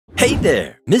Hey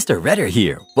there, Mr. Redder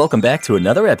here. Welcome back to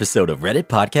another episode of Reddit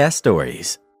Podcast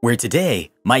Stories, where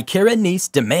today, my Karen niece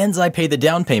demands I pay the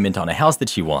down payment on a house that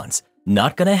she wants.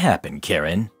 Not gonna happen,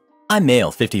 Karen. I'm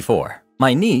male, 54.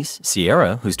 My niece,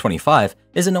 Sierra, who's 25,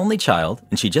 is an only child,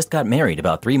 and she just got married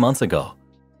about 3 months ago.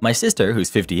 My sister, who's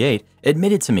 58,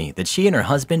 admitted to me that she and her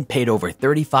husband paid over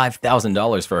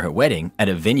 $35,000 for her wedding at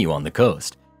a venue on the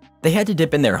coast. They had to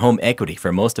dip in their home equity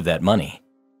for most of that money.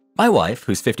 My wife,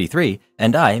 who's 53,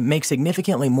 and I make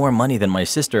significantly more money than my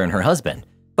sister and her husband,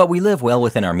 but we live well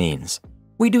within our means.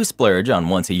 We do splurge on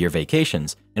once-a-year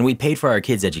vacations, and we paid for our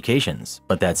kids' educations,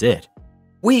 but that's it.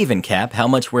 We even cap how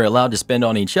much we're allowed to spend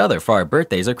on each other for our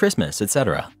birthdays or Christmas,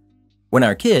 etc. When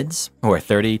our kids, who are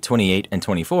 30, 28, and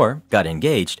 24, got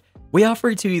engaged, we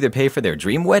offered to either pay for their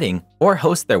dream wedding or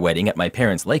host their wedding at my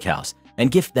parents' lake house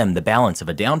and gift them the balance of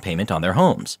a down payment on their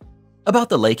homes. About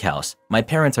the lake house, my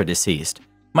parents are deceased.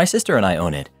 My sister and I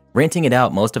own it, renting it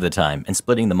out most of the time and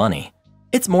splitting the money.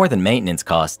 It's more than maintenance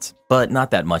costs, but not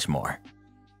that much more.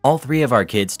 All 3 of our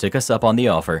kids took us up on the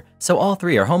offer, so all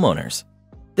 3 are homeowners.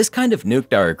 This kind of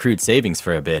nuked our accrued savings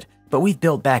for a bit, but we've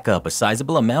built back up a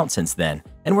sizable amount since then,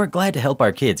 and we're glad to help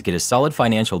our kids get a solid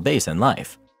financial base in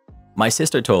life. My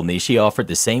sister told me she offered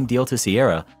the same deal to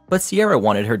Sierra, but Sierra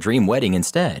wanted her dream wedding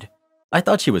instead. I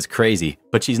thought she was crazy,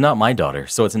 but she's not my daughter,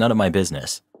 so it's none of my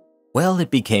business. Well,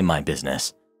 it became my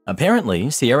business.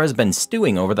 Apparently, Sierra's been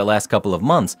stewing over the last couple of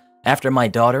months after my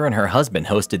daughter and her husband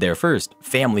hosted their first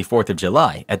family 4th of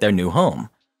July at their new home.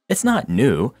 It's not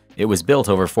new, it was built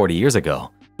over 40 years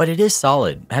ago, but it is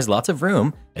solid, has lots of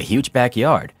room, a huge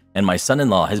backyard, and my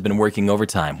son-in-law has been working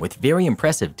overtime with very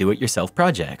impressive do-it-yourself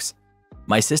projects.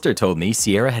 My sister told me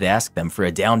Sierra had asked them for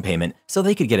a down payment so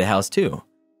they could get a house too.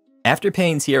 After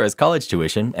paying Sierra's college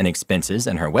tuition and expenses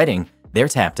and her wedding, they're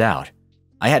tapped out.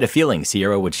 I had a feeling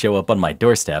Sierra would show up on my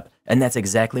doorstep, and that's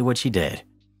exactly what she did.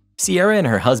 Sierra and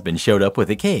her husband showed up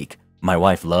with a cake. My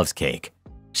wife loves cake.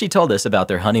 She told us about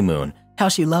their honeymoon, how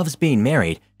she loves being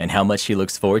married, and how much she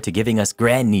looks forward to giving us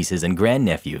grandnieces and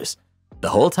grandnephews. The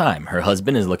whole time, her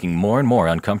husband is looking more and more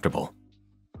uncomfortable.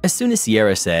 As soon as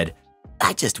Sierra said,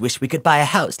 "I just wish we could buy a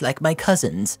house like my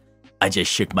cousins," I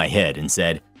just shook my head and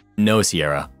said, "No,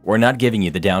 Sierra, we're not giving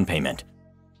you the down payment."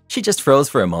 She just froze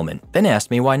for a moment, then asked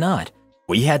me why not.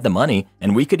 We had the money,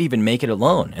 and we could even make it a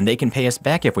loan, and they can pay us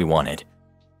back if we wanted.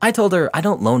 I told her I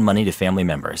don't loan money to family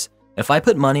members. If I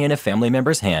put money in a family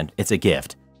member's hand, it's a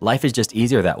gift. Life is just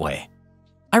easier that way.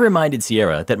 I reminded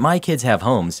Sierra that my kids have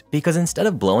homes because instead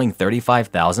of blowing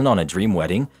 $35,000 on a dream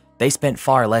wedding, they spent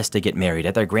far less to get married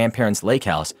at their grandparents' lake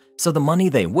house, so the money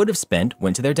they would have spent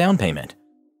went to their down payment.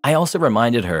 I also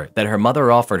reminded her that her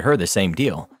mother offered her the same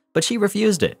deal, but she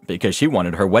refused it because she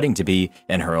wanted her wedding to be,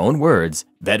 in her own words,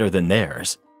 better than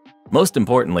theirs. Most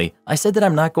importantly, I said that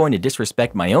I'm not going to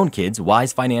disrespect my own kids'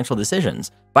 wise financial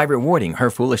decisions by rewarding her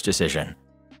foolish decision.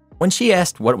 When she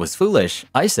asked what was foolish,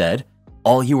 I said,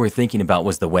 "All you were thinking about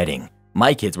was the wedding.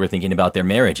 My kids were thinking about their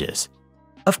marriages."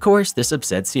 Of course, this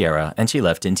upset Sierra, and she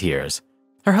left in tears.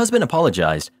 Her husband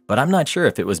apologized, but I'm not sure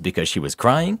if it was because she was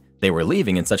crying, they were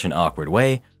leaving in such an awkward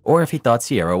way, or if he thought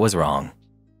Sierra was wrong.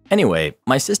 Anyway,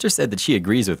 my sister said that she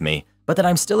agrees with me, but that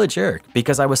I'm still a jerk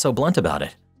because I was so blunt about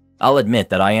it. I'll admit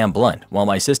that I am blunt while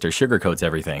my sister sugarcoats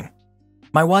everything.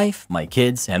 My wife, my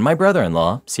kids, and my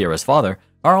brother-in-law, Sierra's father,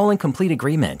 are all in complete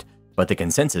agreement, but the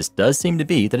consensus does seem to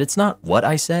be that it's not what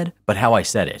I said, but how I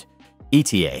said it.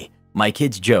 ETA, my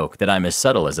kids joke that I'm as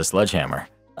subtle as a sledgehammer.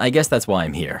 I guess that's why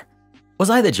I'm here. Was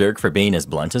I the jerk for being as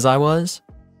blunt as I was?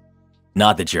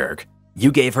 Not the jerk. You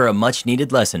gave her a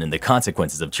much-needed lesson in the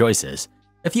consequences of choices.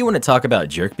 If you want to talk about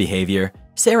jerk behavior,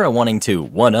 Sarah wanting to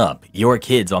one-up your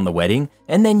kids on the wedding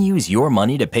and then use your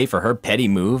money to pay for her petty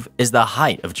move is the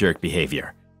height of jerk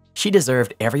behavior. She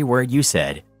deserved every word you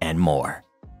said and more.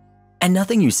 And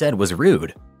nothing you said was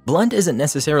rude. Blunt isn't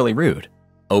necessarily rude.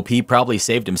 OP probably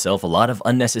saved himself a lot of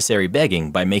unnecessary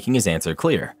begging by making his answer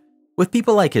clear. With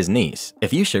people like his niece,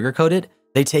 if you sugarcoat it,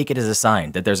 they take it as a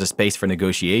sign that there's a space for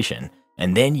negotiation,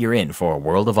 and then you're in for a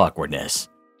world of awkwardness.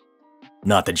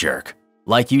 Not the jerk.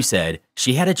 Like you said,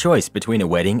 she had a choice between a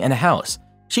wedding and a house.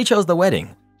 She chose the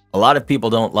wedding. A lot of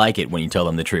people don't like it when you tell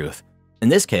them the truth. In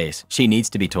this case, she needs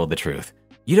to be told the truth.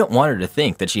 You don't want her to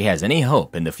think that she has any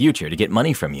hope in the future to get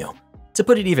money from you. To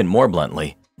put it even more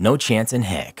bluntly, no chance in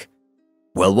heck.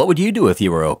 Well, what would you do if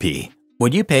you were OP?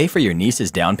 Would you pay for your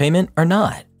niece's down payment or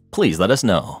not? Please let us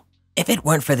know. If it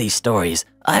weren't for these stories,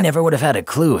 I never would have had a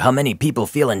clue how many people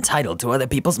feel entitled to other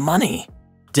people's money.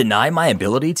 Deny my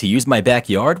ability to use my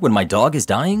backyard when my dog is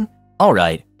dying?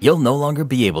 Alright, you'll no longer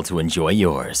be able to enjoy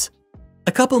yours.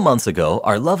 A couple months ago,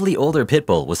 our lovely older pit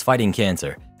bull was fighting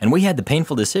cancer, and we had the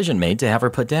painful decision made to have her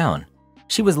put down.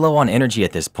 She was low on energy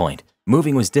at this point,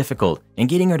 moving was difficult, and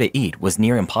getting her to eat was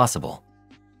near impossible.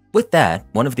 With that,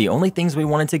 one of the only things we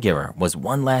wanted to give her was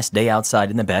one last day outside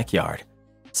in the backyard.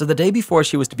 So the day before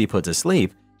she was to be put to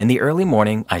sleep, in the early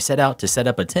morning, I set out to set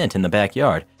up a tent in the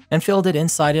backyard and filled it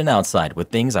inside and outside with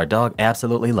things our dog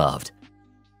absolutely loved.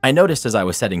 I noticed as I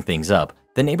was setting things up,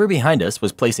 the neighbor behind us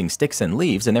was placing sticks and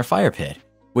leaves in their fire pit,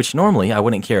 which normally I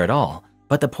wouldn't care at all,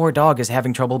 but the poor dog is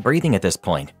having trouble breathing at this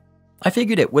point. I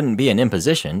figured it wouldn't be an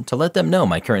imposition to let them know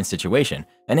my current situation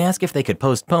and ask if they could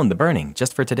postpone the burning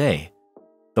just for today.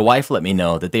 The wife let me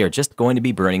know that they are just going to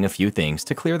be burning a few things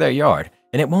to clear their yard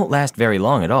and it won't last very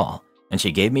long at all, and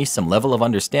she gave me some level of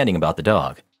understanding about the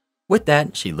dog. With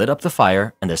that, she lit up the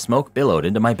fire and the smoke billowed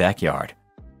into my backyard.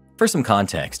 For some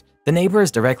context, the neighbor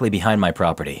is directly behind my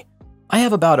property. I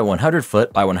have about a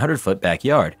 100-foot by 100-foot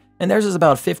backyard, and theirs is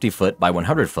about 50-foot by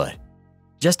 100-foot.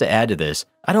 Just to add to this,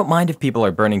 I don't mind if people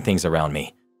are burning things around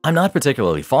me. I'm not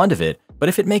particularly fond of it, but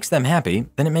if it makes them happy,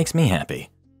 then it makes me happy.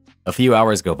 A few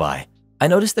hours go by. I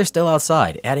notice they're still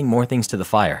outside, adding more things to the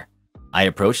fire. I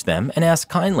approach them and ask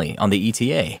kindly on the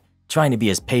ETA, trying to be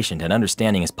as patient and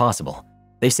understanding as possible.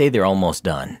 They say they're almost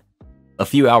done. A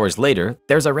few hours later,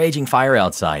 there's a raging fire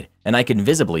outside, and I can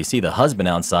visibly see the husband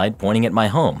outside pointing at my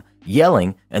home,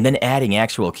 yelling, and then adding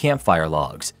actual campfire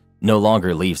logs, no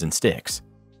longer leaves and sticks.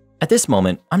 At this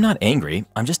moment, I'm not angry,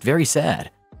 I'm just very sad.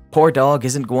 Poor dog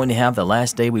isn't going to have the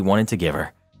last day we wanted to give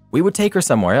her. We would take her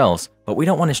somewhere else, but we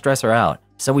don't want to stress her out,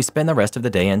 so we spend the rest of the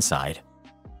day inside.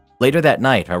 Later that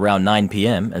night, around 9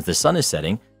 p.m., as the sun is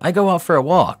setting, I go out for a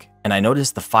walk, and I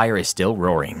notice the fire is still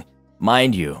roaring.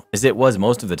 Mind you, as it was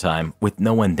most of the time, with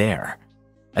no one there.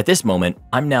 At this moment,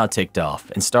 I'm now ticked off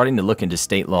and starting to look into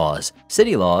state laws,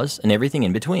 city laws, and everything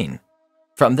in between.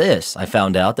 From this, I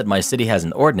found out that my city has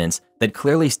an ordinance that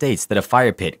clearly states that a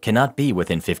fire pit cannot be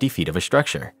within 50 feet of a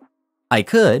structure. I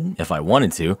could, if I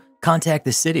wanted to, contact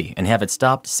the city and have it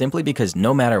stopped simply because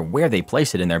no matter where they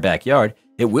place it in their backyard,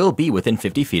 it will be within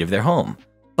 50 feet of their home.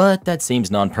 But that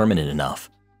seems non-permanent enough.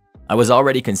 I was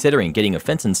already considering getting a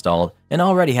fence installed and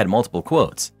already had multiple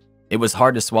quotes. It was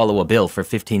hard to swallow a bill for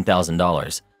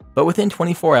 $15,000, but within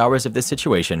 24 hours of this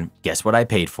situation, guess what I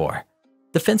paid for?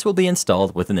 The fence will be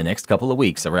installed within the next couple of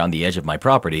weeks around the edge of my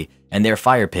property, and their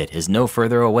fire pit is no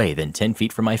further away than 10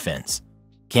 feet from my fence.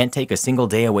 Can't take a single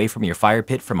day away from your fire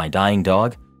pit for my dying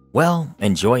dog? Well,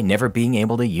 enjoy never being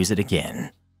able to use it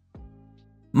again.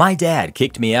 My dad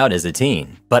kicked me out as a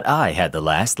teen, but I had the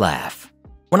last laugh.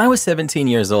 When I was 17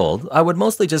 years old, I would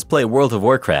mostly just play World of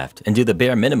Warcraft and do the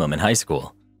bare minimum in high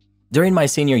school. During my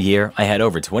senior year, I had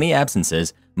over 20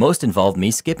 absences, most involved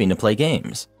me skipping to play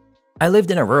games. I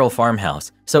lived in a rural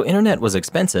farmhouse, so internet was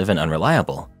expensive and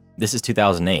unreliable. This is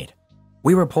 2008.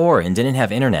 We were poor and didn't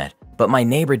have internet, but my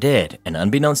neighbor did, and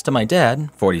unbeknownst to my dad,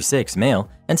 46 male,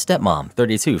 and stepmom,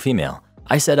 32 female,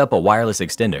 I set up a wireless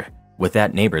extender, with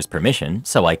that neighbor's permission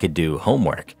so I could do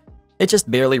homework. It just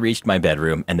barely reached my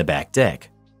bedroom and the back deck.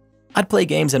 I'd play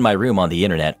games in my room on the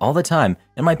internet all the time,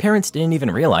 and my parents didn't even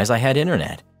realize I had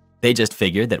internet. They just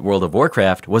figured that World of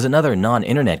Warcraft was another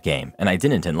non-internet game, and I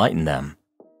didn't enlighten them.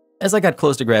 As I got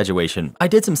close to graduation, I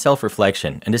did some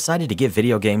self-reflection and decided to give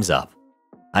video games up.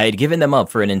 I had given them up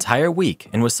for an entire week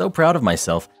and was so proud of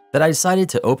myself that I decided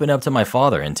to open up to my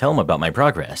father and tell him about my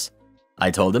progress.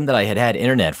 I told him that I had had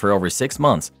internet for over 6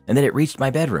 months and that it reached my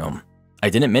bedroom.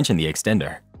 I didn't mention the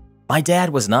extender. My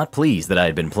dad was not pleased that I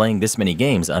had been playing this many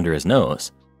games under his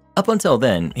nose. Up until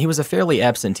then, he was a fairly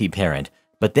absentee parent,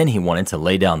 but then he wanted to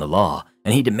lay down the law,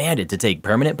 and he demanded to take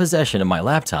permanent possession of my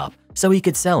laptop so he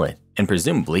could sell it and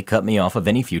presumably cut me off of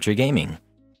any future gaming.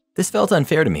 This felt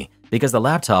unfair to me because the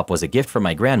laptop was a gift from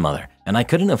my grandmother and I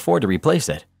couldn't afford to replace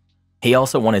it. He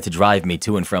also wanted to drive me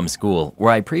to and from school,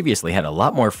 where I previously had a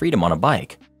lot more freedom on a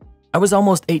bike. I was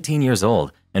almost 18 years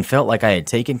old and felt like I had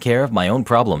taken care of my own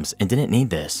problems and didn't need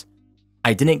this.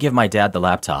 I didn't give my dad the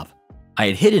laptop. I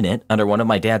had hidden it under one of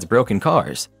my dad's broken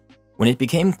cars. When it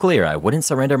became clear I wouldn't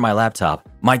surrender my laptop,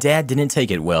 my dad didn't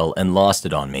take it well and lost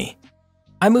it on me.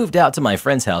 I moved out to my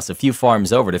friend's house a few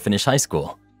farms over to finish high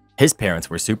school. His parents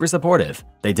were super supportive.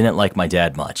 They didn't like my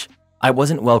dad much. I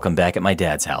wasn't welcome back at my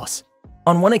dad's house.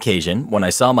 On one occasion, when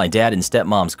I saw my dad and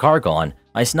stepmom's car gone,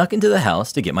 I snuck into the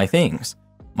house to get my things.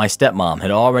 My stepmom had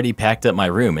already packed up my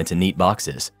room into neat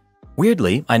boxes.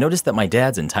 Weirdly, I noticed that my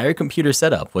dad's entire computer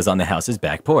setup was on the house's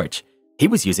back porch. He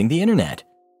was using the internet.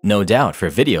 No doubt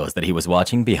for videos that he was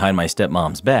watching behind my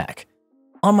stepmom's back.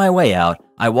 On my way out,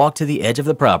 I walked to the edge of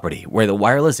the property where the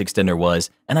wireless extender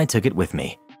was and I took it with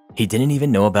me. He didn't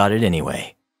even know about it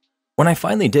anyway. When I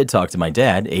finally did talk to my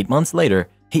dad 8 months later,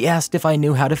 he asked if I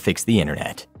knew how to fix the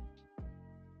internet.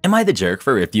 Am I the jerk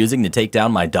for refusing to take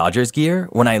down my Dodgers gear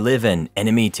when I live in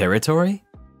enemy territory?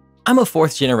 I'm a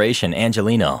fourth-generation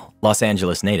Angelino, Los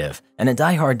Angeles native, and a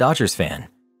die-hard Dodgers fan.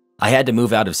 I had to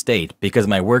move out of state because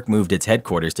my work moved its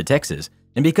headquarters to Texas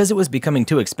and because it was becoming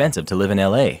too expensive to live in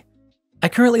LA. I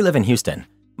currently live in Houston.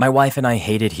 My wife and I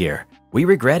hate it here. We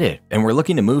regret it and we're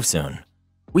looking to move soon.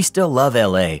 We still love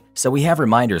LA, so we have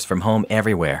reminders from home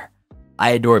everywhere.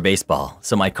 I adore baseball,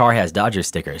 so my car has Dodgers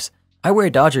stickers. I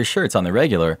wear Dodgers shirts on the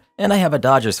regular, and I have a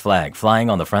Dodgers flag flying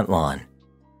on the front lawn.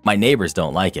 My neighbors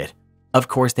don't like it. Of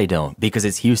course they don't, because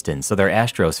it's Houston, so they're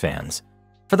Astros fans.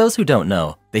 For those who don't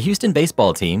know, the Houston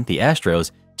baseball team, the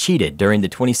Astros, cheated during the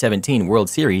 2017 World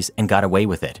Series and got away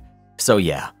with it. So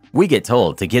yeah, we get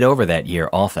told to get over that year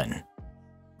often.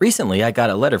 Recently, I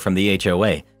got a letter from the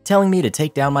HOA telling me to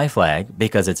take down my flag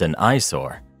because it's an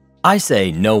eyesore. I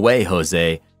say, no way,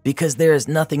 Jose, because there is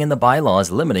nothing in the bylaws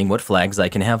limiting what flags I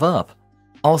can have up.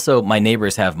 Also, my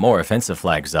neighbors have more offensive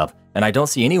flags up, and I don't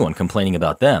see anyone complaining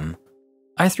about them.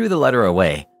 I threw the letter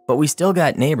away, but we still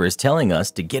got neighbors telling us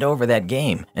to get over that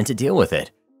game and to deal with it.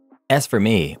 As for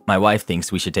me, my wife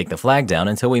thinks we should take the flag down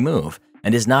until we move,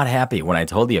 and is not happy when I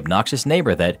told the obnoxious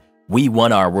neighbor that we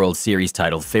won our World Series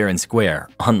title fair and square,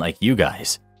 unlike you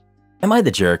guys. Am I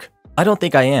the jerk? I don't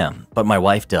think I am, but my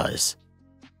wife does.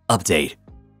 Update.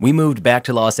 We moved back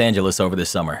to Los Angeles over the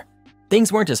summer.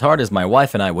 Things weren't as hard as my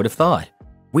wife and I would have thought.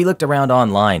 We looked around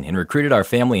online and recruited our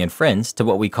family and friends to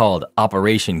what we called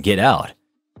Operation Get Out.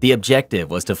 The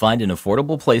objective was to find an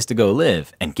affordable place to go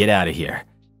live and get out of here.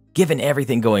 Given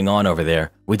everything going on over there,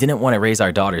 we didn't want to raise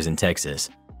our daughters in Texas.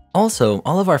 Also,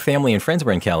 all of our family and friends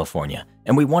were in California,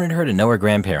 and we wanted her to know her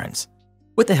grandparents.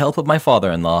 With the help of my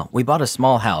father-in-law, we bought a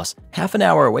small house half an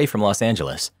hour away from Los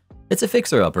Angeles. It's a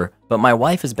fixer-upper, but my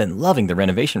wife has been loving the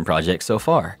renovation project so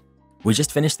far. We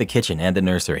just finished the kitchen and the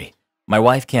nursery. My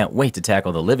wife can't wait to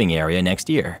tackle the living area next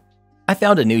year. I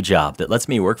found a new job that lets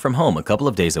me work from home a couple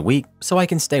of days a week so I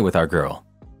can stay with our girl.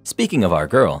 Speaking of our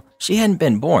girl, she hadn't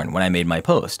been born when I made my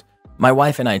post. My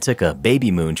wife and I took a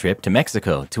baby moon trip to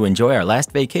Mexico to enjoy our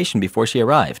last vacation before she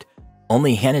arrived.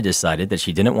 Only Hannah decided that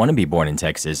she didn't want to be born in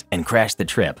Texas and crashed the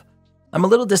trip. I'm a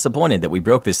little disappointed that we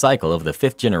broke the cycle of the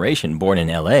fifth generation born in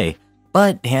LA,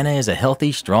 but Hannah is a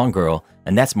healthy, strong girl,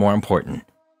 and that's more important.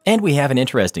 And we have an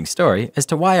interesting story as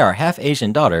to why our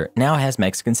half-Asian daughter now has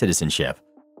Mexican citizenship.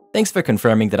 Thanks for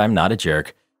confirming that I'm not a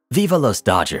jerk. Viva los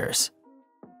Dodgers!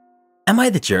 Am I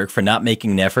the jerk for not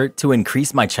making an effort to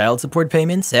increase my child support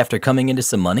payments after coming into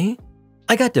some money?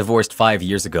 I got divorced 5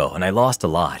 years ago and I lost a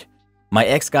lot. My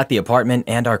ex got the apartment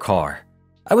and our car.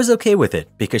 I was okay with it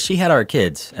because she had our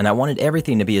kids and I wanted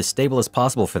everything to be as stable as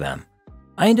possible for them.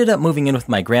 I ended up moving in with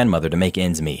my grandmother to make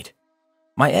ends meet.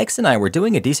 My ex and I were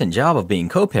doing a decent job of being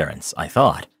co-parents, I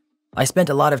thought. I spent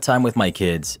a lot of time with my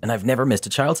kids and I've never missed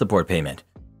a child support payment.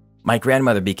 My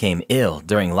grandmother became ill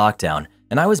during lockdown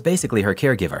and I was basically her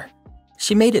caregiver.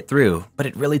 She made it through, but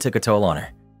it really took a toll on her.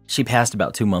 She passed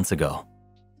about 2 months ago.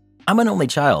 I'm an only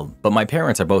child, but my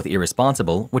parents are both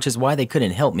irresponsible, which is why they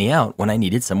couldn't help me out when I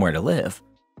needed somewhere to live.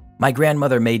 My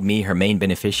grandmother made me her main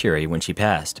beneficiary when she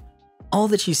passed. All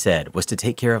that she said was to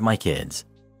take care of my kids.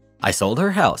 I sold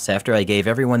her house after I gave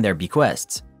everyone their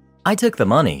bequests. I took the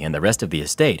money and the rest of the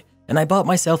estate, and I bought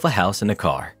myself a house and a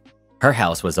car. Her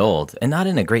house was old and not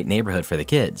in a great neighborhood for the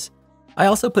kids. I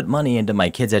also put money into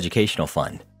my kids' educational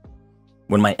fund.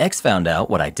 When my ex found out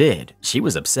what I did, she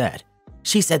was upset.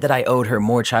 She said that I owed her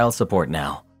more child support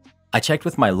now. I checked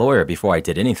with my lawyer before I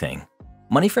did anything.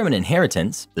 Money from an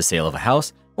inheritance, the sale of a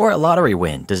house, or a lottery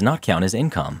win does not count as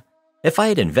income. If I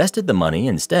had invested the money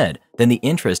instead, then the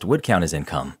interest would count as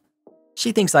income.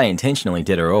 She thinks I intentionally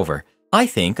did her over. I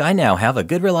think I now have a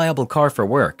good reliable car for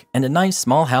work and a nice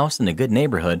small house in a good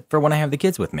neighborhood for when I have the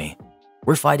kids with me.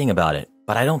 We're fighting about it,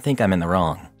 but I don't think I'm in the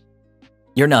wrong.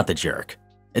 You're not the jerk.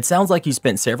 It sounds like you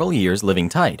spent several years living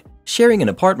tight, sharing an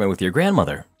apartment with your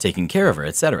grandmother, taking care of her,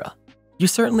 etc. You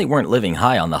certainly weren't living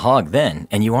high on the hog then,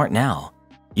 and you aren't now.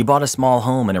 You bought a small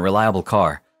home and a reliable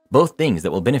car, both things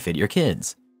that will benefit your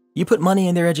kids. You put money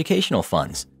in their educational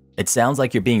funds. It sounds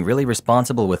like you're being really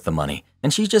responsible with the money,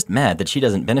 and she's just mad that she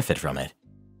doesn't benefit from it.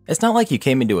 It's not like you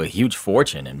came into a huge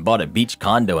fortune and bought a beach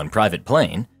condo and private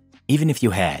plane. Even if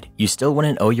you had, you still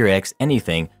wouldn't owe your ex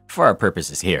anything for our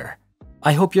purposes here.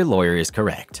 I hope your lawyer is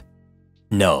correct.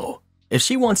 No. If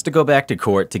she wants to go back to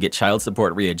court to get child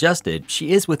support readjusted,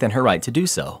 she is within her right to do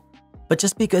so. But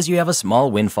just because you have a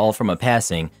small windfall from a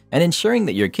passing and ensuring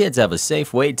that your kids have a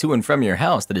safe way to and from your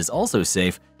house that is also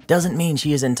safe doesn't mean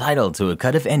she is entitled to a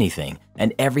cut of anything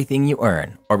and everything you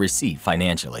earn or receive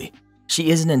financially. She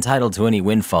isn't entitled to any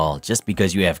windfall just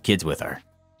because you have kids with her.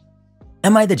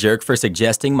 Am I the jerk for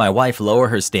suggesting my wife lower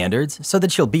her standards so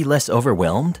that she'll be less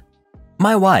overwhelmed?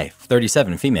 My wife,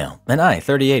 37 female, and I,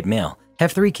 38 male,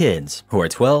 have 3 kids who are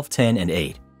 12, 10, and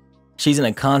 8. She's in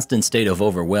a constant state of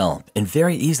overwhelm and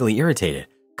very easily irritated,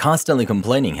 constantly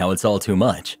complaining how it's all too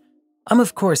much. I'm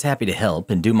of course happy to help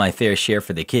and do my fair share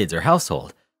for the kids or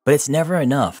household, but it's never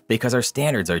enough because our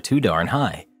standards are too darn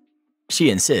high. She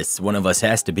insists one of us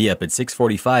has to be up at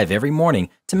 6:45 every morning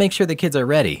to make sure the kids are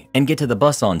ready and get to the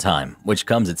bus on time, which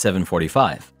comes at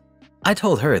 7:45. I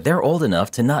told her they're old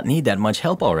enough to not need that much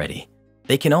help already.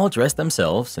 They can all dress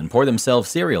themselves and pour themselves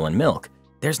cereal and milk.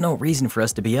 There's no reason for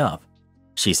us to be up.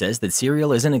 She says that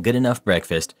cereal isn't a good enough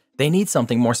breakfast. They need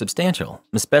something more substantial,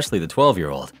 especially the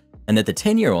 12-year-old, and that the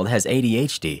 10-year-old has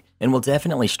ADHD and will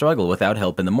definitely struggle without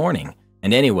help in the morning.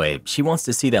 And anyway, she wants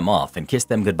to see them off and kiss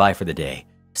them goodbye for the day.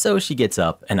 So she gets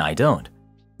up and I don't.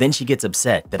 Then she gets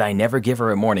upset that I never give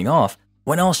her a morning off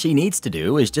when all she needs to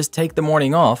do is just take the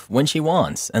morning off when she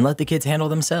wants and let the kids handle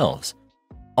themselves.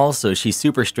 Also, she's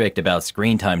super strict about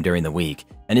screen time during the week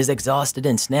and is exhausted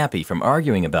and snappy from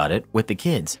arguing about it with the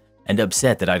kids and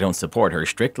upset that I don't support her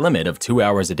strict limit of 2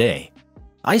 hours a day.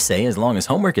 I say as long as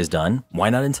homework is done, why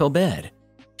not until bed?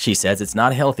 She says it's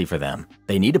not healthy for them.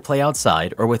 They need to play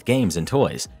outside or with games and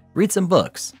toys, read some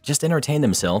books, just entertain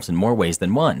themselves in more ways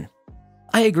than one.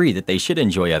 I agree that they should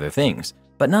enjoy other things,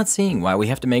 but not seeing why we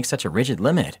have to make such a rigid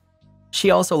limit.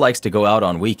 She also likes to go out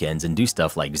on weekends and do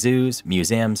stuff like zoos,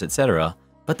 museums, etc.,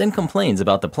 but then complains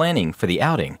about the planning for the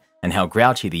outing and how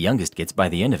grouchy the youngest gets by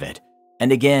the end of it.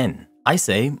 And again, I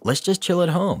say, let's just chill at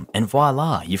home and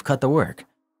voila, you've cut the work.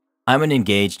 I'm an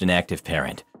engaged and active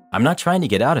parent. I'm not trying to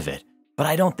get out of it, but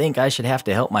I don't think I should have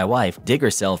to help my wife dig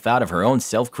herself out of her own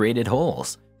self-created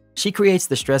holes. She creates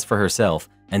the stress for herself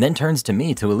and then turns to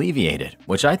me to alleviate it,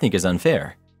 which I think is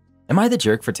unfair. Am I the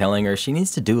jerk for telling her she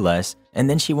needs to do less and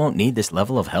then she won't need this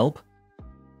level of help?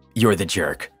 You're the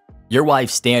jerk. Your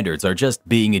wife's standards are just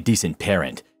being a decent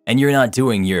parent, and you're not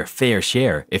doing your fair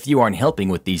share if you aren't helping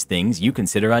with these things you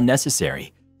consider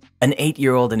unnecessary. An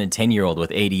 8-year-old and a 10-year-old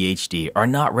with ADHD are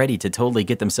not ready to totally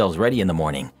get themselves ready in the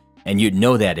morning, and you'd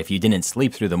know that if you didn't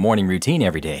sleep through the morning routine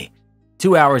every day.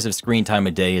 2 hours of screen time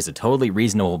a day is a totally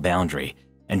reasonable boundary,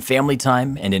 and family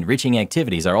time and enriching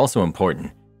activities are also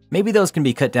important. Maybe those can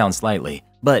be cut down slightly,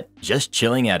 but just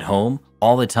chilling at home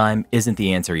all the time isn't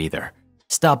the answer either.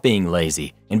 Stop being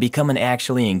lazy and become an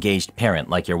actually engaged parent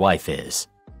like your wife is.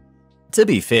 To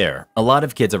be fair, a lot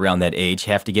of kids around that age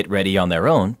have to get ready on their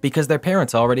own because their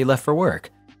parents already left for work.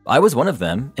 I was one of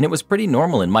them, and it was pretty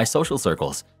normal in my social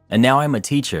circles, and now I'm a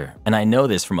teacher, and I know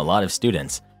this from a lot of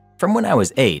students. From when I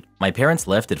was 8, my parents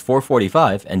left at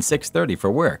 4:45 and 6:30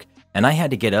 for work, and I had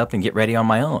to get up and get ready on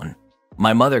my own.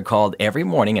 My mother called every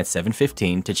morning at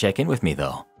 7:15 to check in with me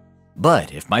though.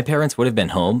 But if my parents would have been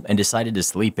home and decided to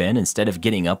sleep in instead of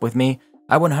getting up with me,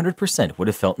 I 100% would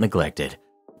have felt neglected.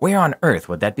 Where on earth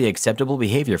would that be acceptable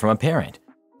behavior from a parent?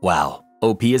 Wow,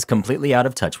 OP is completely out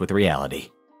of touch with reality.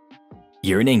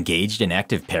 You're an engaged and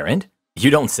active parent? You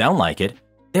don't sound like it.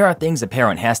 There are things a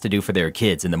parent has to do for their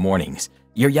kids in the mornings.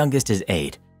 Your youngest is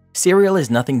 8. Cereal is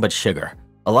nothing but sugar.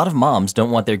 A lot of moms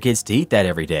don't want their kids to eat that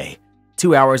every day.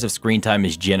 2 hours of screen time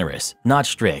is generous, not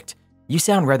strict. You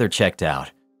sound rather checked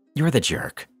out. You're the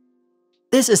jerk.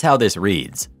 This is how this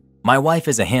reads. My wife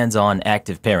is a hands-on,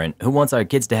 active parent who wants our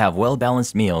kids to have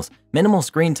well-balanced meals, minimal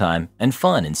screen time, and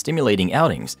fun and stimulating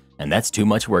outings, and that's too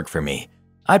much work for me.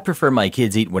 I'd prefer my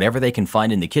kids eat whatever they can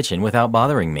find in the kitchen without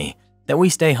bothering me, that we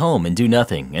stay home and do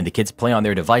nothing and the kids play on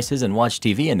their devices and watch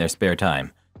TV in their spare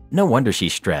time. No wonder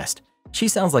she's stressed. She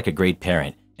sounds like a great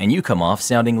parent, and you come off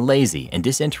sounding lazy and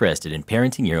disinterested in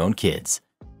parenting your own kids.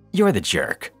 You're the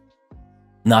jerk.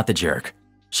 Not the jerk.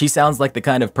 She sounds like the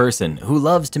kind of person who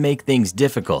loves to make things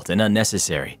difficult and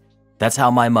unnecessary. That's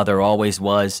how my mother always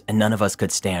was, and none of us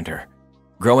could stand her.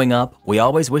 Growing up, we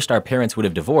always wished our parents would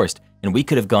have divorced and we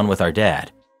could have gone with our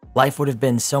dad. Life would have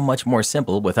been so much more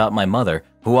simple without my mother,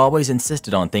 who always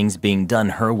insisted on things being done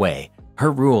her way,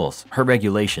 her rules, her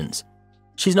regulations.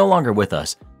 She's no longer with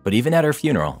us, but even at her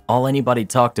funeral, all anybody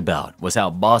talked about was how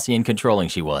bossy and controlling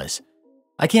she was.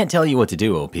 I can't tell you what to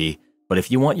do, OP, but if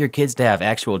you want your kids to have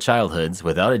actual childhoods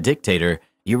without a dictator,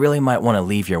 you really might want to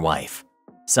leave your wife.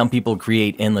 Some people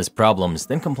create endless problems,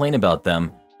 then complain about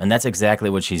them, and that's exactly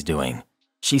what she's doing.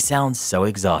 She sounds so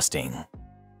exhausting.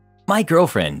 My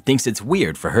girlfriend thinks it's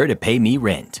weird for her to pay me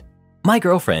rent. My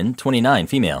girlfriend, 29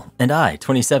 female, and I,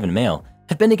 27 male,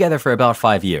 have been together for about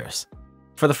 5 years.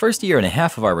 For the first year and a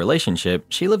half of our relationship,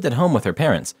 she lived at home with her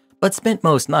parents, but spent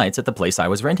most nights at the place I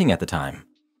was renting at the time.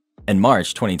 In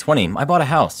March 2020, I bought a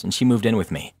house and she moved in with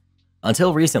me.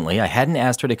 Until recently, I hadn't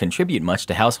asked her to contribute much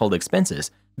to household expenses,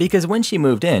 because when she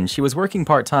moved in, she was working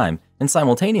part-time and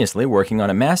simultaneously working on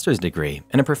a master's degree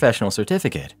and a professional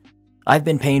certificate. I've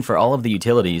been paying for all of the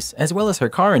utilities as well as her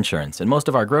car insurance and most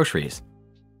of our groceries.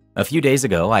 A few days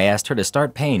ago, I asked her to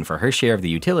start paying for her share of the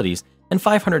utilities and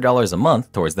 $500 a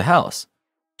month towards the house.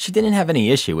 She didn't have any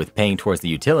issue with paying towards the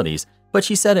utilities, but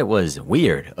she said it was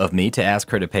weird of me to ask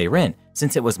her to pay rent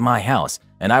since it was my house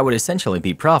and I would essentially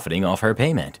be profiting off her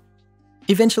payment.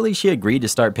 Eventually, she agreed to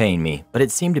start paying me, but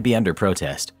it seemed to be under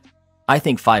protest. I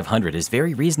think $500 is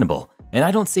very reasonable, and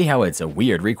I don't see how it's a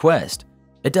weird request.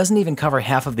 It doesn't even cover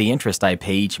half of the interest I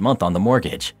pay each month on the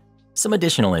mortgage. Some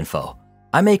additional info.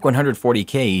 I make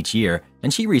 $140K each year,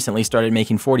 and she recently started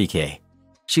making $40K.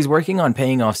 She's working on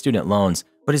paying off student loans,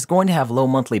 but is going to have low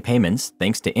monthly payments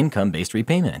thanks to income-based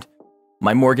repayment.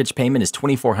 My mortgage payment is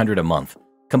 $2,400 a month.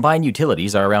 Combined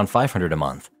utilities are around $500 a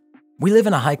month. We live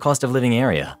in a high cost of living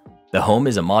area. The home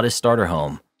is a modest starter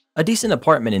home. A decent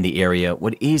apartment in the area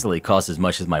would easily cost as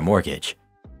much as my mortgage.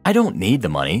 I don't need the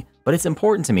money, but it's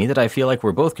important to me that I feel like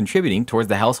we're both contributing towards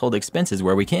the household expenses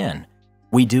where we can.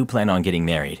 We do plan on getting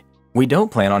married. We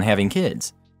don't plan on having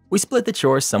kids. We split the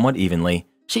chores somewhat evenly.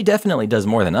 She definitely does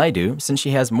more than I do since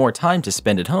she has more time to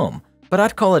spend at home, but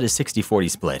I'd call it a 60-40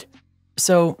 split.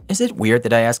 So, is it weird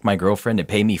that I ask my girlfriend to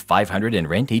pay me $500 in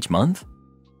rent each month?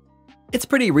 It's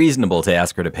pretty reasonable to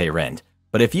ask her to pay rent,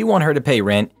 but if you want her to pay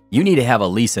rent, you need to have a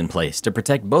lease in place to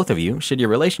protect both of you should your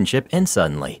relationship end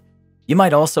suddenly. You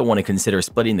might also want to consider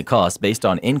splitting the cost based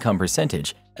on income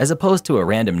percentage as opposed to a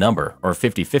random number or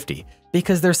 50-50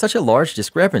 because there's such a large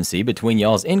discrepancy between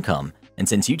y'all's income and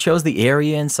since you chose the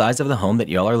area and size of the home that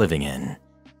y'all are living in.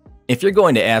 If you're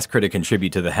going to ask her to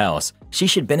contribute to the house, she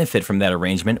should benefit from that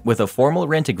arrangement with a formal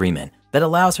rent agreement that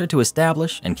allows her to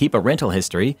establish and keep a rental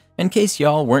history in case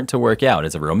y'all weren't to work out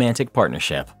as a romantic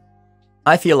partnership.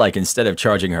 I feel like instead of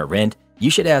charging her rent, you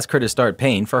should ask her to start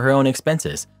paying for her own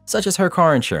expenses, such as her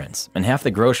car insurance and half the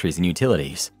groceries and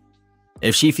utilities.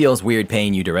 If she feels weird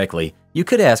paying you directly, you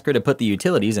could ask her to put the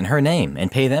utilities in her name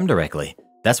and pay them directly.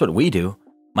 That's what we do.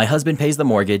 My husband pays the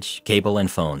mortgage, cable, and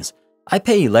phones. I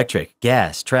pay electric,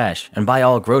 gas, trash, and buy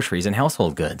all groceries and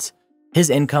household goods.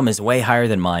 His income is way higher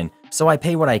than mine, so I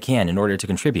pay what I can in order to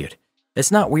contribute.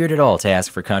 It's not weird at all to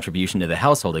ask for contribution to the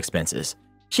household expenses.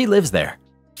 She lives there.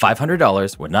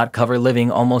 $500 would not cover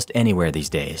living almost anywhere these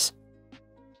days.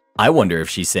 I wonder if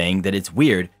she's saying that it's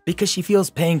weird because she feels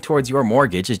paying towards your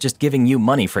mortgage is just giving you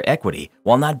money for equity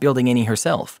while not building any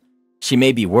herself. She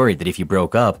may be worried that if you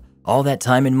broke up, all that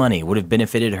time and money would have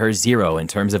benefited her zero in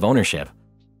terms of ownership.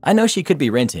 I know she could be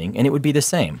renting and it would be the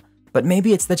same, but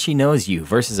maybe it's that she knows you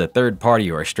versus a third party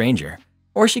or a stranger.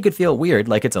 Or she could feel weird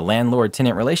like it's a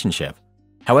landlord-tenant relationship.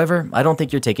 However, I don't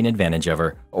think you're taking advantage of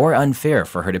her or unfair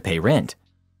for her to pay rent.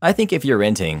 I think if you're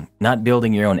renting, not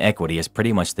building your own equity is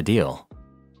pretty much the deal.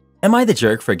 Am I the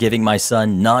jerk for giving my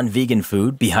son non-vegan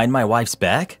food behind my wife's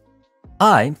back?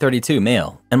 I, 32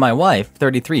 male, and my wife,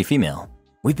 33 female.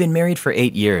 We've been married for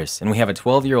 8 years and we have a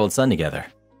 12-year-old son together.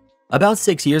 About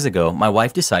 6 years ago, my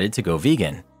wife decided to go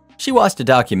vegan. She watched a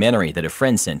documentary that a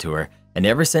friend sent to her and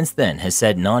ever since then has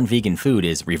said non-vegan food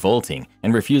is revolting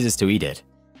and refuses to eat it.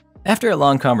 After a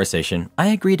long conversation, I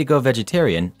agreed to go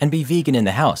vegetarian and be vegan in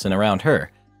the house and around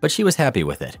her, but she was happy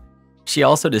with it. She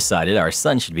also decided our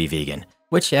son should be vegan,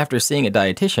 which after seeing a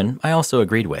dietitian, I also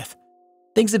agreed with.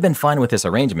 Things have been fine with this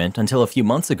arrangement until a few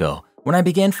months ago when I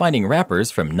began finding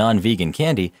wrappers from non-vegan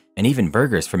candy and even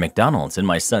burgers from McDonald's in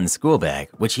my son's school bag,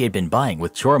 which he had been buying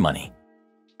with chore money.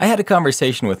 I had a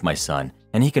conversation with my son,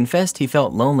 and he confessed he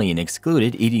felt lonely and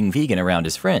excluded eating vegan around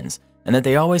his friends, and that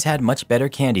they always had much better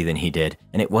candy than he did,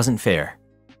 and it wasn't fair.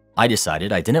 I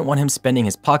decided I didn't want him spending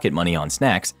his pocket money on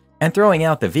snacks and throwing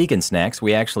out the vegan snacks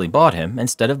we actually bought him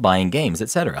instead of buying games,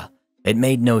 etc. It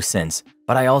made no sense,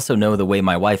 but I also know the way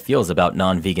my wife feels about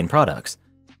non-vegan products.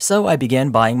 So I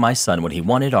began buying my son what he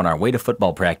wanted on our way to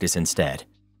football practice instead.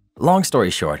 Long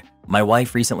story short, my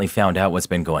wife recently found out what's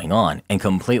been going on and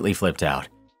completely flipped out.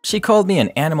 She called me an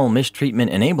animal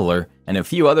mistreatment enabler and a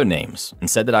few other names and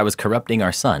said that I was corrupting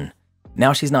our son.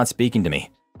 Now she's not speaking to me.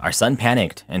 Our son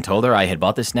panicked and told her I had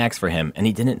bought the snacks for him and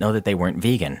he didn't know that they weren't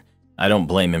vegan. I don't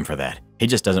blame him for that. He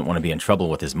just doesn't want to be in trouble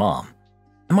with his mom.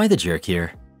 Am I the jerk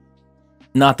here?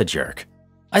 Not the jerk.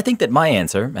 I think that my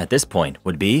answer at this point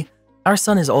would be, our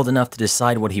son is old enough to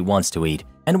decide what he wants to eat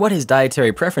and what his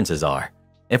dietary preferences are.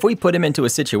 If we put him into a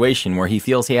situation where he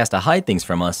feels he has to hide things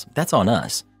from us, that's on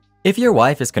us. If your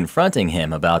wife is confronting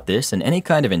him about this in any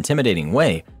kind of intimidating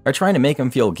way or trying to make him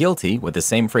feel guilty with the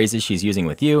same phrases she's using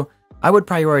with you, I would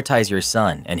prioritize your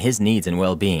son and his needs and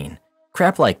well-being.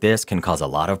 Crap like this can cause a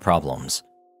lot of problems.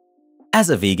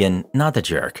 As a vegan, not the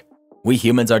jerk. We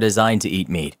humans are designed to eat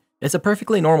meat. It's a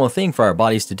perfectly normal thing for our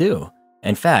bodies to do.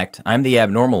 In fact, I'm the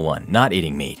abnormal one, not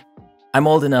eating meat. I'm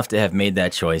old enough to have made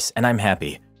that choice, and I'm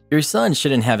happy. Your son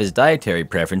shouldn't have his dietary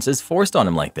preferences forced on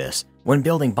him like this, when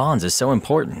building bonds is so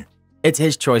important. It's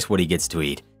his choice what he gets to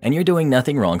eat, and you're doing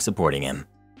nothing wrong supporting him.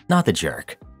 Not the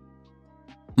jerk.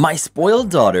 My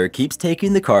spoiled daughter keeps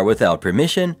taking the car without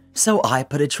permission, so I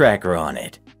put a tracker on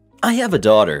it. I have a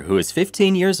daughter who is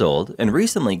 15 years old and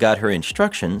recently got her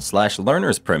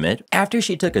instruction/learner's permit after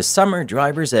she took a summer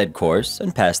driver's ed course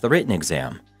and passed the written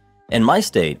exam. In my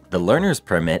state, the learner's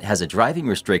permit has a driving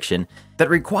restriction that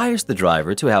requires the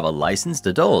driver to have a licensed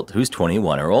adult who's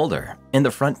 21 or older in the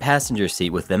front passenger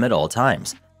seat with them at all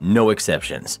times, no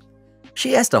exceptions.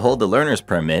 She has to hold the learner's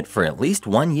permit for at least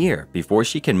 1 year before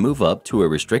she can move up to a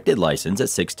restricted license at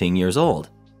 16 years old.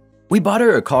 We bought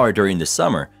her a car during the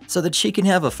summer so that she can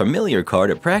have a familiar car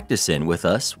to practice in with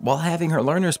us while having her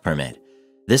learner's permit.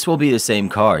 This will be the same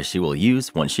car she will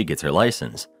use once she gets her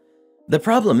license. The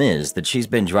problem is that she's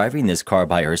been driving this car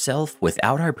by herself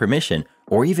without our permission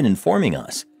or even informing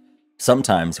us.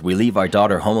 Sometimes we leave our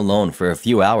daughter home alone for a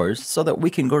few hours so that we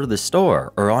can go to the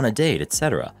store or on a date,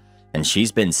 etc. And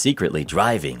she's been secretly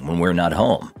driving when we're not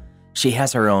home. She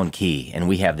has her own key and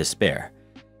we have the spare.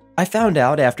 I found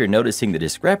out after noticing the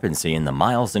discrepancy in the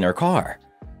miles in her car.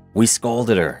 We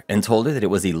scolded her and told her that it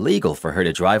was illegal for her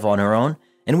to drive on her own,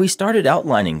 and we started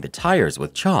outlining the tires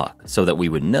with chalk so that we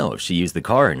would know if she used the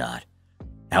car or not.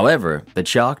 However, the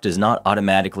chalk does not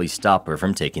automatically stop her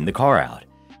from taking the car out.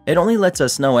 It only lets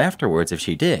us know afterwards if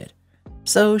she did.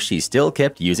 So she still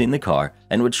kept using the car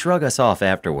and would shrug us off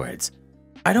afterwards.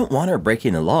 I don't want her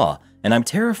breaking the law, and I'm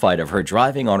terrified of her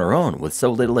driving on her own with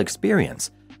so little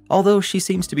experience, although she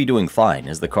seems to be doing fine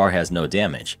as the car has no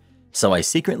damage. So I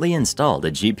secretly installed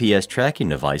a GPS tracking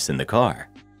device in the car.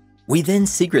 We then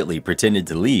secretly pretended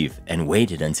to leave and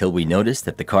waited until we noticed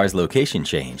that the car's location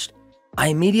changed. I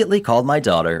immediately called my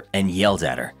daughter and yelled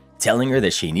at her, telling her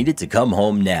that she needed to come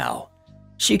home now.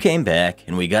 She came back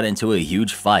and we got into a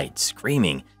huge fight,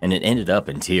 screaming, and it ended up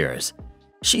in tears.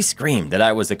 She screamed that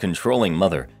I was a controlling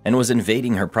mother and was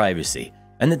invading her privacy,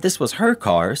 and that this was her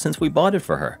car since we bought it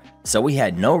for her, so we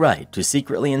had no right to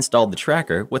secretly install the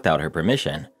tracker without her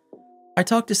permission. I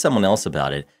talked to someone else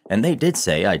about it, and they did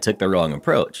say I took the wrong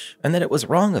approach, and that it was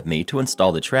wrong of me to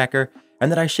install the tracker,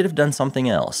 and that I should have done something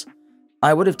else.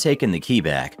 I would have taken the key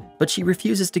back, but she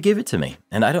refuses to give it to me,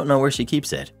 and I don't know where she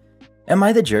keeps it. Am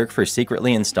I the jerk for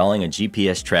secretly installing a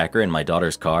GPS tracker in my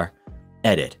daughter's car?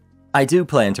 Edit. I do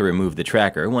plan to remove the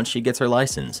tracker once she gets her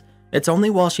license. It's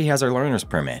only while she has her learner's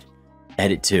permit.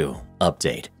 Edit 2.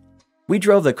 Update. We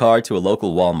drove the car to a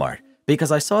local Walmart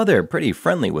because I saw they're pretty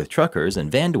friendly with truckers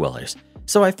and van dwellers,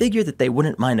 so I figured that they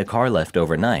wouldn't mind a car left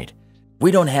overnight.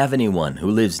 We don't have anyone who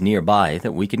lives nearby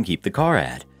that we can keep the car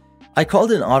at. I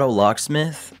called an auto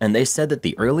locksmith and they said that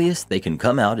the earliest they can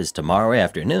come out is tomorrow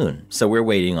afternoon, so we're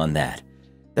waiting on that.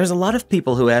 There's a lot of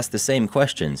people who ask the same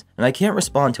questions and I can't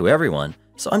respond to everyone,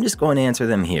 so I'm just going to answer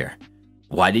them here.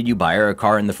 Why did you buy her a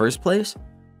car in the first place?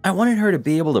 I wanted her to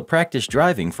be able to practice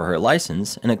driving for her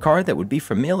license in a car that would be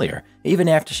familiar even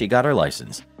after she got her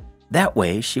license. That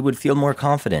way, she would feel more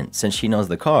confident since she knows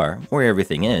the car, where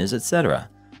everything is, etc.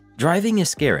 Driving is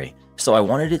scary, so I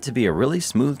wanted it to be a really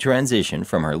smooth transition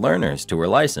from her learners to her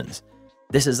license.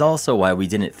 This is also why we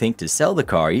didn't think to sell the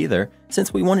car either,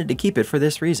 since we wanted to keep it for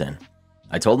this reason.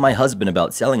 I told my husband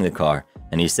about selling the car,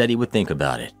 and he said he would think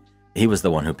about it. He was the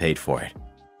one who paid for it.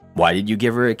 Why did you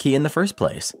give her a key in the first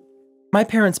place? My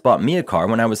parents bought me a car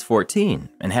when I was 14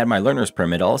 and had my learner's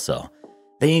permit also.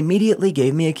 They immediately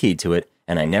gave me a key to it,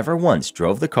 and I never once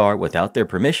drove the car without their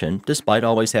permission despite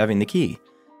always having the key.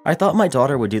 I thought my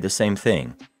daughter would do the same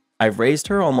thing. I've raised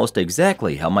her almost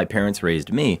exactly how my parents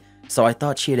raised me, so I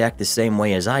thought she'd act the same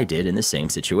way as I did in the same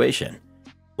situation.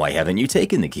 Why haven't you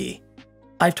taken the key?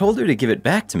 I've told her to give it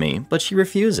back to me, but she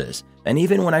refuses, and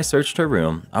even when I searched her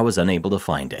room, I was unable to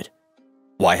find it.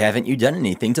 Why haven't you done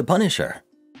anything to punish her?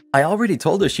 I already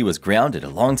told her she was grounded a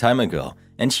long time ago,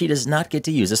 and she does not get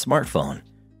to use a smartphone.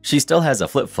 She still has a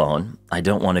flip phone. I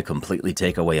don't want to completely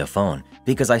take away a phone,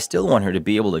 because I still want her to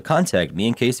be able to contact me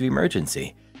in case of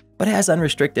emergency, but has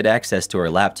unrestricted access to her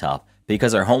laptop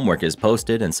because her homework is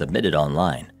posted and submitted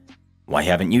online. Why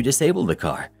haven't you disabled the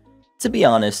car? To be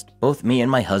honest, both me and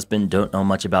my husband don't know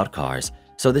much about cars,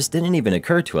 so this didn't even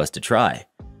occur to us to try.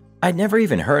 I'd never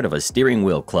even heard of a steering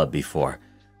wheel club before.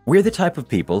 We're the type of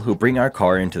people who bring our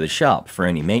car into the shop for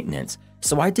any maintenance,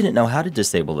 so I didn't know how to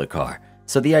disable the car,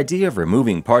 so the idea of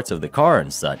removing parts of the car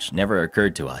and such never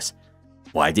occurred to us.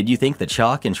 Why did you think the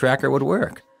chalk and tracker would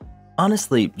work?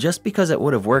 Honestly, just because it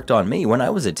would have worked on me when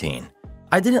I was a teen.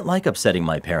 I didn't like upsetting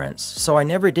my parents, so I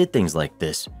never did things like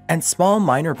this, and small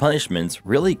minor punishments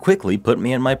really quickly put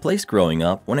me in my place growing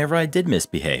up whenever I did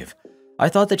misbehave. I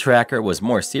thought the tracker was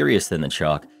more serious than the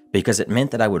chalk because it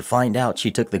meant that I would find out she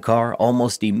took the car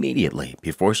almost immediately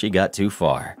before she got too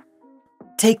far.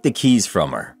 Take the keys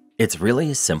from her. It's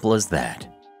really as simple as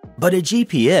that. But a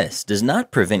GPS does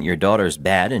not prevent your daughter's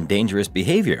bad and dangerous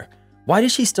behavior. Why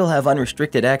does she still have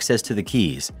unrestricted access to the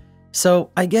keys?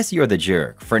 So I guess you're the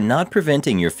jerk for not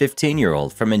preventing your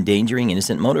 15-year-old from endangering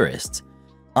innocent motorists.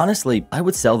 Honestly, I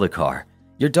would sell the car.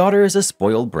 Your daughter is a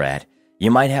spoiled brat.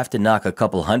 You might have to knock a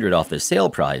couple hundred off the sale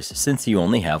price since you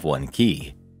only have one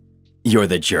key. You're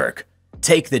the jerk.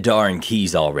 Take the darn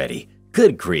keys already.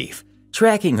 Good grief.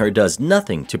 Tracking her does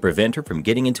nothing to prevent her from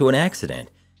getting into an accident.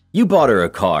 You bought her a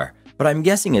car, but I'm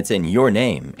guessing it's in your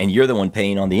name and you're the one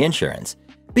paying on the insurance.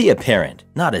 Be a parent,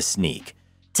 not a sneak.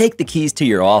 Take the keys to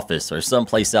your office or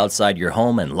someplace outside your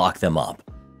home and lock them up.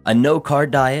 A no-car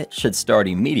diet should start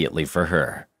immediately for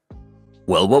her.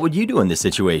 Well, what would you do in this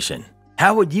situation?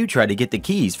 How would you try to get the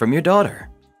keys from your daughter?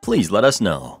 Please let us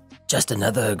know. Just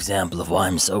another example of why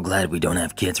I'm so glad we don't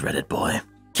have kids, Reddit boy.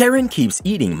 Karen keeps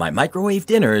eating my microwave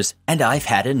dinners and I've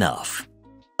had enough.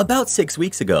 About 6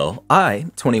 weeks ago, I,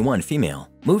 21 female,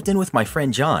 moved in with my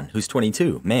friend John, who's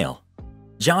 22 male.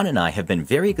 John and I have been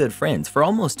very good friends for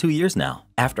almost 2 years now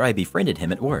after I befriended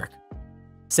him at work.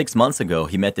 6 months ago,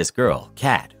 he met this girl,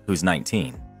 Kat, who's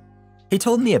 19. He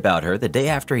told me about her the day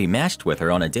after he matched with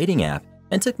her on a dating app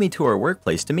and took me to her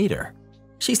workplace to meet her.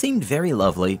 She seemed very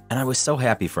lovely and I was so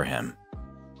happy for him.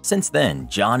 Since then,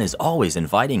 John is always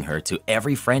inviting her to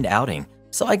every friend outing,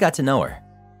 so I got to know her.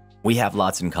 We have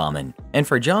lots in common, and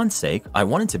for John's sake, I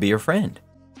wanted to be her friend.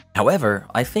 However,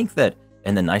 I think that,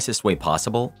 in the nicest way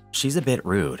possible, she's a bit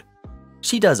rude.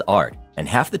 She does art, and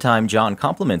half the time John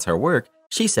compliments her work,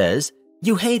 she says,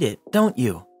 "You hate it, don't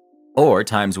you?" Or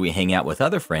times we hang out with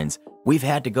other friends, we've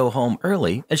had to go home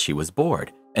early as she was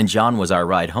bored, and John was our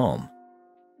ride home.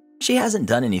 She hasn't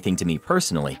done anything to me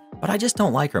personally, but I just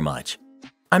don't like her much.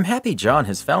 I'm happy John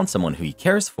has found someone who he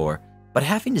cares for, but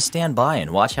having to stand by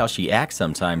and watch how she acts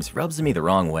sometimes rubs me the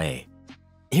wrong way.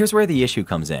 Here's where the issue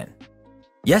comes in.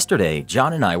 Yesterday,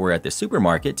 John and I were at the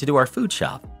supermarket to do our food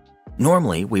shop.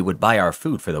 Normally, we would buy our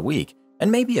food for the week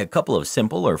and maybe a couple of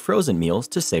simple or frozen meals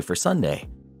to save for Sunday.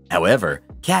 However,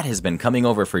 Kat has been coming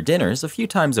over for dinners a few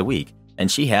times a week and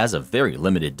she has a very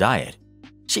limited diet.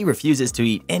 She refuses to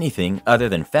eat anything other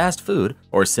than fast food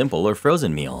or simple or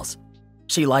frozen meals.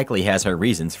 She likely has her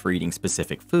reasons for eating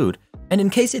specific food, and in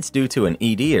case it's due to an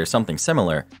ED or something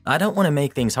similar, I don't want to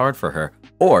make things hard for her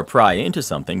or pry into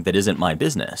something that isn't my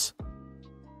business.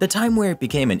 The time where it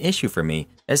became an issue for me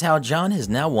is how John has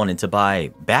now wanted to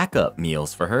buy backup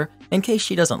meals for her in case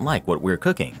she doesn't like what we're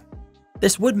cooking.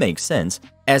 This would make sense,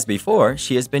 as before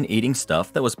she has been eating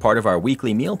stuff that was part of our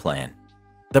weekly meal plan.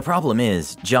 The problem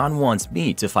is, John wants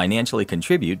me to financially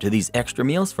contribute to these extra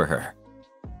meals for her.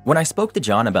 When I spoke to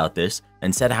John about this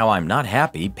and said how I'm not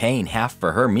happy paying half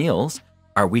for her meals,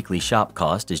 our weekly shop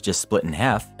cost is just split in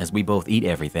half as we both eat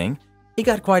everything, he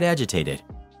got quite agitated.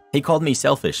 He called me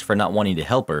selfish for not wanting to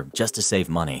help her just to save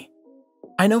money.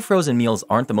 I know frozen meals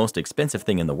aren't the most expensive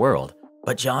thing in the world,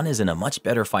 but John is in a much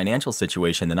better financial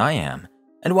situation than I am.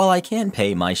 And while I can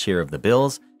pay my share of the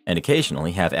bills and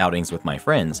occasionally have outings with my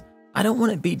friends, I don't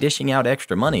want to be dishing out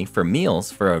extra money for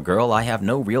meals for a girl I have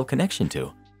no real connection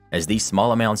to, as these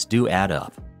small amounts do add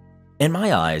up. In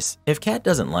my eyes, if Kat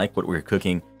doesn't like what we're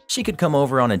cooking, she could come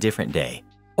over on a different day,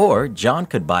 or John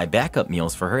could buy backup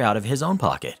meals for her out of his own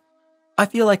pocket. I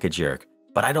feel like a jerk,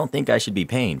 but I don't think I should be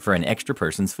paying for an extra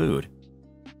person's food.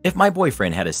 If my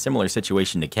boyfriend had a similar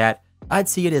situation to Kat, I'd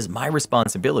see it as my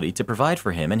responsibility to provide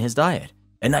for him and his diet,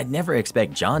 and I'd never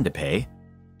expect John to pay.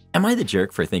 Am I the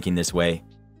jerk for thinking this way?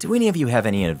 Do any of you have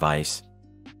any advice?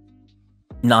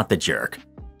 Not the jerk,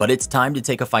 but it's time to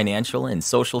take a financial and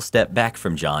social step back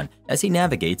from John as he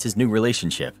navigates his new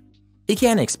relationship. He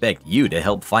can't expect you to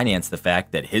help finance the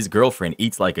fact that his girlfriend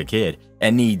eats like a kid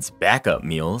and needs backup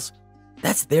meals.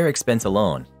 That's their expense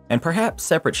alone, and perhaps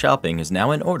separate shopping is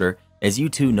now in order as you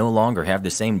two no longer have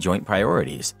the same joint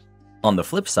priorities. On the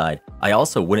flip side, I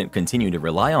also wouldn't continue to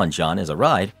rely on John as a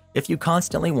ride if you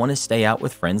constantly want to stay out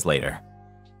with friends later.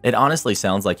 It honestly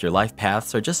sounds like your life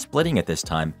paths are just splitting at this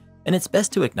time, and it's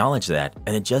best to acknowledge that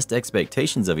and adjust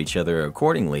expectations of each other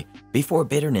accordingly before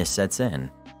bitterness sets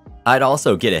in. I'd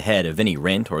also get ahead of any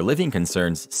rent or living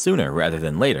concerns sooner rather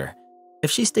than later. If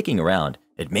she's sticking around,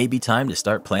 it may be time to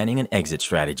start planning an exit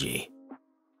strategy.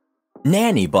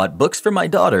 Nanny bought books for my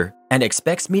daughter and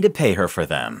expects me to pay her for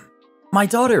them. My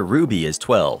daughter Ruby is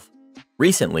 12.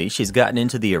 Recently, she's gotten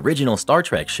into the original Star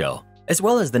Trek show, as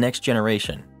well as The Next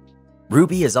Generation.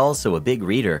 Ruby is also a big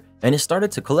reader and has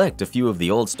started to collect a few of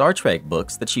the old Star Trek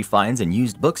books that she finds in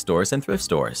used bookstores and thrift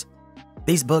stores.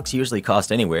 These books usually cost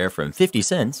anywhere from 50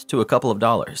 cents to a couple of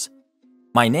dollars.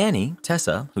 My nanny,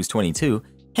 Tessa, who's 22,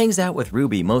 hangs out with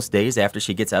Ruby most days after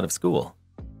she gets out of school.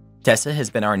 Tessa has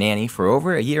been our nanny for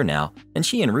over a year now, and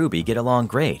she and Ruby get along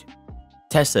great.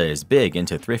 Tessa is big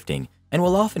into thrifting and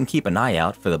will often keep an eye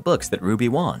out for the books that Ruby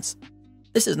wants.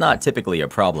 This is not typically a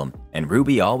problem, and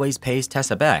Ruby always pays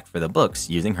Tessa back for the books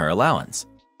using her allowance.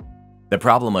 The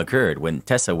problem occurred when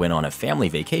Tessa went on a family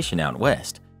vacation out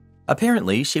west.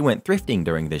 Apparently, she went thrifting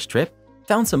during this trip,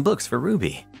 found some books for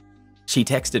Ruby. She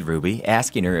texted Ruby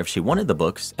asking her if she wanted the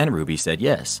books, and Ruby said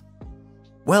yes.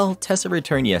 Well, Tessa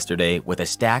returned yesterday with a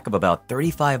stack of about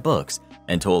 35 books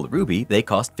and told Ruby they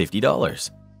cost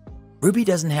 $50. Ruby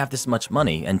doesn't have this much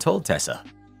money and told Tessa.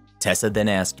 Tessa then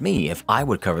asked me if I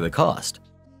would cover the cost.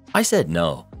 I said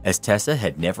no, as Tessa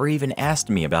had never even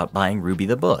asked me about buying Ruby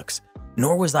the books,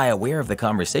 nor was I aware of the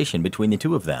conversation between the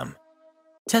two of them.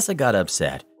 Tessa got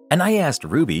upset, and I asked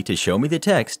Ruby to show me the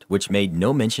text, which made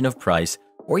no mention of price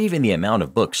or even the amount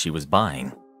of books she was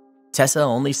buying. Tessa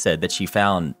only said that she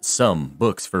found some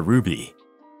books for Ruby.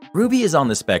 Ruby is on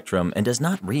the spectrum and does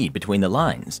not read between the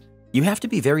lines. You have to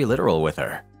be very literal with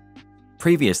her.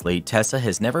 Previously, Tessa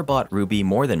has never bought Ruby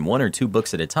more than 1 or 2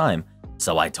 books at a time,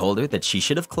 so I told her that she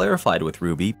should have clarified with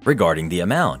Ruby regarding the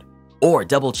amount, or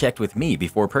double-checked with me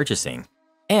before purchasing,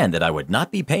 and that I would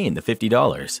not be paying the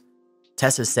 $50.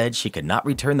 Tessa said she could not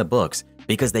return the books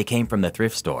because they came from the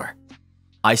thrift store.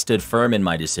 I stood firm in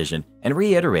my decision and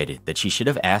reiterated that she should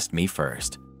have asked me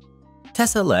first.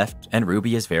 Tessa left, and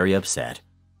Ruby is very upset.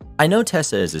 I know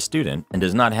Tessa is a student and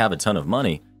does not have a ton of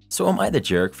money, so am I the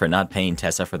jerk for not paying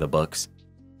Tessa for the books?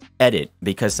 Edit,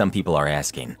 because some people are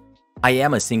asking. I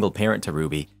am a single parent to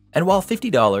Ruby, and while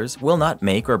 $50 will not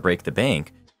make or break the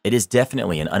bank, it is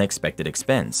definitely an unexpected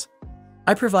expense.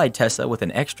 I provide Tessa with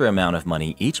an extra amount of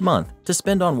money each month to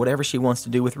spend on whatever she wants to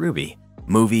do with Ruby,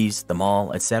 movies, the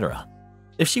mall, etc.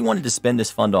 If she wanted to spend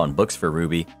this fund on books for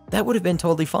Ruby, that would have been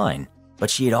totally fine, but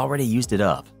she had already used it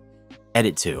up.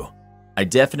 Edit 2. I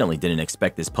definitely didn't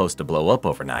expect this post to blow up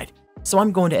overnight, so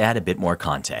I'm going to add a bit more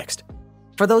context.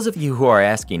 For those of you who are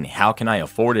asking how can I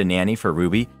afford a nanny for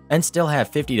Ruby and still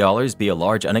have $50 be a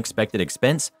large unexpected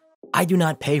expense, I do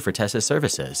not pay for Tessa's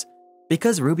services.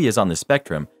 Because Ruby is on the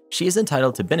spectrum, she is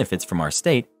entitled to benefits from our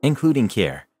state, including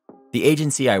care. The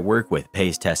agency I work with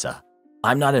pays Tessa.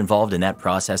 I'm not involved in that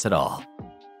process at all.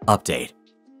 Update.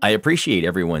 I appreciate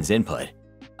everyone's input.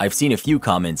 I've seen a few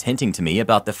comments hinting to me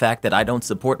about the fact that I don't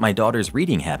support my daughter's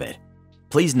reading habit.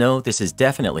 Please know this is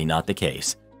definitely not the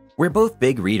case. We're both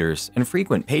big readers and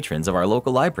frequent patrons of our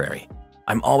local library.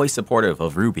 I'm always supportive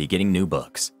of Ruby getting new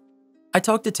books. I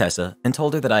talked to Tessa and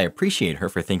told her that I appreciate her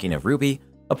for thinking of Ruby,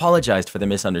 apologized for the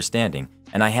misunderstanding,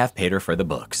 and I have paid her for the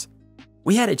books.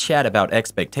 We had a chat about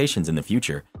expectations in the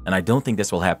future, and I don't think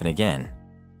this will happen again.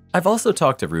 I've also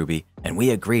talked to Ruby, and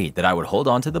we agreed that I would hold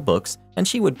on to the books and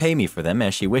she would pay me for them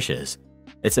as she wishes.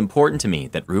 It's important to me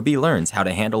that Ruby learns how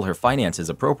to handle her finances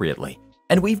appropriately,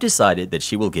 and we've decided that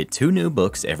she will get 2 new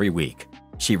books every week.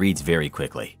 She reads very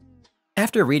quickly.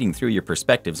 After reading through your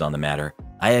perspectives on the matter,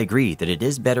 I agree that it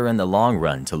is better in the long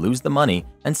run to lose the money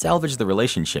and salvage the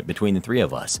relationship between the 3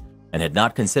 of us, and had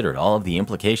not considered all of the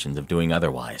implications of doing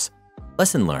otherwise.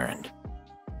 Lesson learned.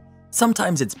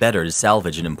 Sometimes it's better to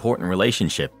salvage an important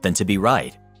relationship than to be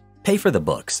right. Pay for the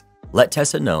books. Let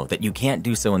Tessa know that you can't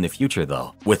do so in the future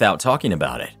though, without talking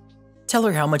about it. Tell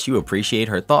her how much you appreciate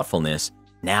her thoughtfulness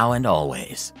now and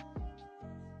always.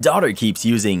 Daughter keeps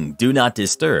using Do Not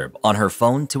Disturb on her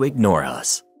phone to ignore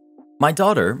us. My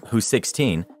daughter, who's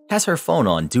 16, has her phone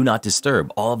on Do Not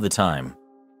Disturb all of the time.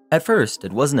 At first,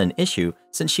 it wasn't an issue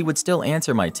since she would still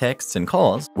answer my texts and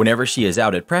calls whenever she is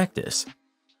out at practice.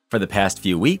 For the past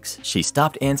few weeks, she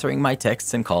stopped answering my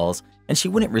texts and calls, and she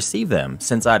wouldn't receive them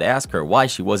since I'd ask her why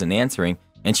she wasn't answering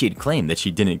and she'd claim that she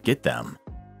didn't get them.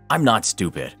 I'm not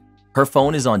stupid. Her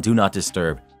phone is on Do Not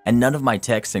Disturb, and none of my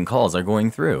texts and calls are going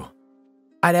through.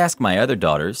 I'd ask my other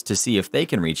daughters to see if they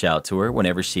can reach out to her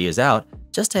whenever she is out,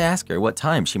 just to ask her what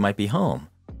time she might be home.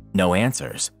 No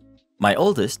answers. My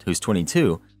oldest, who's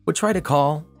 22, would try to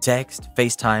call, text,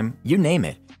 FaceTime, you name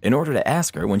it, in order to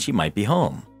ask her when she might be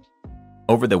home.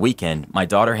 Over the weekend, my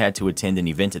daughter had to attend an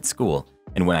event at school,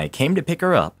 and when I came to pick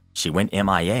her up, she went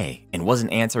MIA and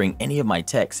wasn't answering any of my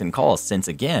texts and calls since,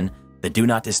 again, the Do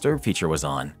Not Disturb feature was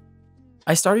on.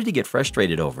 I started to get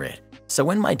frustrated over it, so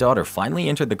when my daughter finally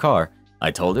entered the car, I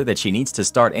told her that she needs to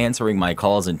start answering my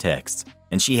calls and texts,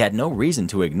 and she had no reason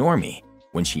to ignore me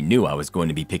when she knew I was going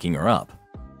to be picking her up.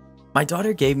 My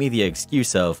daughter gave me the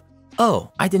excuse of,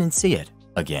 "Oh, I didn't see it,"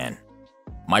 again.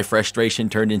 My frustration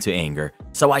turned into anger,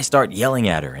 so I start yelling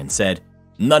at her and said,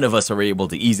 "None of us are able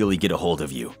to easily get a hold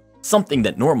of you. Something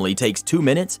that normally takes 2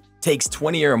 minutes takes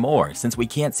 20 or more since we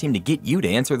can't seem to get you to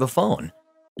answer the phone.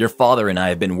 Your father and I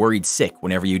have been worried sick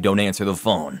whenever you don't answer the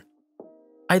phone."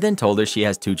 I then told her she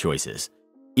has 2 choices.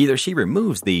 Either she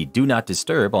removes the Do Not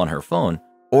Disturb on her phone,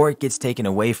 or it gets taken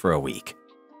away for a week.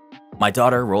 My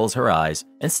daughter rolls her eyes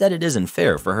and said it isn't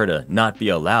fair for her to not be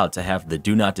allowed to have the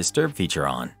Do Not Disturb feature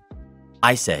on.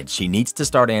 I said she needs to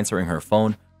start answering her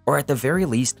phone, or at the very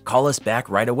least call us back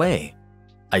right away.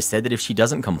 I said that if she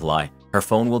doesn't comply, her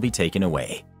phone will be taken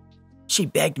away. She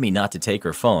begged me not to take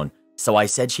her phone, so I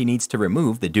said she needs to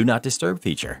remove the Do Not Disturb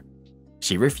feature.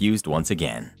 She refused once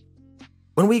again.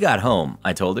 When we got home,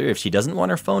 I told her if she doesn't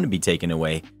want her phone to be taken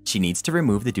away, she needs to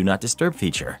remove the Do Not Disturb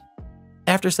feature.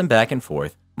 After some back and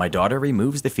forth, my daughter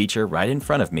removes the feature right in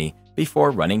front of me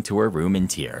before running to her room in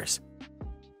tears.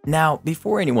 Now,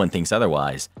 before anyone thinks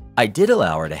otherwise, I did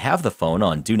allow her to have the phone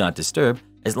on Do Not Disturb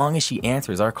as long as she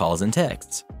answers our calls and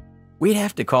texts. We'd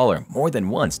have to call her more than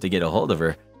once to get a hold of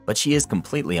her, but she is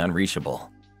completely unreachable.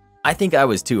 I think I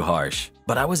was too harsh,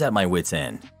 but I was at my wit's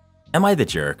end. Am I the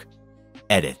jerk?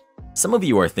 Edit. Some of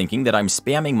you are thinking that I'm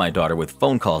spamming my daughter with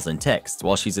phone calls and texts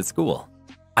while she's at school.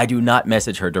 I do not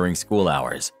message her during school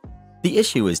hours. The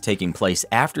issue is taking place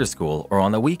after school or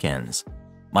on the weekends.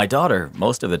 My daughter,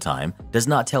 most of the time, does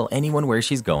not tell anyone where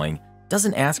she's going,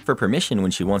 doesn't ask for permission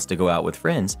when she wants to go out with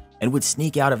friends, and would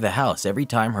sneak out of the house every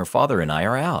time her father and I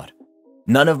are out.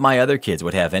 None of my other kids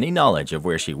would have any knowledge of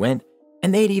where she went,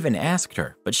 and they'd even asked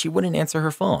her, but she wouldn't answer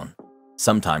her phone.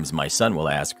 Sometimes my son will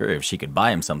ask her if she could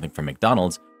buy him something from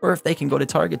McDonald's or if they can go to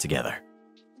Target together.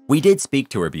 We did speak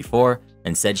to her before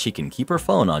and said she can keep her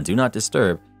phone on Do Not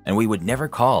Disturb and we would never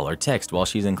call or text while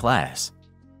she's in class.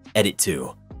 Edit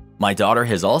 2. My daughter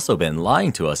has also been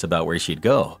lying to us about where she'd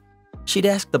go. She'd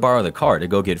ask to borrow the car to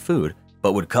go get food,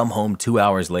 but would come home 2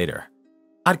 hours later.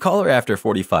 I'd call her after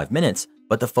 45 minutes,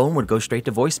 but the phone would go straight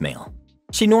to voicemail.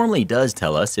 She normally does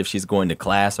tell us if she's going to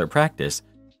class or practice,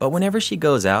 but whenever she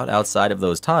goes out outside of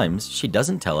those times, she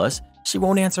doesn't tell us, she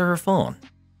won't answer her phone.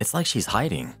 It's like she's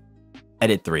hiding.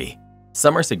 Edit 3.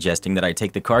 Some are suggesting that I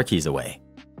take the car keys away.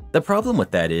 The problem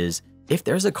with that is, if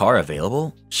there's a car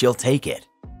available, she'll take it.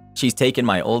 She's taken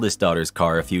my oldest daughter's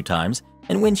car a few times,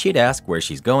 and when she'd ask where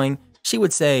she's going, she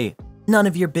would say, "None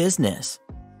of your business."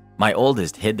 My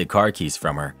oldest hid the car keys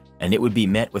from her, and it would be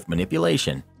met with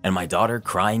manipulation and my daughter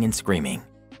crying and screaming.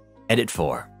 Edit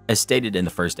 4. As stated in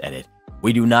the first edit,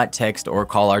 we do not text or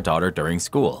call our daughter during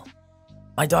school.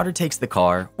 My daughter takes the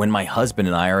car when my husband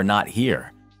and I are not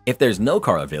here. If there's no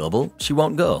car available, she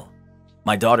won't go.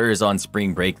 My daughter is on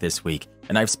spring break this week,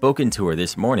 and I've spoken to her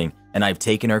this morning, and I've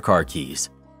taken her car keys.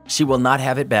 She will not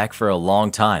have it back for a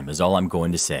long time is all I'm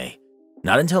going to say.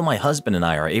 Not until my husband and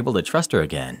I are able to trust her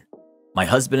again. My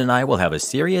husband and I will have a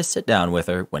serious sit-down with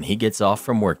her when he gets off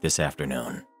from work this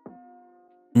afternoon.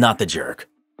 Not the jerk.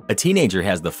 A teenager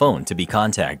has the phone to be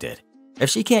contacted. If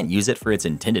she can't use it for its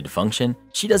intended function,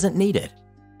 she doesn't need it.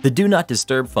 The Do Not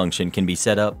Disturb function can be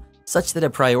set up such that a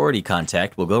priority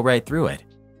contact will go right through it.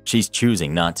 She's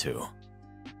choosing not to.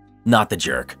 Not the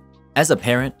jerk. As a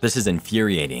parent, this is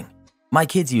infuriating. My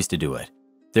kids used to do it.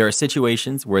 There are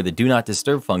situations where the Do Not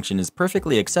Disturb function is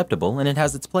perfectly acceptable and it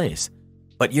has its place.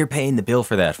 But you're paying the bill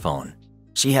for that phone.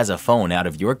 She has a phone out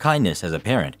of your kindness as a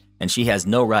parent, and she has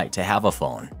no right to have a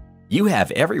phone. You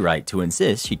have every right to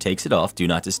insist she takes it off Do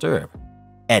Not Disturb.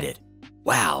 Edit.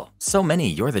 Wow, so many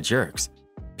you're the jerks.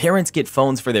 Parents get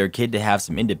phones for their kid to have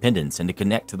some independence and to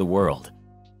connect to the world.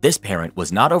 This parent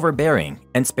was not overbearing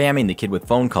and spamming the kid with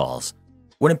phone calls.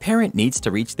 When a parent needs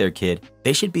to reach their kid,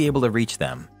 they should be able to reach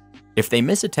them. If they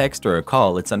miss a text or a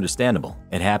call, it's understandable.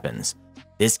 It happens.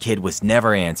 This kid was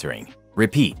never answering.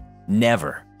 Repeat,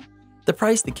 never. The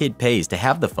price the kid pays to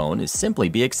have the phone is simply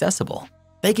be accessible.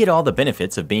 They get all the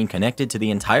benefits of being connected to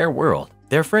the entire world,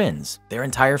 their friends, their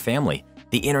entire family,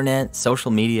 the internet,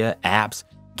 social media, apps,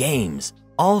 games,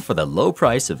 all for the low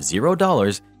price of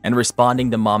 $0 and responding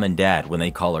to mom and dad when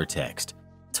they call or text.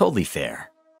 Totally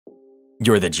fair.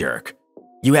 You're the jerk.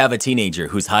 You have a teenager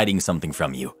who's hiding something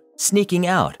from you, sneaking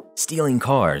out, stealing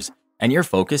cars, and you're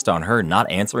focused on her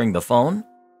not answering the phone?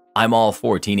 I'm all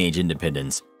for teenage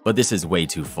independence, but this is way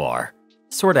too far.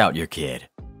 Sort out your kid.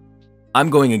 I'm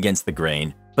going against the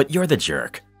grain, but you're the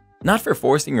jerk. Not for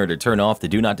forcing her to turn off the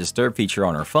Do Not Disturb feature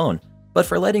on her phone, but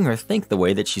for letting her think the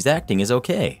way that she's acting is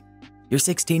okay. Your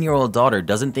 16-year-old daughter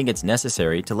doesn't think it's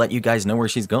necessary to let you guys know where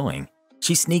she's going.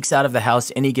 She sneaks out of the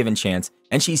house any given chance,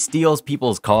 and she steals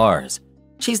people's cars.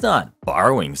 She's not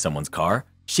borrowing someone's car,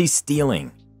 she's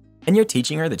stealing. And you're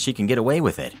teaching her that she can get away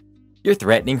with it. You're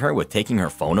threatening her with taking her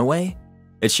phone away?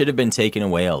 It should have been taken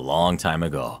away a long time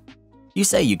ago. You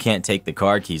say you can't take the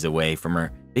car keys away from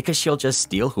her because she'll just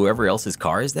steal whoever else's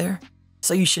car is there?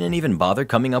 So you shouldn't even bother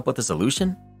coming up with a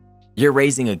solution? You're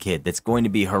raising a kid that's going to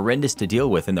be horrendous to deal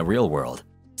with in the real world.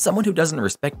 Someone who doesn't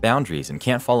respect boundaries and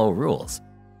can't follow rules.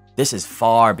 This is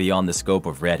far beyond the scope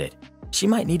of Reddit. She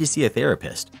might need to see a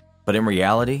therapist. But in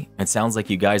reality, it sounds like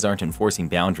you guys aren't enforcing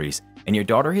boundaries and your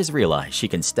daughter has realized she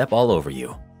can step all over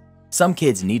you. Some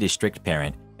kids need a strict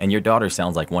parent and your daughter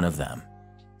sounds like one of them.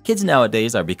 Kids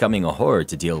nowadays are becoming a horror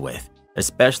to deal with,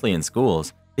 especially in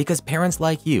schools, because parents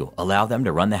like you allow them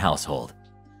to run the household.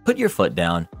 Put your foot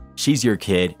down. She's your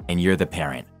kid and you're the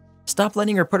parent. Stop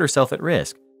letting her put herself at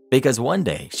risk, because one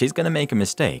day she's going to make a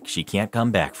mistake she can't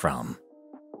come back from.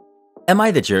 Am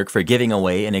I the jerk for giving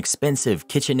away an expensive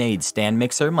KitchenAid stand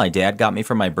mixer my dad got me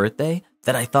for my birthday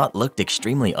that I thought looked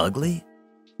extremely ugly?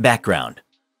 Background.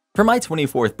 For my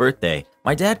 24th birthday,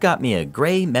 my dad got me a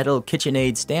gray metal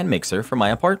KitchenAid stand mixer for my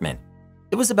apartment.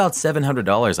 It was about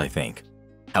 $700, I think.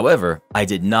 However, I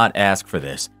did not ask for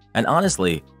this, and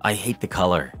honestly, I hate the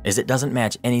color as it doesn't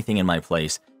match anything in my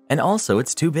place, and also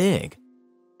it's too big.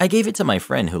 I gave it to my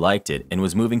friend who liked it and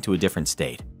was moving to a different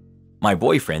state. My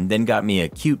boyfriend then got me a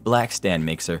cute black stand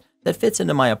mixer that fits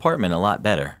into my apartment a lot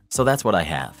better, so that's what I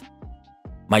have.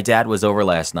 My dad was over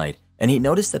last night and he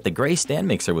noticed that the gray stand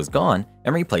mixer was gone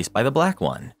and replaced by the black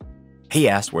one. He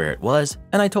asked where it was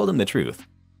and I told him the truth,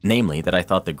 namely that I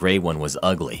thought the gray one was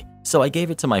ugly, so I gave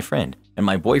it to my friend and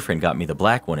my boyfriend got me the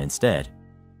black one instead.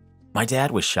 My dad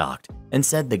was shocked and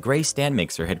said the gray stand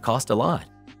mixer had cost a lot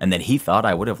and that he thought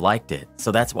I would have liked it,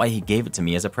 so that's why he gave it to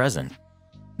me as a present.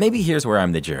 Maybe here's where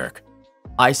I'm the jerk.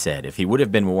 I said if he would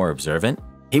have been more observant,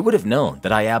 he would have known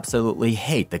that I absolutely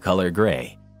hate the color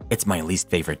gray. It's my least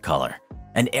favorite color,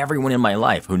 and everyone in my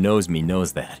life who knows me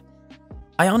knows that.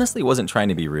 I honestly wasn't trying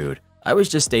to be rude, I was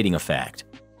just stating a fact.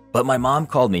 But my mom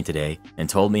called me today and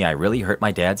told me I really hurt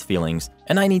my dad's feelings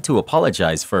and I need to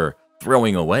apologize for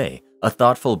throwing away a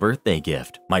thoughtful birthday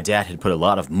gift my dad had put a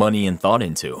lot of money and thought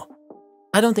into.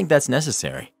 I don't think that's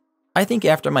necessary. I think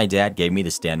after my dad gave me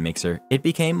the stand mixer, it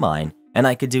became mine and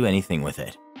I could do anything with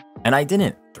it. And I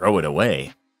didn't throw it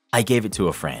away. I gave it to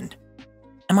a friend.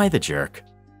 Am I the jerk?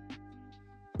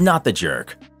 Not the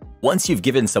jerk. Once you've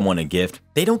given someone a gift,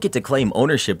 they don't get to claim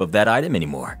ownership of that item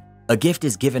anymore. A gift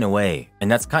is given away, and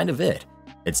that's kind of it.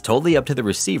 It's totally up to the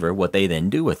receiver what they then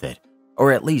do with it.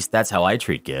 Or at least that's how I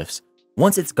treat gifts.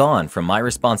 Once it's gone from my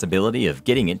responsibility of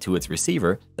getting it to its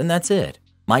receiver, then that's it.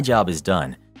 My job is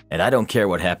done, and I don't care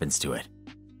what happens to it.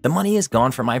 The money is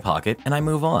gone from my pocket and I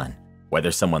move on.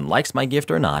 Whether someone likes my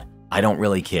gift or not, I don't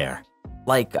really care.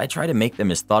 Like, I try to make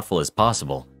them as thoughtful as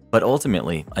possible, but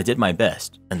ultimately, I did my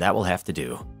best, and that will have to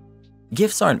do.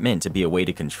 Gifts aren't meant to be a way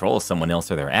to control someone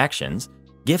else or their actions.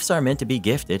 Gifts are meant to be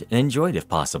gifted and enjoyed if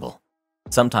possible.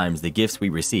 Sometimes the gifts we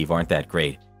receive aren't that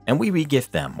great, and we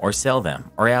re-gift them or sell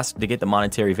them or ask to get the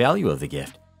monetary value of the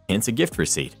gift, hence a gift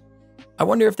receipt. I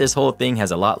wonder if this whole thing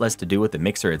has a lot less to do with the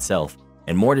mixer itself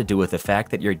and more to do with the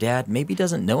fact that your dad maybe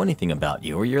doesn't know anything about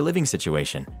you or your living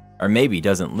situation, or maybe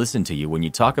doesn't listen to you when you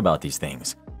talk about these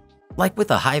things. Like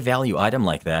with a high-value item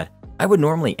like that, I would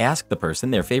normally ask the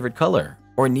person their favorite color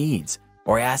or needs,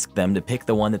 or ask them to pick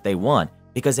the one that they want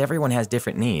because everyone has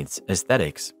different needs,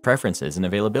 aesthetics, preferences, and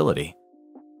availability.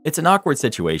 It's an awkward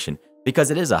situation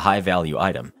because it is a high-value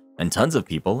item, and tons of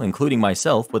people, including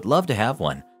myself, would love to have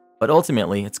one, but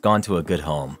ultimately it's gone to a good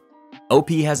home. OP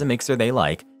has a mixer they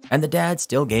like, and the dad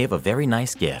still gave a very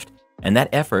nice gift, and that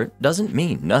effort doesn't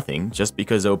mean nothing just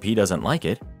because OP doesn't like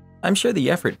it. I'm sure the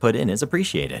effort put in is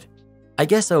appreciated. I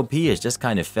guess OP is just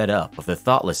kind of fed up with the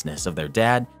thoughtlessness of their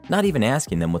dad not even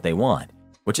asking them what they want,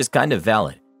 which is kind of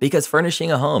valid because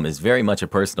furnishing a home is very much a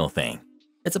personal thing.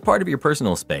 It's a part of your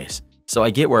personal space, so I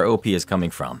get where OP is coming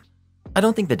from. I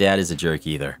don't think the dad is a jerk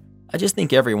either. I just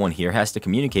think everyone here has to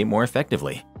communicate more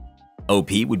effectively. OP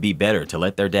would be better to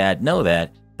let their dad know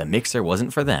that the mixer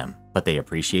wasn't for them, but they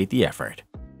appreciate the effort.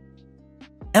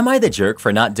 Am I the jerk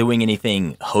for not doing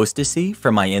anything hostessy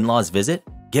for my in-laws visit,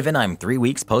 given I'm 3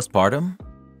 weeks postpartum?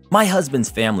 My husband's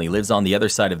family lives on the other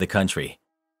side of the country.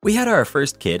 We had our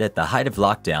first kid at the height of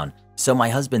lockdown, so my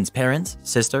husband's parents,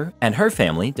 sister, and her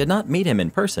family did not meet him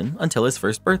in person until his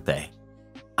first birthday.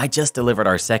 I just delivered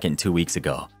our second 2 weeks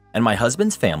ago, and my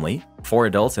husband's family, 4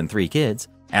 adults and 3 kids,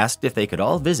 asked if they could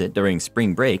all visit during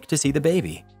spring break to see the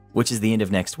baby, which is the end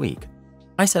of next week.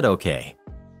 I said okay.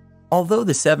 Although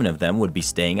the 7 of them would be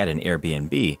staying at an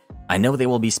Airbnb, I know they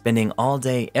will be spending all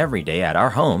day every day at our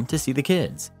home to see the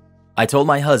kids. I told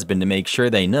my husband to make sure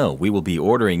they know we will be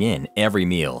ordering in every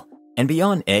meal, and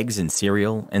beyond eggs and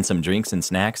cereal and some drinks and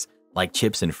snacks, like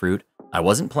chips and fruit, I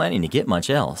wasn't planning to get much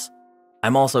else.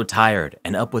 I'm also tired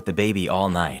and up with the baby all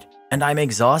night, and I'm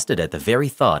exhausted at the very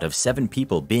thought of 7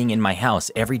 people being in my house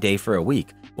every day for a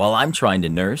week while I'm trying to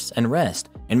nurse and rest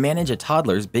and manage a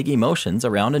toddler's big emotions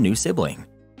around a new sibling.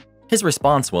 His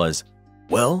response was,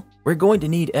 "Well, we're going to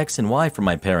need X and Y for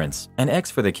my parents and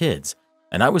X for the kids,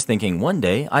 and I was thinking one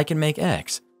day I can make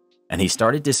X." And he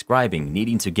started describing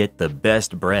needing to get the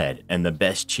best bread and the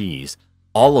best cheese,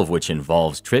 all of which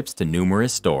involves trips to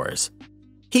numerous stores.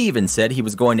 He even said he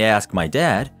was going to ask my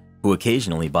dad, who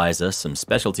occasionally buys us some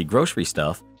specialty grocery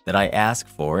stuff that I ask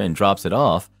for and drops it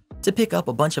off, to pick up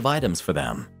a bunch of items for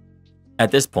them.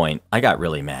 At this point, I got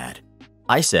really mad.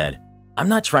 I said, "I'm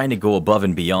not trying to go above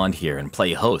and beyond here and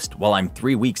play host while I'm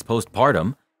 3 weeks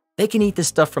postpartum. They can eat the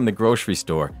stuff from the grocery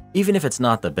store, even if it's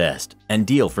not the best, and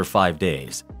deal for 5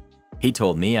 days. He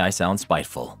told me I sound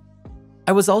spiteful.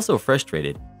 I was also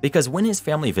frustrated because when his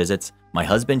family visits, my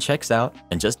husband checks out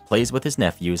and just plays with his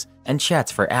nephews and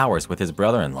chats for hours with his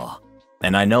brother-in-law.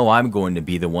 And I know I'm going to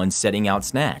be the one setting out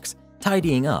snacks,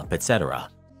 tidying up, etc.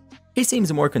 He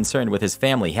seems more concerned with his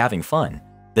family having fun,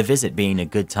 the visit being a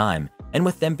good time, and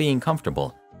with them being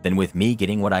comfortable than with me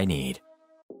getting what I need.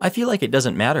 I feel like it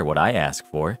doesn't matter what I ask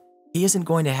for. He isn't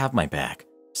going to have my back,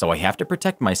 so I have to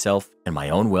protect myself and my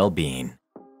own well-being."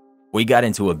 We got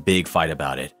into a big fight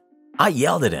about it. I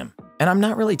yelled at him, and I'm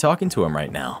not really talking to him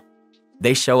right now.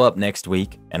 They show up next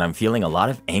week, and I'm feeling a lot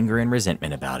of anger and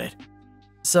resentment about it.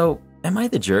 So, am I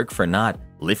the jerk for not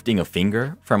lifting a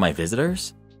finger for my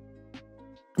visitors?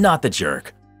 Not the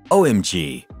jerk.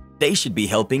 OMG, they should be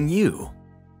helping you.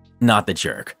 Not the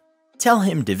jerk. Tell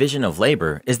him division of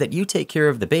labor is that you take care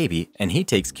of the baby and he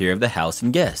takes care of the house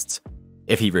and guests.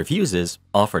 If he refuses,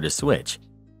 offer to switch.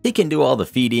 He can do all the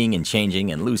feeding and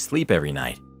changing and lose sleep every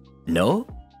night. No?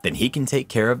 Then he can take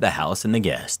care of the house and the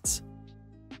guests.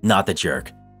 Not the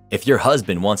jerk. If your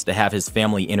husband wants to have his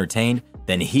family entertained,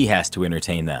 then he has to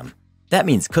entertain them. That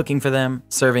means cooking for them,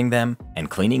 serving them,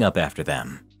 and cleaning up after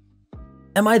them.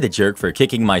 Am I the jerk for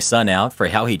kicking my son out for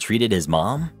how he treated his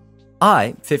mom?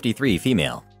 I, 53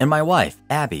 female, and my wife,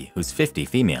 Abby, who's 50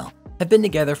 female, have been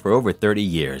together for over 30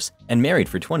 years and married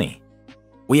for 20.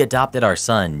 We adopted our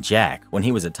son, Jack, when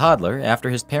he was a toddler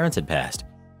after his parents had passed.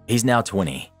 He's now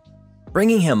 20.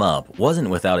 Bringing him up wasn't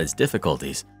without its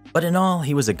difficulties, but in all,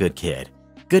 he was a good kid.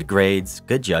 Good grades,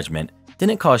 good judgment,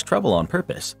 didn't cause trouble on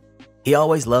purpose. He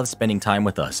always loved spending time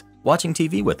with us, watching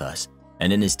TV with us,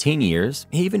 and in his teen years,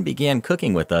 he even began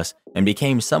cooking with us and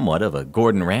became somewhat of a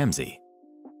Gordon Ramsay.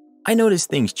 I noticed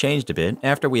things changed a bit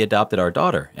after we adopted our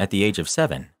daughter at the age of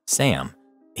 7, Sam.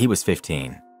 He was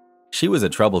 15. She was a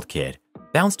troubled kid,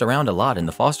 bounced around a lot in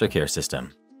the foster care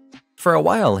system. For a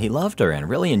while, he loved her and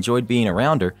really enjoyed being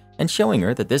around her and showing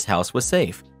her that this house was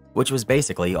safe, which was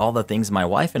basically all the things my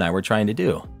wife and I were trying to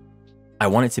do. I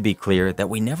wanted to be clear that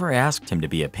we never asked him to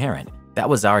be a parent. That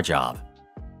was our job.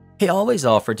 He always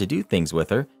offered to do things with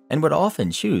her and would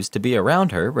often choose to be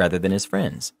around her rather than his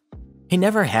friends. He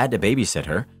never had to babysit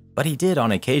her, but he did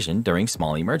on occasion during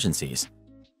small emergencies.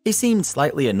 He seemed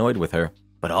slightly annoyed with her,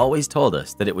 but always told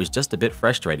us that it was just a bit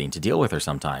frustrating to deal with her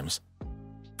sometimes.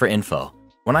 For info,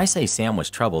 when I say Sam was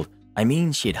troubled, I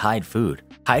mean she'd hide food,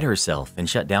 hide herself, and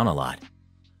shut down a lot.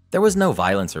 There was no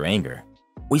violence or anger.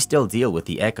 We still deal with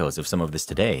the echoes of some of this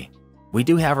today. We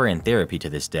do have her in therapy to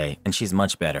this day, and she's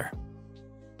much better.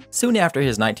 Soon after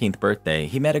his 19th birthday,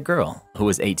 he met a girl who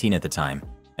was 18 at the time,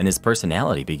 and his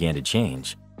personality began to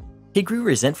change. He grew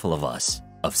resentful of us,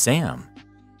 of Sam.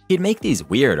 He'd make these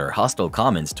weird or hostile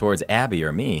comments towards Abby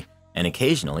or me, and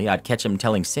occasionally I'd catch him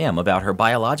telling Sam about her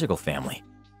biological family.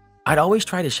 I'd always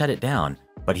try to shut it down,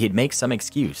 but he'd make some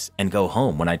excuse and go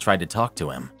home when I tried to talk to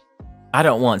him. I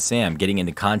don't want Sam getting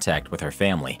into contact with her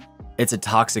family. It's a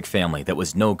toxic family that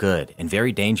was no good and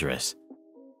very dangerous.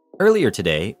 Earlier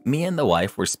today, me and the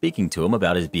wife were speaking to him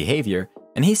about his behavior,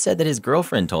 and he said that his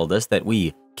girlfriend told us that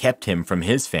we kept him from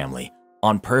his family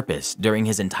on purpose during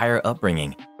his entire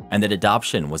upbringing, and that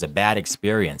adoption was a bad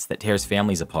experience that tears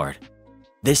families apart.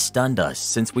 This stunned us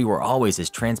since we were always as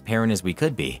transparent as we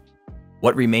could be.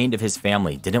 What remained of his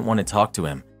family didn't want to talk to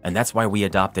him, and that's why we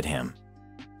adopted him.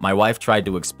 My wife tried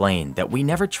to explain that we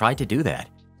never tried to do that.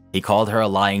 He called her a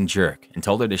lying jerk and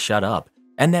told her to shut up,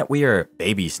 and that we are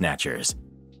baby snatchers.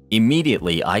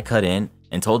 Immediately, I cut in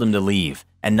and told him to leave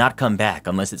and not come back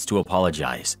unless it's to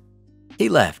apologize. He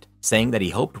left, saying that he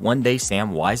hoped one day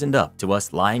Sam wisened up to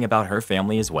us lying about her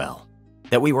family as well,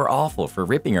 that we were awful for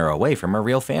ripping her away from her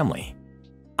real family.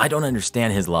 I don't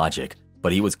understand his logic,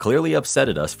 but he was clearly upset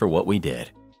at us for what we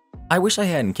did. I wish I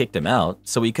hadn't kicked him out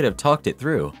so we could have talked it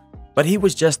through, but he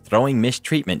was just throwing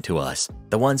mistreatment to us,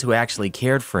 the ones who actually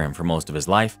cared for him for most of his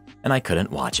life, and I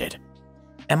couldn't watch it.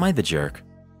 Am I the jerk?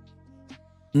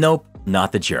 Nope,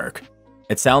 not the jerk.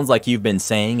 It sounds like you've been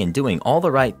saying and doing all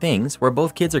the right things where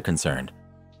both kids are concerned.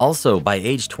 Also, by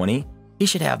age 20, he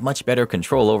should have much better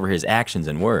control over his actions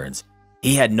and words.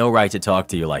 He had no right to talk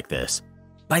to you like this.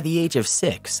 By the age of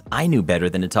 6, I knew better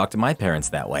than to talk to my parents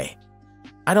that way.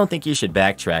 I don't think you should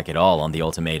backtrack at all on the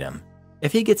ultimatum.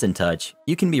 If he gets in touch,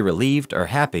 you can be relieved or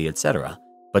happy, etc.,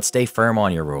 but stay firm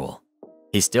on your rule.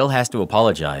 He still has to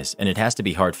apologize, and it has to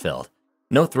be heartfelt.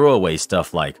 No throwaway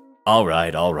stuff like, all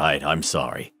right, I'm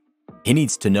sorry. He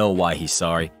needs to know why he's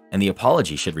sorry, and the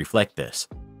apology should reflect this.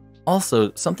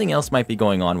 Also, something else might be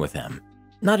going on with him.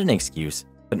 Not an excuse,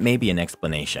 but maybe an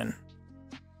explanation.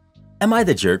 Am I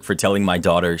the jerk for telling my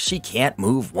daughter she can't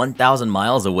move 1,000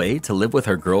 miles away to live with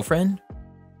her girlfriend?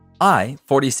 I,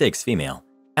 46 female,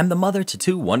 am the mother to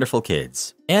 2 wonderful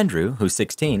kids, Andrew, who's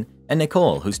 16, and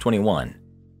Nicole, who's 21.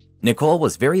 Nicole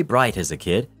was very bright as a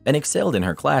kid and excelled in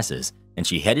her classes, and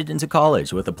she headed into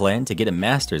college with a plan to get a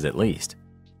master's at least.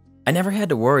 I never had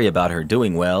to worry about her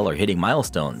doing well or hitting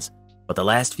milestones, but the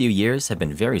last few years have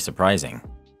been very surprising.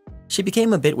 She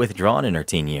became a bit withdrawn in her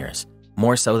teen years,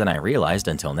 more so than I realized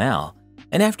until now,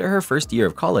 and after her first year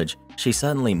of college, she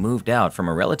suddenly moved out from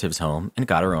a relative's home and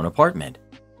got her own apartment.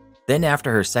 Then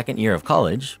after her second year of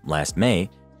college, last May,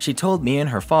 she told me and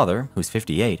her father, who's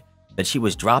 58, that she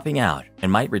was dropping out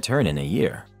and might return in a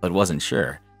year, but wasn't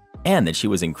sure, and that she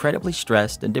was incredibly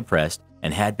stressed and depressed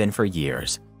and had been for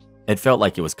years. It felt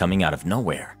like it was coming out of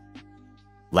nowhere.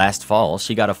 Last fall,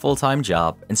 she got a full-time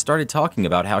job and started talking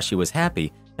about how she was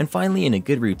happy and finally in a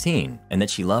good routine and that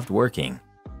she loved working.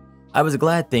 I was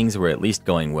glad things were at least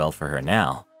going well for her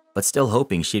now, but still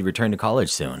hoping she'd return to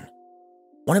college soon.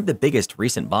 One of the biggest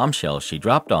recent bombshells she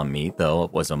dropped on me, though,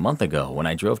 was a month ago when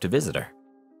I drove to visit her.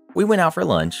 We went out for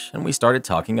lunch and we started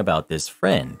talking about this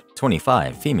friend,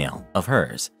 25 female, of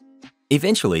hers.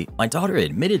 Eventually, my daughter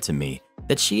admitted to me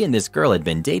that she and this girl had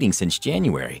been dating since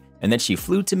January and that she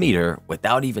flew to meet her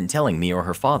without even telling me or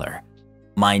her father.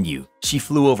 Mind you, she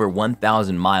flew over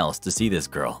 1,000 miles to see this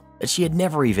girl that she had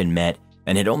never even met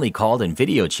and had only called and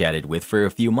video chatted with for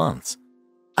a few months.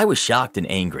 I was shocked and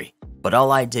angry, but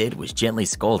all I did was gently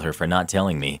scold her for not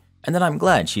telling me and that I'm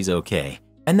glad she's okay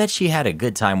and that she had a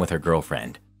good time with her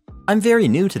girlfriend. I'm very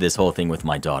new to this whole thing with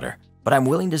my daughter, but I'm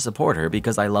willing to support her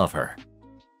because I love her.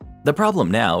 The problem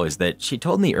now is that she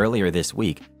told me earlier this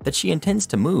week that she intends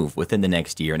to move within the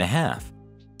next year and a half.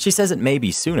 She says it may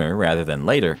be sooner rather than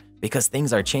later because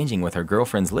things are changing with her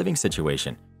girlfriend's living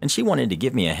situation and she wanted to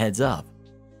give me a heads up.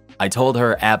 I told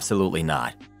her absolutely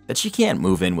not, that she can't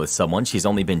move in with someone she's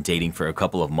only been dating for a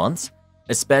couple of months,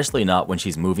 especially not when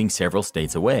she's moving several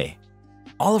states away.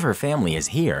 All of her family is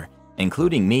here,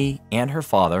 including me and her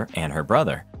father and her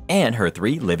brother and her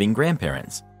 3 living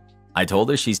grandparents. I told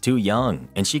her she's too young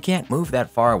and she can't move that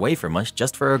far away from us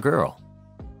just for a girl.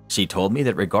 She told me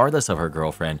that regardless of her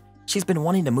girlfriend, she's been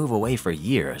wanting to move away for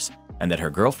years and that her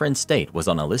girlfriend's state was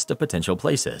on a list of potential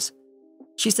places.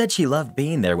 She said she loved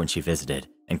being there when she visited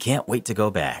and can't wait to go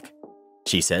back.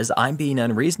 She says I'm being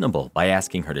unreasonable by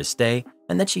asking her to stay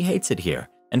and that she hates it here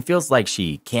and feels like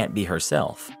she can't be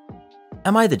herself.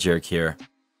 Am I the jerk here?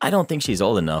 I don't think she's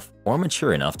old enough or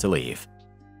mature enough to leave.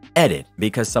 Edit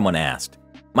because someone asked.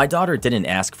 My daughter didn't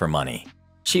ask for money.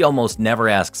 She almost never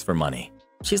asks for money.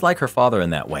 She's like her father in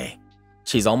that way.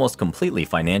 She's almost completely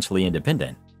financially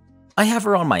independent. I have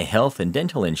her on my health and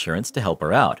dental insurance to help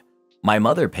her out. My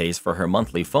mother pays for her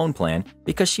monthly phone plan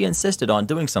because she insisted on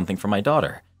doing something for my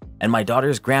daughter. And my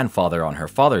daughter's grandfather on her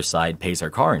father's side pays her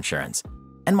car insurance.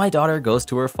 And my daughter goes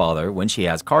to her father when she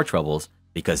has car troubles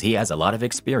because he has a lot of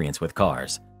experience with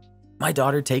cars. My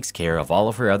daughter takes care of all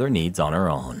of her other needs on her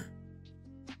own.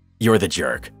 You're the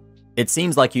jerk. It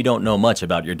seems like you don't know much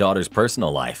about your daughter's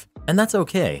personal life, and that's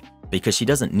okay because she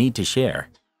doesn't need to share.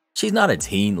 She's not a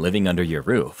teen living under your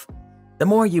roof. The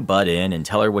more you butt in and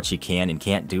tell her what she can and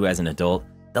can't do as an adult,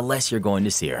 the less you're going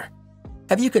to see her.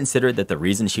 Have you considered that the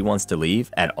reason she wants to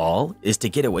leave at all is to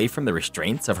get away from the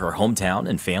restraints of her hometown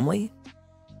and family?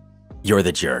 You're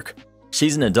the jerk.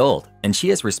 She's an adult, and she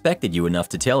has respected you enough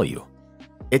to tell you.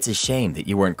 It's a shame that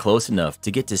you weren't close enough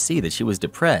to get to see that she was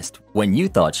depressed when you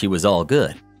thought she was all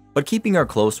good, but keeping her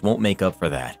close won't make up for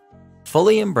that.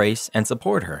 Fully embrace and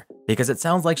support her because it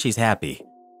sounds like she's happy.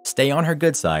 Stay on her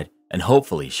good side and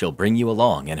hopefully she'll bring you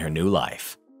along in her new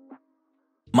life.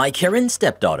 My Karen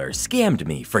stepdaughter scammed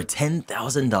me for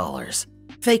 $10,000.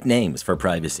 Fake names for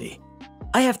privacy.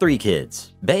 I have 3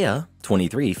 kids, Bea,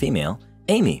 23 female,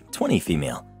 Amy, 20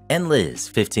 female, and Liz,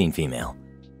 15 female.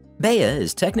 Bea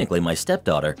is technically my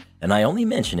stepdaughter, and I only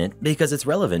mention it because it's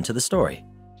relevant to the story.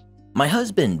 My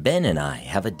husband Ben and I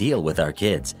have a deal with our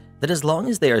kids that as long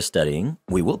as they are studying,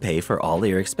 we will pay for all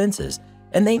their expenses,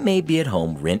 and they may be at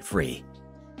home rent-free.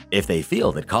 If they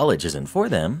feel that college isn't for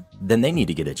them, then they need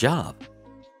to get a job.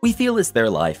 We feel it's their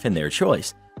life and their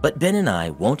choice, but Ben and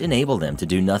I won't enable them to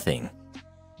do nothing.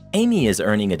 Amy is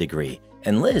earning a degree,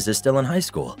 and Liz is still in high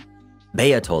school.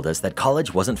 Bea told us that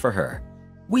college wasn't for her.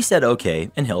 We said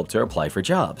okay and helped her apply for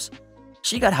jobs.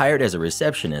 She got hired as a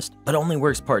receptionist, but only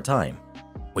works part-time.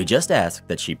 We just asked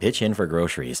that she pitch in for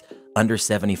groceries, under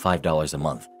 $75 a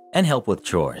month, and help with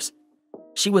chores.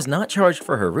 She was not charged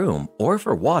for her room or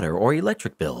for water or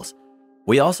electric bills.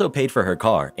 We also paid for her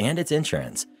car and its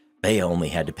insurance. Bea only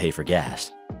had to pay for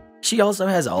gas. She also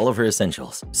has all of her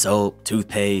essentials, soap,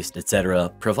 toothpaste, etc.,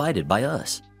 provided by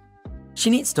us. She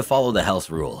needs to follow the house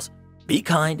rules. Be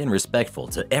kind and respectful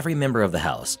to every member of the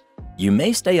house. You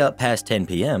may stay up past 10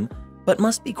 p.m., but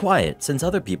must be quiet since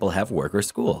other people have work or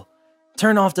school.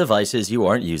 Turn off devices you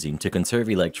aren't using to conserve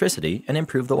electricity and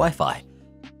improve the Wi-Fi.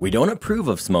 We don't approve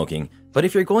of smoking, but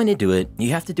if you're going to do it,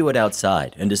 you have to do it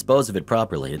outside and dispose of it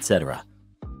properly, etc.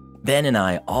 Ben and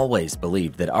I always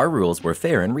believed that our rules were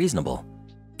fair and reasonable.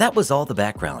 That was all the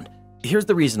background. Here's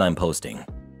the reason I'm posting.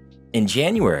 In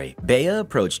January, Bea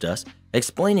approached us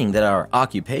explaining that our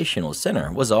occupational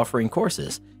center was offering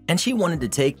courses and she wanted to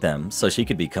take them so she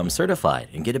could become certified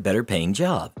and get a better paying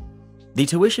job. The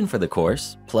tuition for the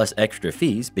course, plus extra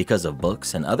fees because of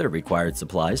books and other required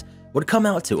supplies, would come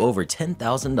out to over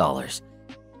 $10,000.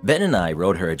 Ben and I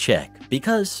wrote her a check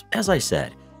because, as I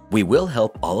said, we will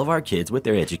help all of our kids with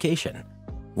their education.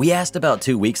 We asked about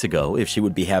 2 weeks ago if she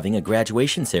would be having a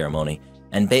graduation ceremony,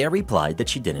 and Bea replied that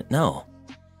she didn't know.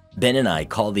 Ben and I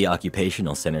called the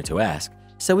occupational center to ask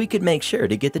so we could make sure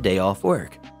to get the day off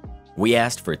work. We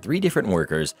asked for 3 different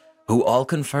workers who all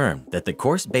confirmed that the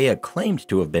course Bea claimed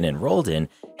to have been enrolled in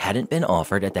hadn't been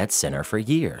offered at that center for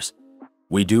years.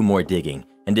 We do more digging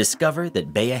and discover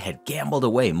that Bea had gambled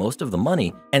away most of the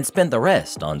money and spent the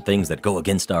rest on things that go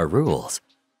against our rules.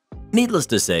 Needless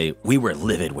to say, we were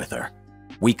livid with her.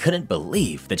 We couldn't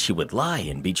believe that she would lie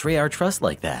and betray our trust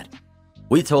like that.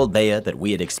 We told Bea that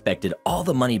we had expected all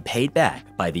the money paid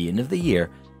back by the end of the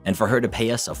year and for her to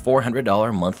pay us a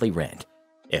 $400 monthly rent.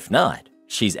 If not,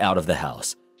 she's out of the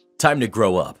house. Time to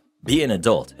grow up, be an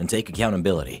adult, and take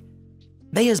accountability.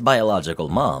 Bea's biological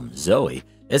mom, Zoe,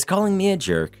 is calling me a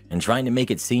jerk and trying to make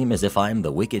it seem as if I'm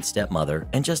the wicked stepmother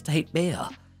and just hate Bea.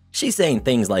 She's saying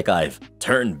things like I've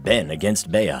turned Ben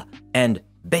against Bea and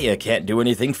Bea can't do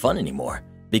anything fun anymore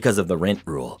because of the rent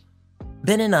rule.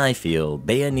 Ben and I feel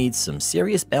Bea needs some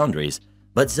serious boundaries,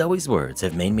 but Zoe's words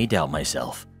have made me doubt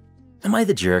myself. Am I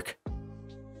the jerk?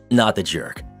 Not the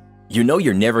jerk. You know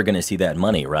you're never gonna see that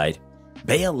money, right?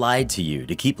 Bea lied to you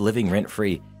to keep living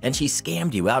rent-free, and she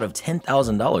scammed you out of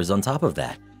 $10,000 on top of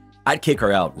that. I'd kick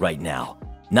her out right now,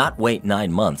 not wait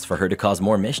 9 months for her to cause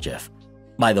more mischief.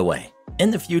 By the way,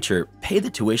 in the future, pay the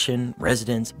tuition,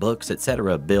 residence, books,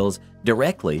 etc. bills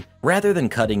directly rather than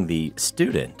cutting the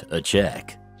student a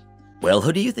check. Well,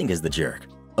 who do you think is the jerk?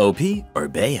 OP or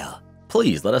Bea?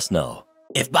 Please let us know.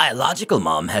 If biological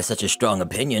mom has such a strong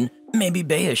opinion, maybe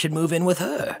Bea should move in with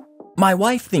her. My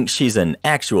wife thinks she's an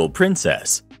actual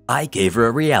princess. I gave her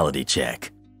a reality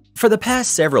check. For the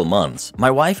past several months,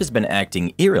 my wife has been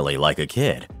acting eerily like a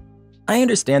kid. I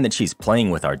understand that she's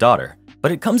playing with our daughter,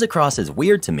 but it comes across as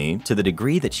weird to me to the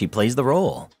degree that she plays the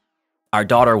role. Our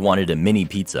daughter wanted a mini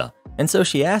pizza, and so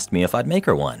she asked me if I'd make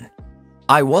her one.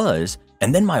 I was,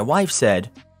 and then my wife said,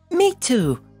 "Me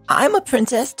too. I'm a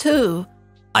princess too."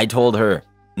 I told her,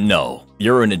 "No,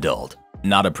 you're an adult,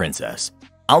 not a princess.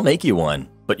 I'll make you one,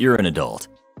 but you're an adult."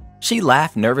 She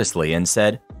laughed nervously and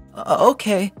said,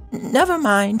 "Okay, never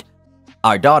mind."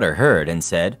 Our daughter heard and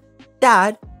said,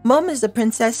 "Dad, Mom is a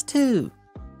princess too."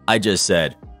 I just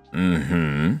said,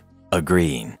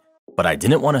 agreeing, but I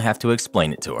didn't want to have to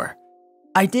explain it to her.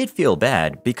 I did feel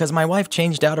bad because my wife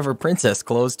changed out of her princess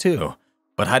clothes too,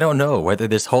 but I don't know whether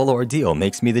this whole ordeal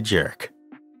makes me the jerk.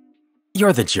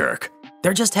 You're the jerk.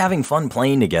 They're just having fun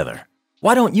playing together.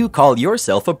 Why don't you call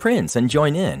yourself a prince and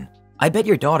join in? I bet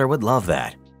your daughter would love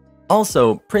that.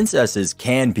 Also, princesses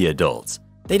can be adults.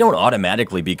 They don't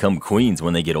automatically become queens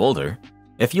when they get older.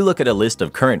 If you look at a list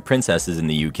of current princesses in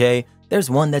the UK, there's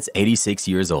one that's 86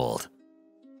 years old.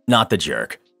 Not the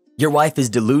jerk. Your wife is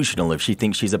delusional if she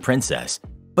thinks she's a princess,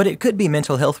 but it could be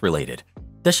mental health related.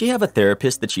 Does she have a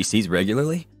therapist that she sees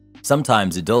regularly?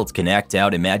 Sometimes adults can act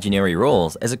out imaginary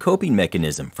roles as a coping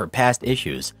mechanism for past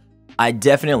issues. I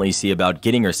definitely see about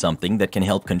getting her something that can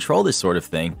help control this sort of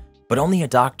thing, but only a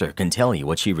doctor can tell you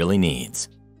what she really needs.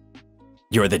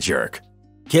 You're the jerk.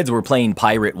 Kids were playing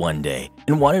pirate one day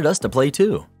and wanted us to play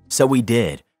too, so we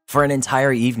did, for an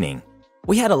entire evening.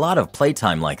 We had a lot of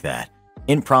playtime like that.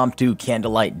 Impromptu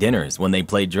candlelight dinners when they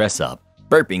played dress up.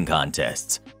 Burping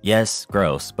contests. Yes,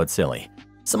 gross, but silly.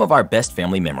 Some of our best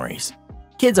family memories.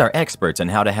 Kids are experts on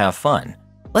how to have fun.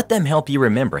 Let them help you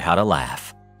remember how to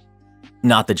laugh.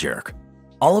 Not the jerk.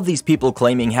 All of these people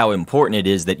claiming how important it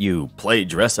is that you play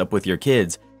dress up with your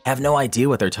kids have no idea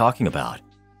what they're talking about.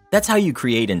 That's how you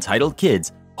create entitled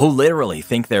kids who literally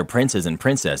think they're princes and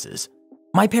princesses.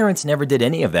 My parents never did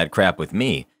any of that crap with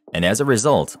me, and as a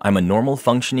result, I'm a normal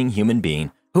functioning human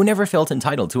being who never felt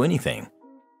entitled to anything.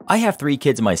 I have 3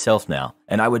 kids myself now,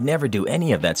 and I would never do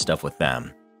any of that stuff with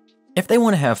them. If they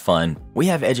want to have fun, we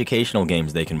have educational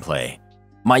games they can play.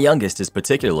 My youngest is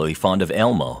particularly fond of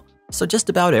Elmo, so just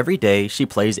about every day she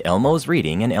plays Elmo's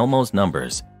Reading and Elmo's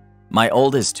Numbers. My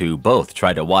oldest 2 both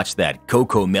try to watch that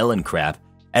Coco Melon crap,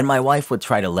 and my wife would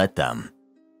try to let them.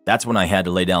 That's when I had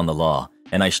to lay down the law,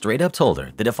 and I straight up told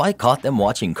her that if I caught them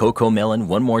watching Coco Melon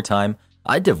one more time,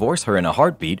 I'd divorce her in a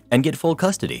heartbeat and get full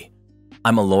custody.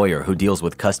 I'm a lawyer who deals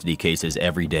with custody cases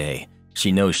every day.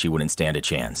 She knows she wouldn't stand a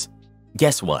chance.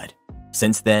 Guess what?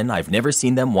 Since then, I've never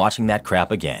seen them watching that crap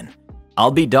again.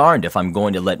 I'll be darned if I'm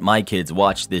going to let my kids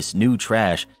watch this new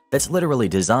trash that's literally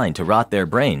designed to rot their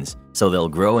brains so they'll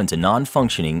grow into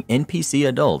non-functioning NPC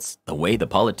adults the way the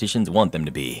politicians want them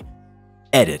to be.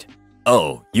 Edit.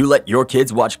 Oh, you let your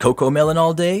kids watch Coco Melon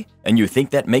all day, and you think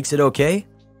that makes it okay?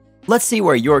 Let's see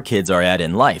where your kids are at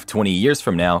in life 20 years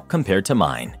from now compared to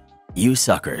mine. You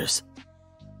suckers.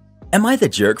 Am I the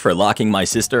jerk for locking my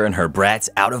sister and her brats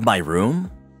out of my room?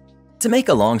 To make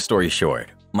a long story short,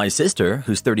 my sister,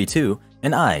 who's 32,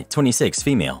 and I, 26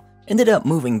 female, ended up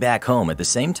moving back home at the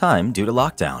same time due to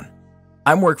lockdown.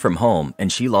 I'm work from home and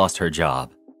she lost her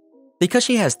job. Because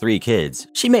she has 3 kids,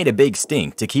 she made a big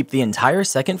stink to keep the entire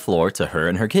second floor to her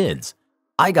and her kids.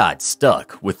 I got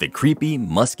stuck with the creepy,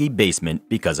 musky basement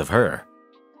because of her.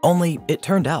 Only it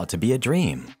turned out to be a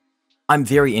dream. I'm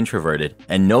very introverted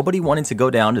and nobody wanted to go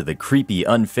down to the creepy,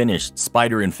 unfinished,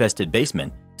 spider-infested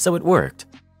basement, so it worked.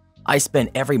 I spent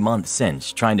every month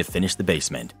since trying to finish the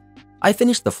basement. I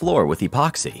finished the floor with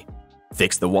epoxy,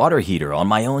 fixed the water heater on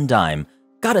my own dime,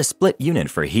 got a split unit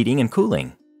for heating and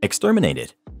cooling,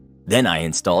 exterminated. Then I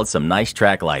installed some nice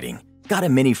track lighting, got a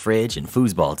mini fridge and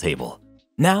foosball table.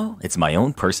 Now it's my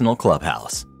own personal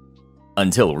clubhouse.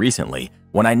 Until recently,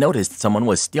 when I noticed someone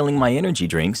was stealing my energy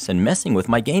drinks and messing with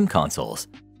my game consoles.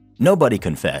 Nobody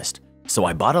confessed, so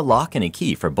I bought a lock and a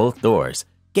key for both doors,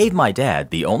 gave my dad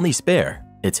the only spare,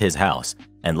 it's his house,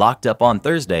 and locked up on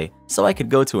Thursday so I could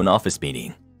go to an office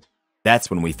meeting. That's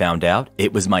when we found out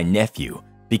it was my nephew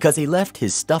because he left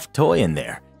his stuffed toy in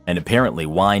there and apparently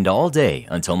whined all day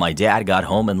until my dad got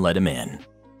home and let him in.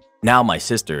 Now my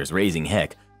sister is raising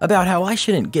heck about how I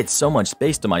shouldn't get so much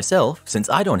space to myself since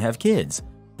I don't have kids,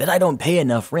 that I don't pay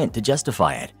enough rent to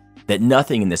justify it, that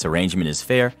nothing in this arrangement is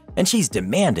fair, and she's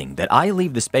demanding that I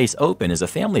leave the space open as a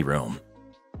family room.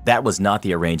 That was not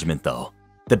the arrangement though.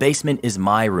 The basement is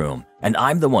my room, and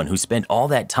I'm the one who spent all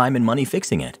that time and money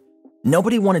fixing it.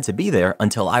 Nobody wanted to be there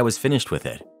until I was finished with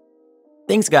it.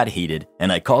 Things got heated,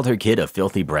 and I called her kid a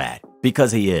filthy brat,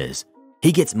 because he is.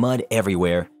 He gets mud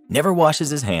everywhere, never washes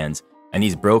his hands, and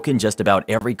he's broken just about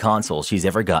every console she's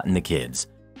ever gotten the kids.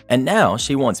 And now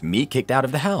she wants me kicked out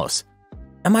of the house.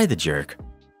 Am I the jerk?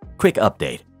 Quick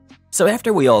update. So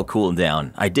after we all cooled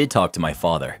down, I did talk to my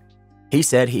father. He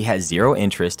said he has zero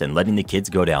interest in letting the kids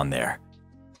go down there.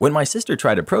 When my sister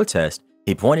tried to protest,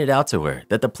 he pointed out to her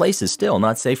that the place is still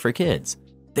not safe for kids.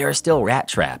 There are still rat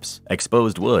traps,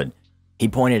 exposed wood. He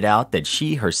pointed out that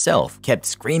she herself kept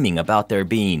screaming about there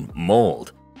being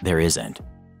mold. There isn't.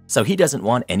 So he doesn't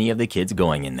want any of the kids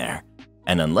going in there.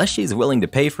 And unless she's willing to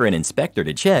pay for an inspector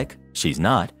to check, she's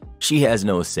not, she has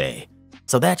no say.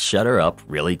 So that shut her up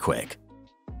really quick.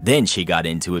 Then she got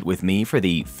into it with me for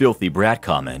the filthy brat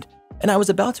comment, and I was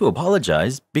about to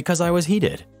apologize because I was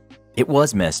heated. It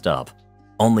was messed up.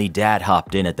 Only Dad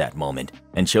hopped in at that moment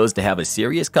and chose to have a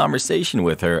serious conversation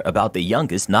with her about the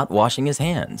youngest not washing his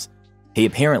hands. He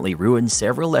apparently ruined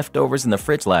several leftovers in the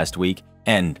fridge last week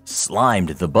and slimed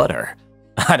the butter.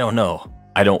 I don't know.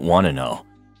 I don't want to know.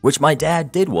 Which my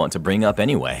dad did want to bring up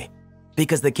anyway,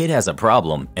 because the kid has a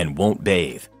problem and won't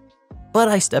bathe. But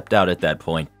I stepped out at that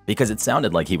point because it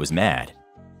sounded like he was mad.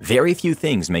 Very few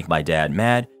things make my dad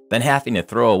mad than having to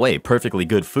throw away perfectly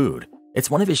good food. It's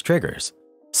one of his triggers.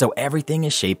 So everything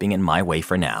is shaping in my way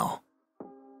for now.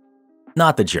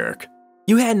 Not the jerk.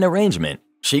 You had an arrangement.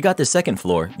 She got the second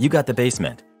floor, you got the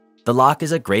basement. The lock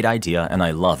is a great idea and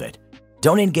I love it.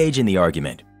 Don't engage in the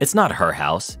argument. It's not her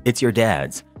house, it's your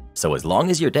dad's. So as long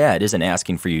as your dad isn't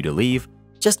asking for you to leave,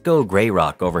 just go gray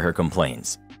rock over her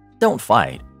complaints. Don't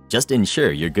fight. Just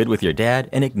ensure you're good with your dad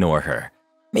and ignore her.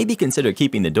 Maybe consider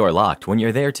keeping the door locked when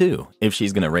you're there too, if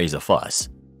she's gonna raise a fuss.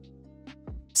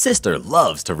 Sister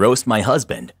loves to roast my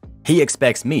husband. He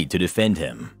expects me to defend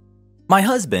him. My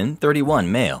husband,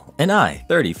 31 male, and I,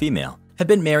 30 female, have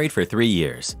been married for 3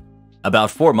 years.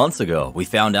 About 4 months ago, we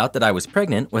found out that I was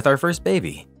pregnant with our first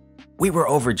baby. We were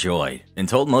overjoyed and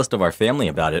told most of our family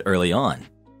about it early on.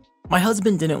 My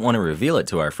husband didn't want to reveal it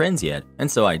to our friends yet, and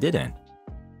so I didn't.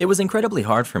 It was incredibly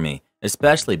hard for me,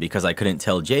 especially because I couldn't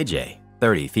tell JJ,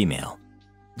 30 female.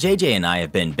 JJ and I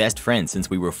have been best friends since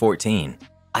we were 14.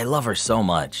 I love her so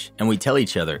much, and we tell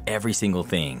each other every single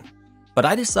thing. But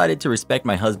I decided to respect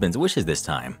my husband's wishes this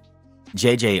time.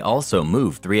 JJ also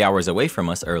moved 3 hours away from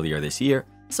us earlier this year,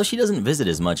 so she doesn't visit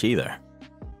as much either.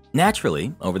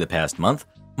 Naturally, over the past month,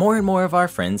 more and more of our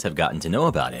friends have gotten to know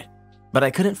about it. But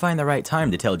I couldn't find the right time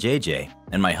to tell JJ,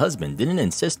 and my husband didn't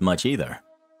insist much either.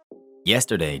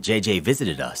 Yesterday, JJ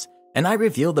visited us, and I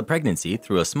revealed the pregnancy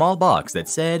through a small box that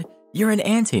said, "You're an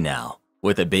auntie now,"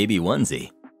 with a baby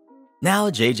onesie. Now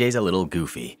JJ's a little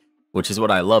goofy, which is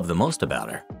what I love the most about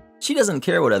her. She doesn't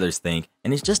care what others think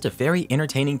and is just a very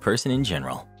entertaining person in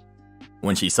general.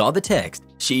 When she saw the text,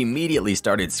 she immediately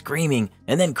started screaming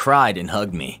and then cried and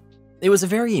hugged me. It was a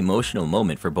very emotional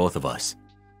moment for both of us.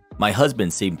 My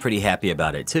husband seemed pretty happy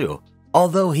about it too,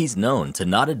 although he's known to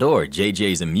not adore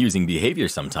JJ's amusing behavior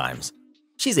sometimes.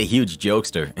 She's a huge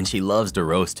jokester and she loves to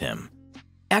roast him.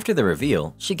 After the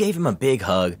reveal, she gave him a big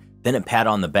hug, then a pat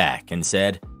on the back and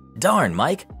said, "Darn,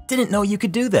 Mike, didn't know you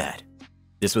could do that."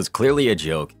 This was clearly a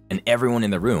joke, and everyone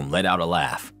in the room let out a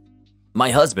laugh.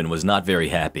 My husband was not very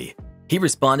happy. He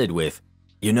responded with,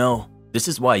 "You know, this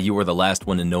is why you were the last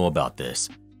one to know about this,"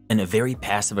 in a very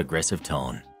passive-aggressive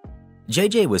tone.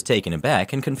 JJ was taken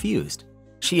aback and confused.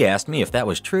 She asked me if that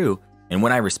was true, and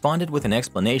when I responded with an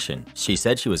explanation, she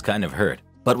said she was kind of hurt,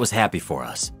 but was happy for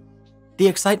us. The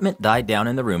excitement died down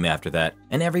in the room after that,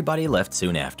 and everybody left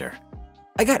soon after.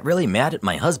 I got really mad at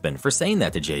my husband for saying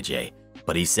that to JJ,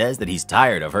 but he says that he's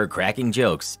tired of her cracking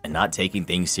jokes and not taking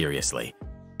things seriously.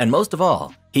 And most of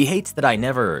all, he hates that I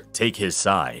never take his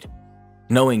side.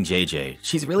 Knowing JJ,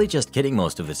 she's really just kidding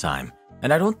most of the time,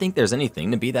 and I don't think there's anything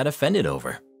to be that offended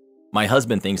over. My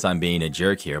husband thinks I'm being a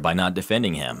jerk here by not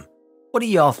defending him. What do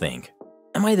y'all think?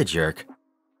 Am I the jerk?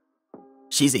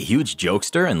 She's a huge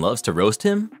jokester and loves to roast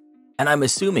him? And I'm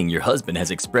assuming your husband has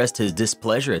expressed his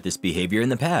displeasure at this behavior in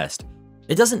the past.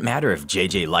 It doesn't matter if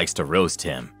JJ likes to roast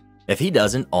him. If he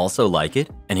doesn't also like it,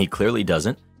 and he clearly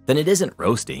doesn't, then it isn't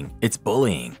roasting, it's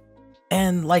bullying.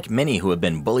 And like many who have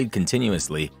been bullied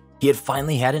continuously, he had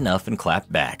finally had enough and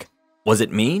clapped back. Was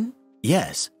it mean?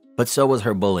 Yes, but so was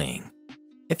her bullying.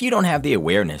 If you don't have the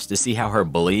awareness to see how her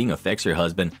bullying affects your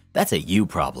husband, that's a you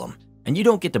problem, and you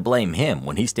don't get to blame him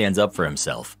when he stands up for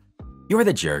himself. You're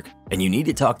the jerk, and you need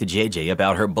to talk to JJ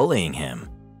about her bullying him.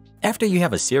 After you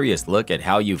have a serious look at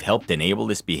how you've helped enable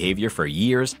this behavior for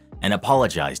years, and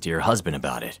apologize to your husband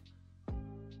about it.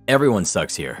 Everyone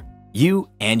sucks here. You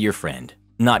and your friend,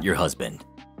 not your husband.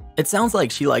 It sounds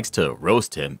like she likes to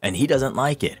roast him and he doesn't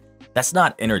like it. That's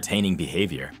not entertaining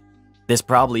behavior. This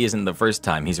probably isn't the first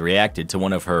time he's reacted to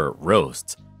one of her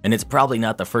roasts, and it's probably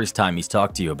not the first time he's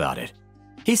talked to you about it.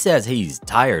 He says he's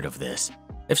tired of this.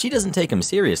 If she doesn't take him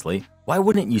seriously, why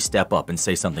wouldn't you step up and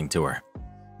say something to her?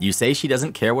 You say she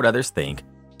doesn't care what others think.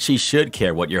 She should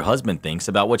care what your husband thinks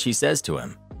about what she says to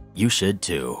him. You should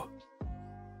too.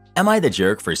 Am I the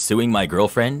jerk for suing my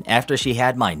girlfriend after she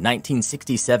had my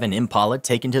 1967 Impala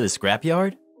taken to the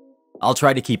scrapyard? I'll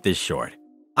try to keep this short.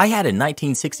 I had a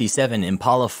 1967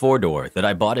 Impala 4-door that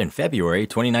I bought in February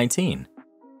 2019.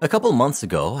 A couple months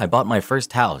ago, I bought my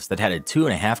first house that had a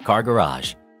 2.5-car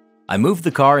garage. I moved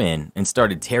the car in and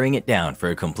started tearing it down for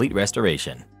a complete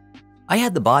restoration. I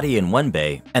had the body in one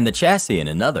bay and the chassis in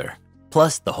another,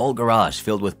 plus the whole garage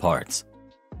filled with parts.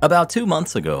 About 2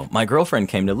 months ago, my girlfriend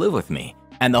came to live with me,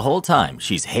 and the whole time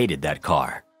she's hated that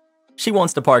car. She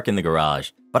wants to park in the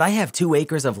garage, but I have 2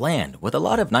 acres of land with a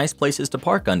lot of nice places to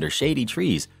park under shady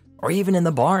trees, or even in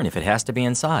the barn if it has to be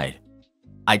inside.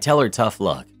 I tell her tough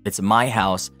luck, it's my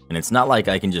house and it's not like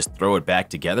I can just throw it back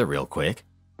together real quick.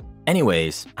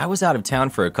 Anyways, I was out of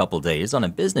town for a couple days on a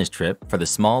business trip for the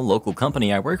small local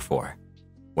company I work for.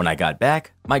 When I got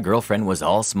back, my girlfriend was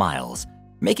all smiles,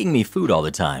 making me food all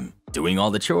the time, doing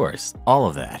all the chores, all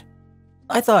of that.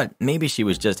 I thought maybe she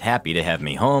was just happy to have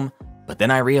me home, but then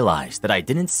I realized that I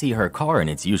didn't see her car in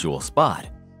its usual spot.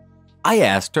 I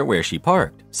asked her where she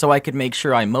parked so I could make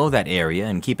sure I mow that area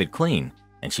and keep it clean,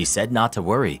 and she said not to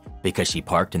worry because she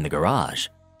parked in the garage.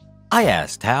 I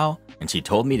asked how, and she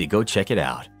told me to go check it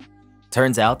out.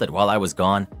 Turns out that while I was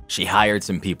gone, she hired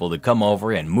some people to come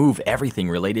over and move everything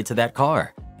related to that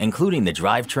car, including the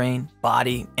drivetrain,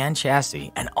 body, and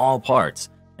chassis, and all parts,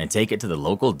 and take it to the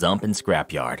local dump and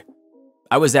scrapyard.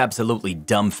 I was absolutely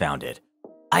dumbfounded.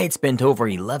 I had spent over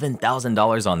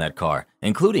 $11,000 on that car,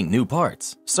 including new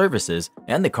parts, services,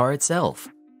 and the car itself.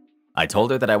 I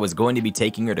told her that I was going to be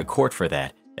taking her to court for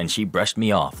that, and she brushed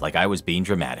me off like I was being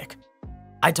dramatic.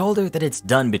 I told her that it's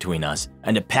done between us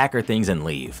and to pack her things and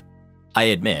leave. I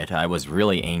admit I was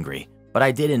really angry, but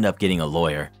I did end up getting a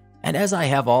lawyer, and as I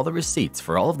have all the receipts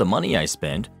for all of the money I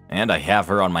spent, and I have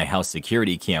her on my house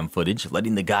security cam footage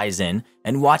letting the guys in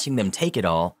and watching them take it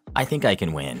all, I think I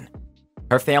can win.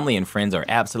 Her family and friends are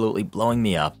absolutely blowing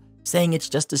me up, saying it's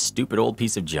just a stupid old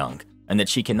piece of junk, and that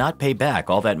she cannot pay back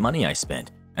all that money I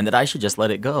spent, and that I should just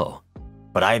let it go.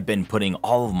 But I've been putting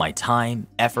all of my time,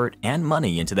 effort, and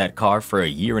money into that car for a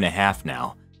year and a half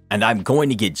now, and I'm going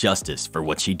to get justice for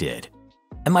what she did.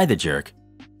 Am I the jerk?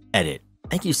 Edit.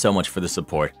 Thank you so much for the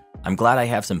support. I'm glad I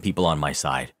have some people on my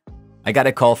side. I got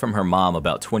a call from her mom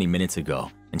about 20 minutes ago,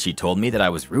 and she told me that I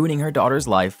was ruining her daughter's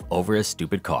life over a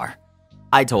stupid car.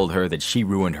 I told her that she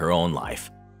ruined her own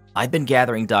life. I've been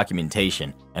gathering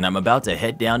documentation, and I'm about to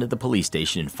head down to the police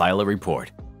station and file a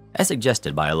report, as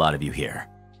suggested by a lot of you here.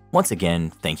 Once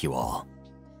again, thank you all.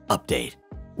 Update.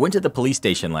 Went to the police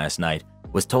station last night,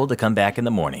 was told to come back in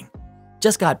the morning.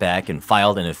 Just got back and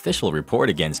filed an official report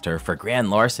against her for grand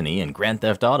larceny and grand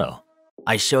theft auto.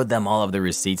 I showed them all of the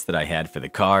receipts that I had for the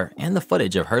car and the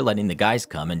footage of her letting the guys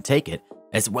come and take it,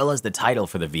 as well as the title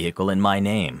for the vehicle in my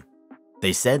name.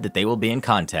 They said that they will be in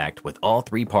contact with all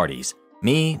three parties,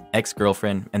 me,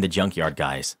 ex-girlfriend, and the junkyard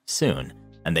guys, soon,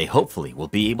 and they hopefully will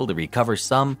be able to recover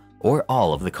some or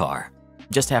all of the car.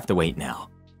 Just have to wait now.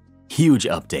 Huge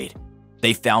update.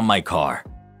 They found my car.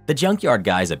 The junkyard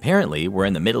guys apparently were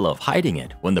in the middle of hiding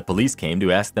it when the police came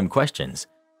to ask them questions.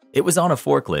 It was on a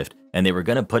forklift, and they were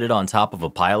going to put it on top of a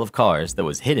pile of cars that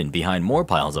was hidden behind more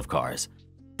piles of cars.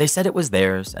 They said it was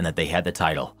theirs and that they had the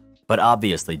title, but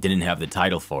obviously didn't have the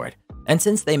title for it. And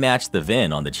since they matched the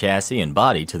VIN on the chassis and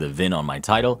body to the VIN on my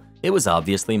title, it was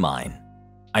obviously mine.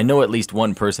 I know at least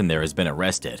one person there has been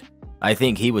arrested. I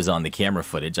think he was on the camera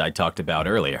footage I talked about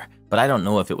earlier, but I don't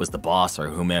know if it was the boss or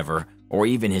whomever, or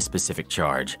even his specific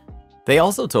charge. They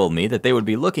also told me that they would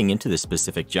be looking into the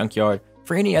specific junkyard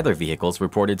for any other vehicles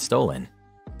reported stolen.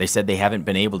 They said they haven't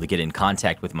been able to get in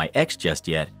contact with my ex just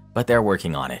yet, but they're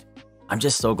working on it. I'm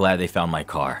just so glad they found my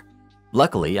car.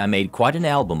 Luckily, I made quite an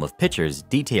album of pictures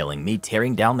detailing me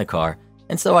tearing down the car,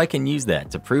 and so I can use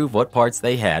that to prove what parts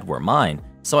they had were mine,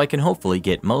 so I can hopefully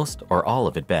get most or all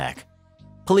of it back.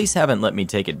 Police haven't let me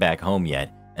take it back home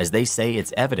yet, as they say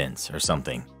it's evidence or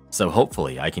something, so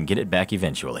hopefully I can get it back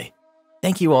eventually.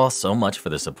 Thank you all so much for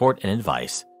the support and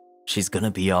advice. She's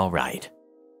gonna be alright.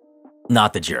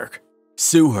 Not the jerk.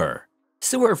 Sue her.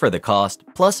 Sue her for the cost,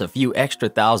 plus a few extra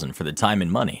thousand for the time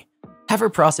and money. Have her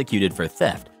prosecuted for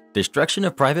theft, destruction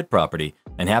of private property,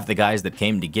 and have the guys that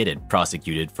came to get it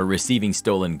prosecuted for receiving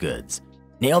stolen goods.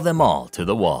 Nail them all to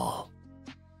the wall.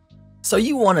 So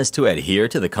you want us to adhere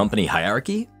to the company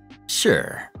hierarchy?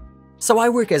 Sure. So I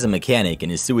work as a mechanic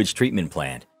in a sewage treatment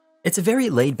plant. It's a very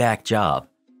laid-back job.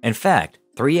 In fact,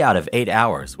 3 out of 8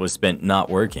 hours was spent not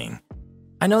working.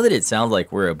 I know that it sounds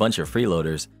like we're a bunch of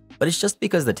freeloaders, but it's just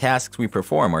because the tasks we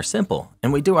perform are simple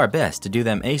and we do our best to do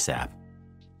them ASAP.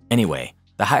 Anyway,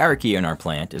 the hierarchy in our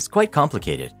plant is quite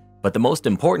complicated, but the most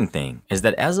important thing is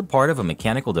that as a part of a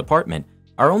mechanical department,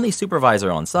 our only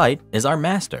supervisor on site is our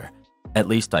master. At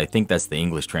least I think that's the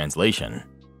English translation.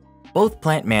 Both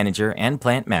plant manager and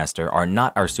plant master are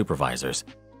not our supervisors,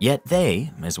 yet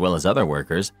they, as well as other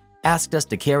workers, asked us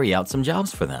to carry out some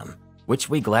jobs for them, which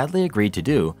we gladly agreed to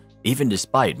do, even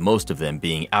despite most of them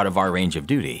being out of our range of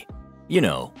duty. You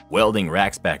know, welding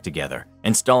racks back together,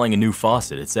 installing a new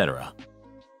faucet, etc.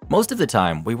 Most of the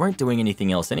time, we weren't doing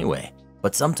anything else anyway,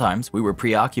 but sometimes we were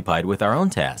preoccupied with our own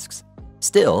tasks.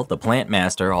 Still, the plant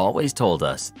master always told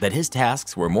us that his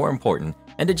tasks were more important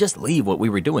and to just leave what we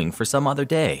were doing for some other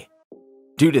day.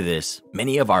 Due to this,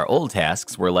 many of our old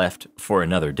tasks were left for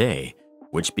another day,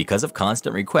 which because of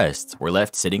constant requests were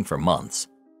left sitting for months.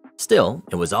 Still,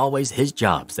 it was always his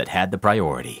jobs that had the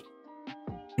priority.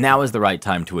 Now is the right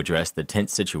time to address the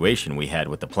tense situation we had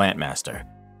with the plant master.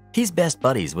 He's best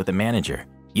buddies with the manager,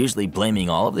 usually blaming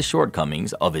all of the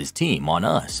shortcomings of his team on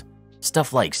us.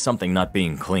 Stuff like something not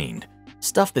being cleaned,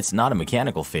 stuff that's not a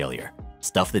mechanical failure,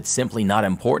 stuff that's simply not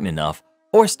important enough,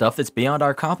 or stuff that's beyond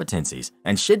our competencies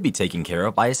and should be taken care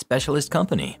of by a specialist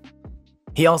company.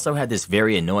 He also had this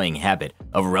very annoying habit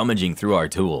of rummaging through our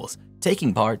tools,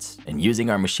 taking parts, and using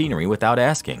our machinery without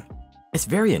asking. It's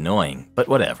very annoying, but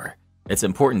whatever. It's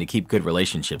important to keep good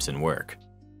relationships in work.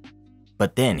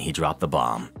 But then he dropped the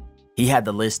bomb. He had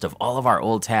the list of all of our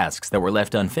old tasks that were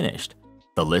left unfinished.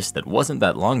 The list that wasn't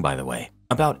that long, by the way,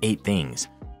 about 8 things.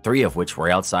 3 of which were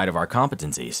outside of our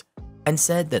competencies, and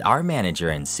said that our manager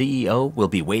and CEO will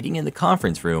be waiting in the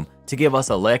conference room to give us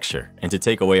a lecture and to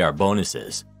take away our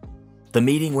bonuses. The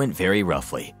meeting went very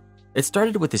roughly. It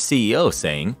started with the CEO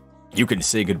saying, "You can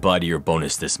say goodbye to your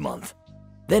bonus this month,"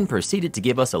 then proceeded to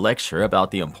give us a lecture about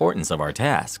the importance of our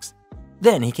tasks.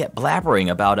 Then he kept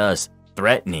blabbering about us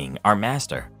threatening our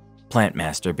master, plant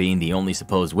master being the only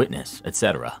supposed witness,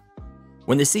 etc.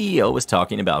 When the CEO was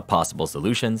talking about possible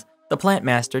solutions, the plant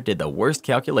master did the worst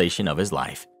calculation of his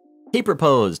life. He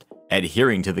proposed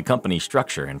adhering to the company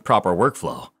structure and proper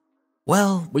workflow.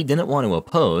 Well, we didn't want to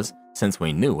oppose since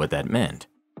we knew what that meant.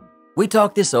 We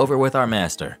talked this over with our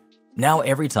master. Now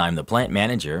every time the plant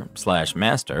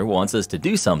manager/master wants us to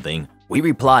do something, we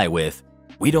reply with,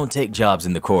 "We don't take jobs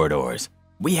in the corridors.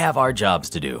 We have our jobs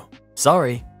to do.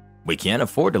 Sorry, we can't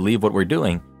afford to leave what we're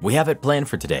doing. We have it planned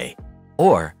for today."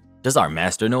 Or, "Does our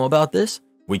master know about this?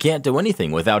 We can't do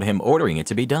anything without him ordering it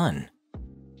to be done."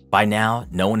 By now,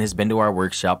 no one has been to our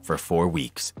workshop for 4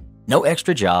 weeks. No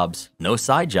extra jobs, no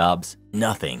side jobs,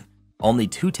 nothing. Only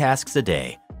 2 tasks a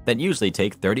day that usually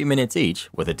take 30 minutes each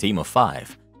with a team of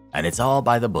 5. And it's all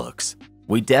by the books.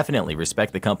 We definitely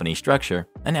respect the company structure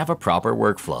and have a proper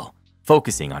workflow,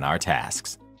 focusing on our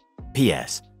tasks.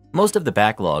 P.S. Most of the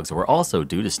backlogs were also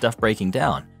due to stuff breaking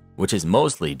down, which is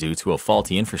mostly due to a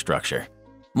faulty infrastructure.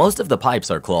 Most of the pipes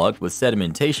are clogged with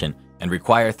sedimentation and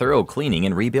require thorough cleaning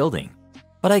and rebuilding.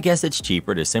 But I guess it's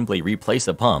cheaper to simply replace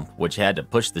a pump which had to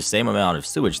push the same amount of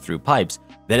sewage through pipes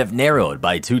that have narrowed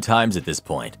by 2 times at this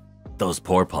point. Those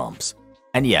poor pumps.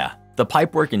 And yeah, the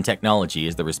pipework and technology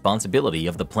is the responsibility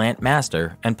of the plant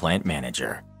master and plant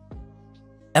manager.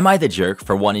 Am I the jerk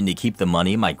for wanting to keep the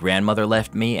money my grandmother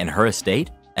left me and her estate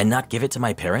and not give it to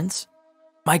my parents?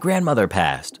 My grandmother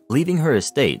passed, leaving her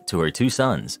estate to her 2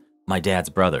 sons, my dad's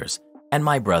brothers, and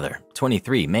my brother,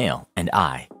 23 male, and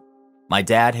I. My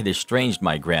dad had estranged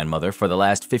my grandmother for the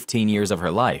last 15 years of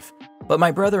her life, but my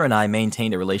brother and I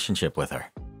maintained a relationship with her.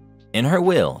 In her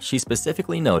will, she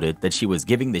specifically noted that she was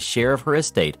giving the share of her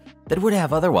estate that would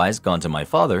have otherwise gone to my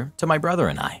father to my brother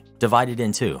and I, divided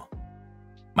in 2.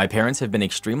 My parents have been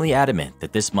extremely adamant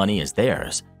that this money is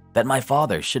theirs, that my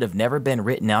father should have never been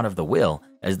written out of the will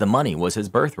as the money was his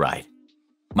birthright.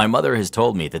 My mother has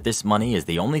told me that this money is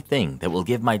the only thing that will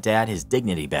give my dad his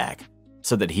dignity back,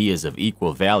 so that he is of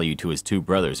equal value to his 2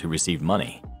 brothers who received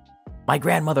money. My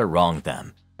grandmother wronged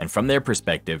them, and from their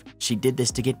perspective, she did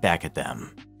this to get back at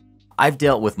them. I've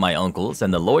dealt with my uncles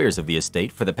and the lawyers of the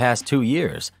estate for the past 2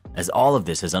 years as all of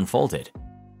this has unfolded.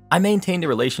 I maintained a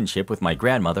relationship with my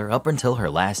grandmother up until her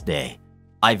last day.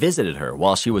 I visited her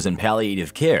while she was in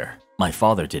palliative care. My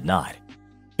father did not.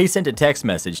 He sent a text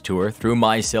message to her through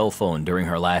my cell phone during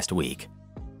her last week.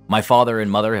 My father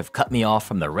and mother have cut me off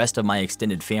from the rest of my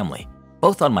extended family,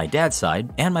 both on my dad's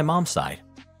side and my mom's side,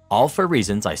 all for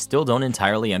reasons I still don't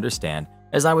entirely understand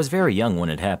as I was very young when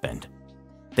it happened.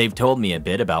 They've told me a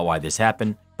bit about why this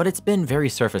happened, but it's been very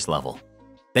surface level.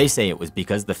 They say it was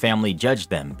because the family judged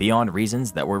them beyond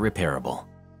reasons that were repairable.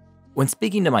 When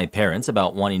speaking to my parents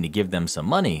about wanting to give them some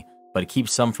money, but keep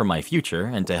some for my future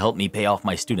and to help me pay off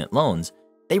my student loans,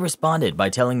 they responded by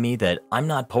telling me that I'm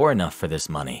not poor enough for this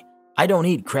money. I don't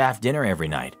eat Kraft dinner every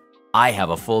night. I have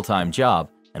a full-time job,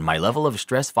 and my level of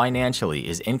stress financially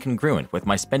is incongruent with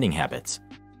my spending habits.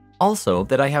 Also,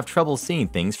 that I have trouble seeing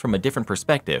things from a different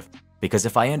perspective, because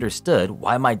if I understood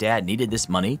why my dad needed this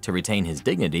money to retain his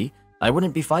dignity, I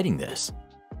wouldn't be fighting this.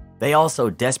 They also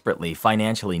desperately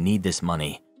financially need this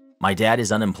money. My dad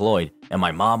is unemployed, and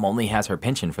my mom only has her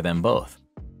pension for them both.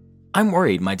 I'm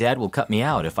worried my dad will cut me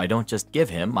out if I don't just give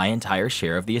him my entire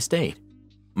share of the estate.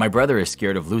 My brother is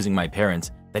scared of losing my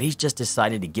parents, that he's just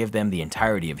decided to give them the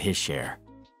entirety of his share.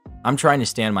 I'm trying to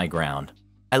stand my ground.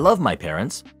 I love my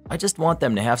parents. I just want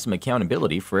them to have some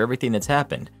accountability for everything that's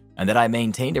happened, and that I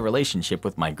maintained a relationship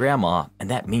with my grandma, and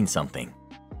that means something.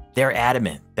 They're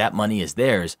adamant that money is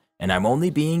theirs, and I'm only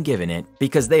being given it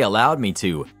because they allowed me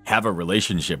to have a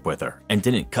relationship with her and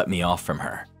didn't cut me off from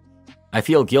her. I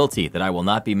feel guilty that I will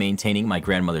not be maintaining my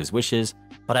grandmother's wishes,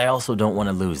 but I also don't want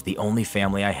to lose the only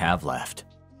family I have left.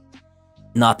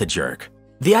 Not the jerk.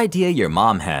 The idea your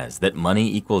mom has that money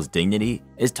equals dignity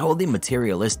is totally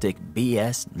materialistic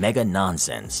BS mega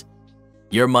nonsense.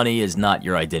 Your money is not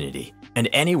your identity, and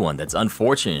anyone that's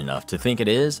unfortunate enough to think it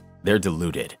is, they're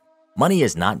deluded. Money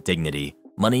is not dignity,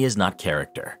 money is not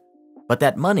character. But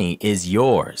that money is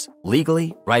yours,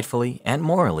 legally, rightfully, and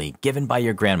morally given by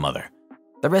your grandmother.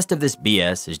 The rest of this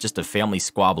BS is just a family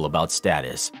squabble about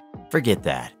status. Forget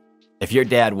that. If your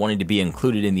dad wanted to be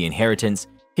included in the inheritance,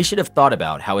 he should have thought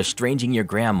about how estranging your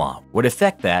grandma would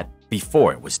affect that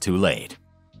before it was too late.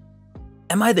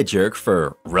 Am I the jerk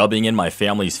for rubbing in my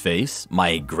family's face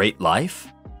my great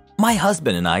life? My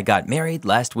husband and I got married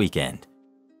last weekend.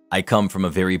 I come from a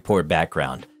very poor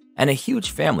background and a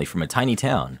huge family from a tiny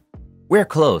town. We're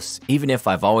close, even if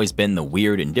I've always been the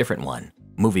weird and different one,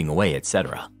 moving away,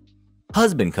 etc.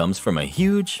 Husband comes from a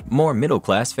huge, more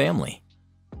middle-class family.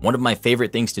 One of my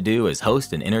favorite things to do is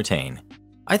host and entertain.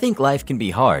 I think life can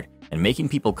be hard, and making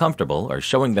people comfortable or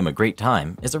showing them a great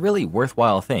time is a really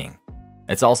worthwhile thing.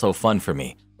 It's also fun for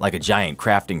me, like a giant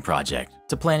crafting project,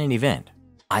 to plan an event.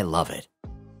 I love it.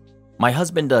 My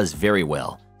husband does very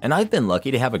well, and I've been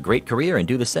lucky to have a great career and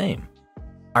do the same.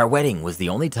 Our wedding was the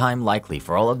only time likely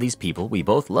for all of these people we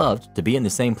both loved to be in the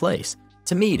same place,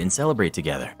 to meet and celebrate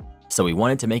together, so we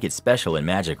wanted to make it special and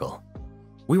magical.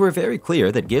 We were very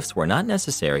clear that gifts were not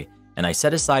necessary, and I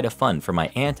set aside a fund for my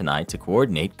aunt and I to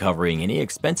coordinate covering any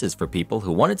expenses for people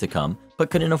who wanted to come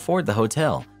but couldn't afford the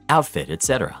hotel, outfit,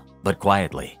 etc., but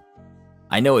quietly.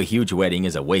 I know a huge wedding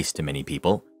is a waste to many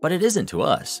people, but it isn't to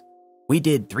us. We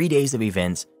did 3 days of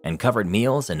events and covered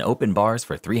meals and open bars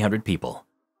for 300 people.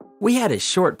 We had a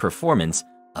short performance,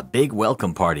 a big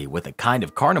welcome party with a kind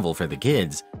of carnival for the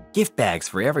kids, gift bags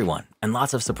for everyone, and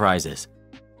lots of surprises.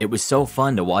 It was so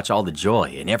fun to watch all the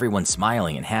joy and everyone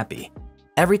smiling and happy.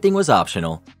 Everything was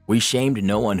optional. We shamed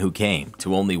no one who came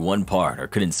to only one part or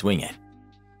couldn't swing it.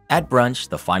 At brunch,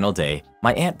 the final day,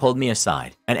 my aunt pulled me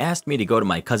aside and asked me to go to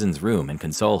my cousin's room and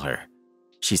console her.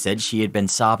 She said she had been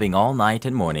sobbing all night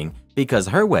and morning because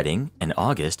her wedding, in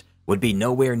August, would be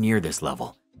nowhere near this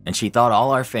level, and she thought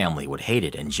all our family would hate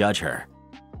it and judge her.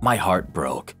 My heart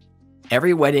broke.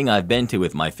 Every wedding I've been to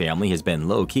with my family has been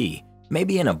low-key,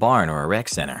 maybe in a barn or a rec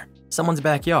center, someone's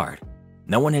backyard.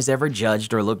 No one has ever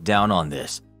judged or looked down on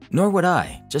this, nor would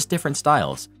I, just different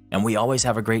styles, and we always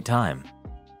have a great time.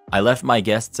 I left my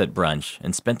guests at brunch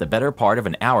and spent the better part of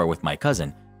an hour with my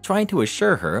cousin, trying to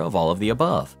assure her of all of the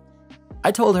above.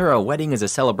 I told her a wedding is a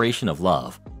celebration of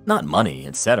love, not money,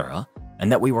 etc., and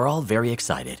that we were all very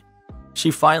excited.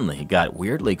 She finally got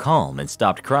weirdly calm and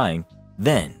stopped crying,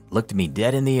 then looked me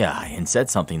dead in the eye and said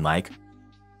something like,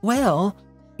 "Well,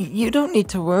 you don't need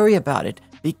to worry about it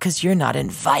because you're not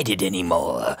invited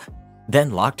anymore,"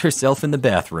 then locked herself in the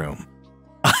bathroom.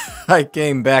 I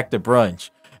came back to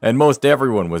brunch, and most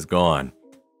everyone was gone.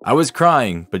 I was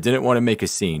crying, but didn't want to make a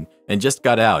scene, and just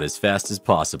got out as fast as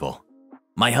possible.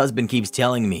 My husband keeps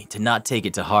telling me to not take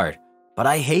it to heart, but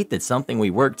I hate that something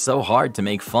we worked so hard to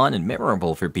make fun and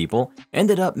memorable for people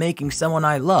ended up making someone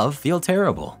I love feel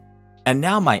terrible. And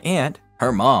now my aunt,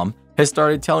 her mom, has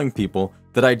started telling people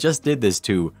that I just did this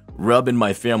to rub in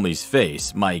my family's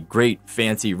face, my great,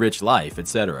 fancy, rich life,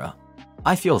 etc.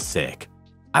 I feel sick.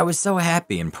 I was so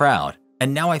happy and proud,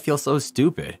 and now I feel so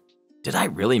stupid. Did I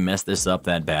really mess this up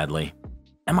that badly?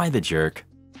 Am I the jerk?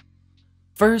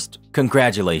 First,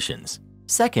 congratulations.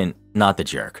 Second, not the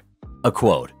jerk. A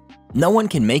quote, "No one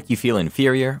can make you feel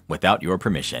inferior without your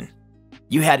permission."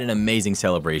 You had an amazing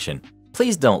celebration.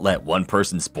 Please don't let one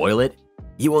person spoil it.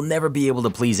 You will never be able to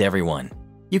please everyone.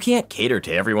 You can't cater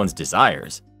to everyone's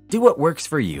desires. Do what works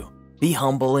for you. Be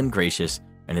humble and gracious,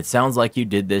 and it sounds like you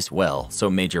did this well, so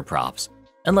major props,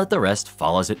 and let the rest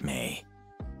fall as it may.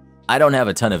 I don't have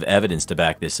a ton of evidence to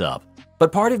back this up,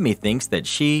 but part of me thinks that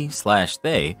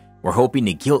she/they were hoping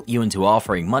to guilt you into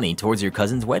offering money towards your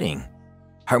cousin's wedding.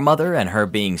 Her mother and her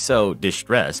being so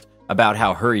distressed about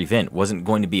how her event wasn't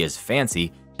going to be as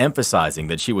fancy, emphasizing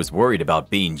that she was worried about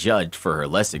being judged for her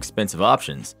less expensive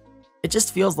options. It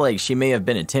just feels like she may have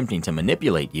been attempting to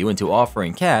manipulate you into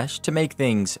offering cash to make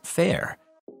things fair.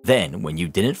 Then, when you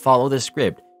didn't follow the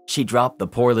script, she dropped the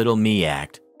poor little me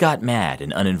act, got mad,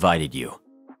 and uninvited you.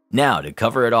 Now, to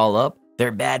cover it all up,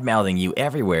 they're bad-mouthing you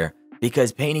everywhere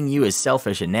because painting you as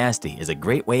selfish and nasty is a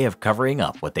great way of covering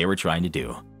up what they were trying to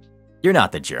do. You're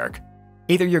not the jerk.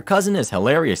 Either your cousin is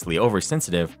hilariously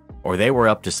oversensitive or they were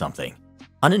up to something.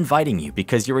 Uninviting you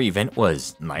because your event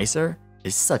was nicer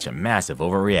is such a massive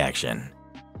overreaction.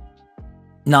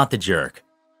 Not the jerk.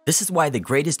 This is why the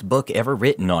greatest book ever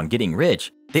written on getting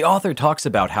rich, the author talks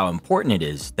about how important it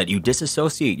is that you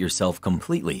disassociate yourself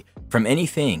completely from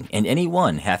anything and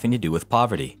anyone having to do with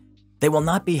poverty. They will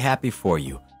not be happy for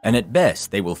you, and at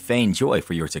best, they will feign joy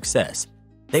for your success.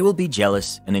 They will be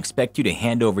jealous and expect you to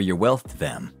hand over your wealth to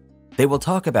them. They will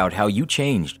talk about how you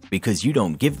changed because you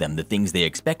don't give them the things they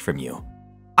expect from you.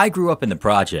 I grew up in the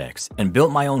projects and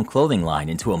built my own clothing line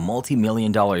into a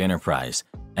multi-million-dollar enterprise,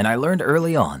 and I learned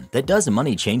early on that does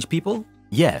money change people?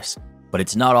 Yes, but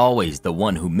it's not always the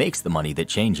one who makes the money that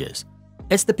changes.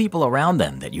 It's the people around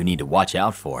them that you need to watch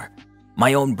out for.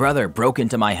 My own brother broke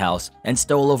into my house and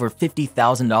stole over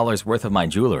 $50,000 worth of my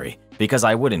jewelry because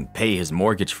I wouldn't pay his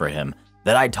mortgage for him,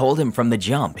 that I told him from the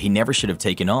jump he never should have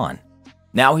taken on.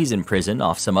 Now he's in prison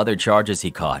off some other charges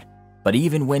he caught, but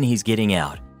even when he's getting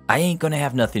out, I ain't gonna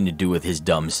have nothing to do with his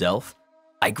dumb self.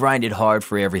 I grinded hard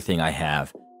for everything I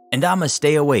have, and I'ma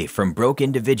stay away from broke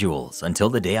individuals until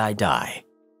the day I die.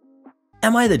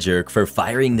 Am I the jerk for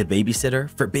firing the babysitter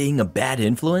for being a bad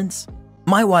influence?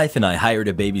 My wife and I hired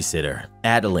a babysitter,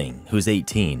 Adeline, who's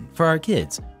 18, for our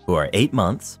kids, who are 8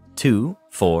 months, 2,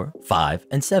 4, 5,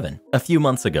 and 7, a few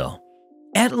months ago.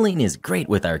 Adeline is great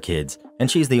with our kids,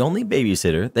 and she's the only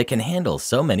babysitter that can handle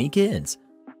so many kids.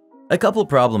 A couple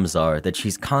problems are that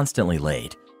she's constantly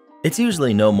late. It's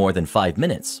usually no more than 5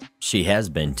 minutes. She has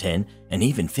been 10 and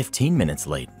even 15 minutes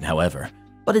late, however,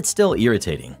 but it's still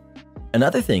irritating.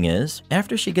 Another thing is,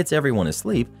 after she gets everyone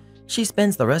asleep, she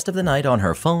spends the rest of the night on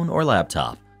her phone or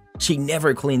laptop. She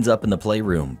never cleans up in the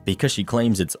playroom because she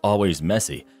claims it's always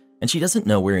messy, and she doesn't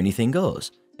know where anything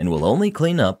goes, and will only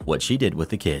clean up what she did with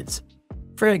the kids.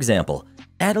 For example,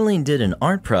 Adeline did an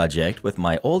art project with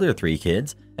my older 3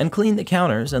 kids and cleaned the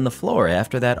counters and the floor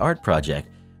after that art project,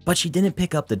 but she didn't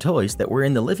pick up the toys that were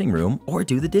in the living room or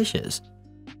do the dishes.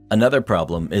 Another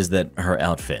problem is that her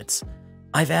outfits.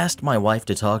 I've asked my wife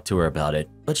to talk to her about it,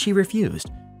 but she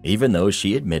refused, even though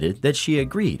she admitted that she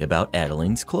agreed about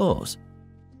Adeline's clothes.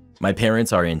 My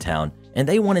parents are in town, and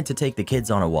they wanted to take the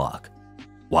kids on a walk.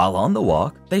 While on the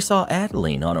walk, they saw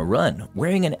Adeline on a run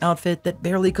wearing an outfit that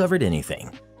barely covered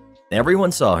anything.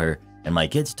 Everyone saw her, and my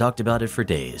kids talked about it for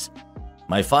days.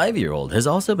 My 5-year-old has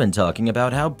also been talking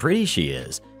about how pretty she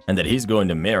is and that he's going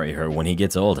to marry her when he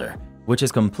gets older, which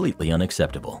is completely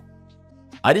unacceptable.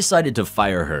 I decided to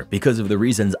fire her because of the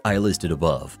reasons I listed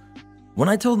above. When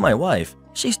I told my wife,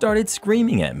 she started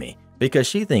screaming at me because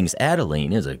she thinks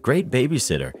Adeline is a great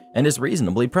babysitter and is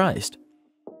reasonably priced.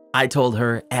 I told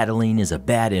her Adeline is a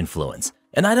bad influence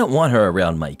and I don't want her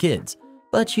around my kids,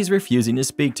 but she's refusing to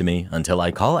speak to me until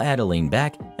I call Adeline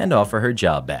back and offer her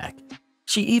job back.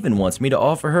 She even wants me to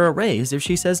offer her a raise if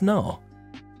she says no.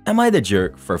 Am I the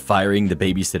jerk for firing the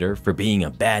babysitter for being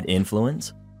a bad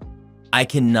influence? I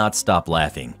cannot stop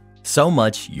laughing. So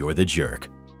much you're the jerk.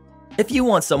 If you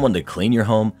want someone to clean your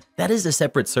home, that is a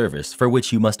separate service for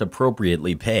which you must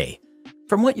appropriately pay.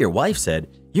 From what your wife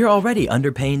said, you're already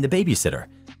underpaying the babysitter,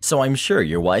 so I'm sure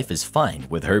your wife is fine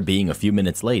with her being a few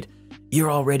minutes late.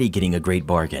 You're already getting a great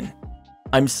bargain.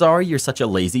 I'm sorry you're such a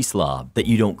lazy slob that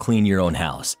you don't clean your own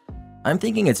house. I'm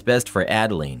thinking it's best for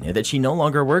Adeline that she no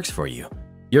longer works for you.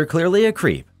 You're clearly a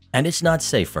creep, and it's not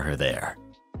safe for her there.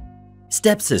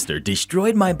 Stepsister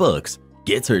destroyed my books,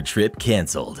 gets her trip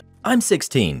canceled. I'm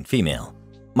 16, female.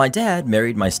 My dad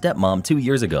married my stepmom 2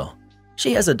 years ago.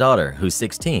 She has a daughter who's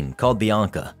 16 called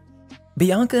Bianca.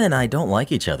 Bianca and I don't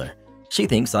like each other. She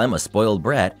thinks I'm a spoiled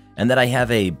brat and that I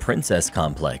have a princess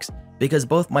complex because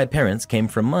both my parents came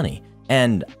from money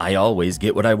and I always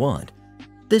get what I want.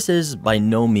 This is by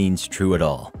no means true at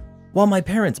all. While my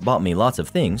parents bought me lots of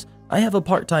things, I have a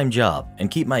part-time job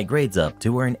and keep my grades up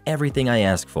to earn everything I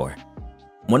ask for.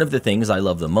 One of the things I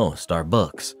love the most are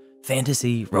books.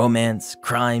 Fantasy, romance,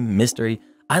 crime, mystery,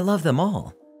 I love them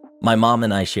all. My mom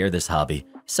and I share this hobby,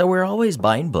 so we're always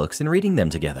buying books and reading them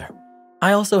together.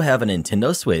 I also have a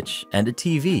Nintendo Switch and a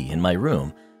TV in my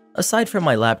room. Aside from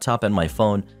my laptop and my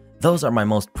phone, those are my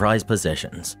most prized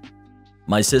possessions.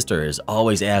 My sister is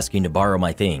always asking to borrow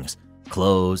my things,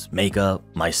 clothes, makeup,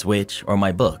 my Switch, or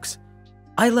my books.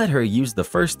 I let her use the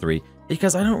first 3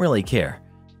 because I don't really care,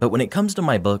 but when it comes to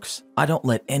my books, I don't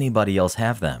let anybody else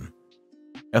have them.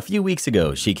 A few weeks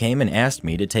ago, she came and asked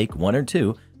me to take 1 or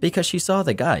 2 because she saw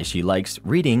the guy she likes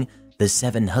reading The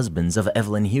 7 Husbands of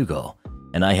Evelyn Hugo,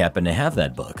 and I happen to have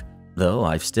that book, though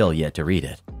I've still yet to read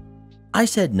it. I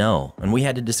said no, and we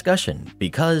had a discussion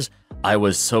because I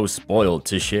was so spoiled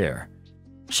to share.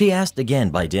 She asked again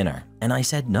by dinner, and I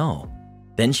said no.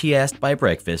 Then she asked by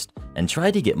breakfast and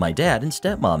tried to get my dad and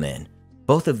stepmom in.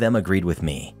 Both of them agreed with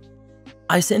me.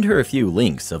 I sent her a few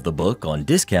links of the book on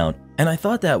discount, and I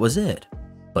thought that was it.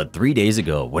 But 3 days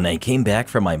ago, when I came back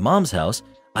from my mom's house,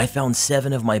 I found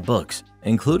 7 of my books,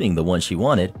 including the one she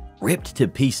wanted, ripped to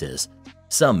pieces.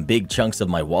 Some big chunks of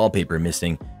my wallpaper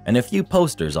missing, and a few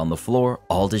posters on the floor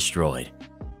all destroyed.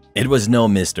 It was no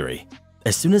mystery.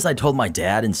 As soon as I told my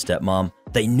dad and stepmom,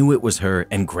 they knew it was her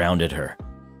and grounded her.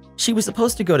 She was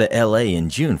supposed to go to LA in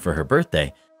June for her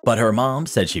birthday, but her mom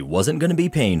said she wasn't going to be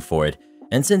paying for it,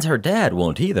 and since her dad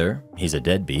won't either, he's a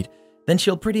deadbeat, then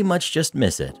she'll pretty much just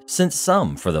miss it, since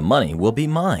some for the money will be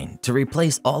mine to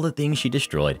replace all the things she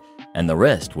destroyed, and the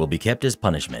rest will be kept as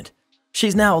punishment.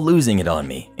 She's now losing it on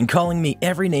me and calling me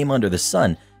every name under the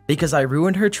sun because I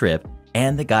ruined her trip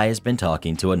and the guy has been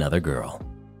talking to another girl.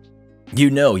 You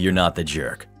know you're not the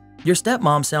jerk. Your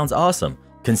stepmom sounds awesome,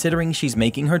 considering she's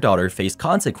making her daughter face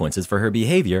consequences for her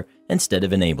behavior instead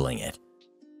of enabling it.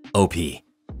 OP.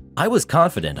 I was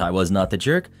confident I was not the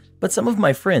jerk, but some of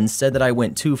my friends said that I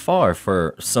went too far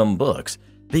for some books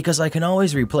because I can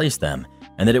always replace them,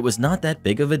 and that it was not that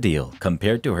big of a deal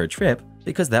compared to her trip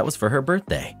because that was for her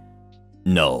birthday.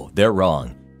 No, they're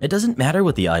wrong. It doesn't matter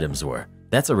what the items were.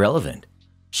 That's irrelevant.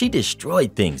 She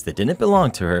destroyed things that didn't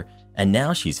belong to her, and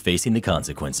now she's facing the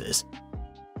consequences.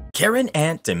 Karen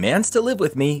aunt demands to live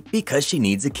with me because she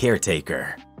needs a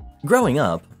caretaker. Growing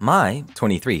up, my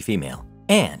 23 female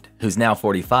aunt, who's now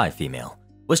 45 female,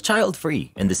 was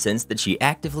child-free in the sense that she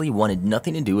actively wanted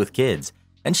nothing to do with kids,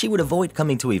 and she would avoid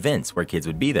coming to events where kids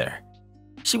would be there.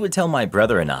 She would tell my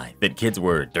brother and I that kids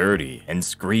were dirty and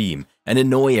scream and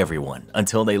annoy everyone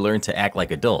until they learned to act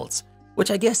like adults, which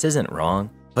I guess isn't wrong,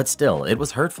 but still, it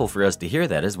was hurtful for us to hear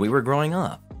that as we were growing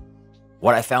up.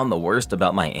 What I found the worst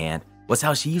about my aunt was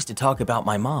how she used to talk about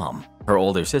my mom, her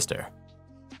older sister.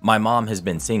 My mom has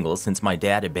been single since my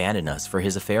dad abandoned us for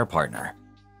his affair partner.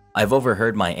 I've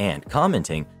overheard my aunt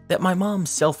commenting that my mom's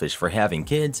selfish for having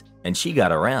kids and she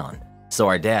got around, so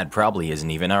our dad probably isn't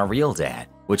even our real dad,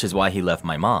 which is why he left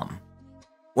my mom.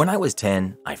 When I was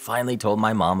 10, I finally told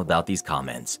my mom about these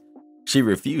comments. She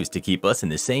refused to keep us in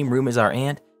the same room as our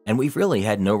aunt, and we've really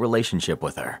had no relationship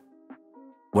with her.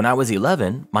 When I was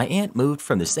 11, my aunt moved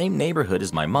from the same neighborhood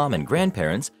as my mom and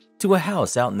grandparents to a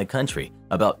house out in the country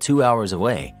about 2 hours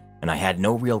away, and I had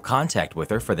no real contact with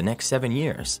her for the next 7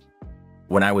 years.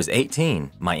 When I was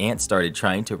 18, my aunt started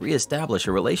trying to reestablish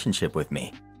a relationship with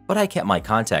me, but I kept my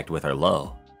contact with her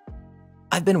low.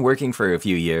 I've been working for a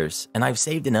few years, and I've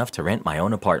saved enough to rent my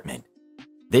own apartment.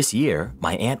 This year,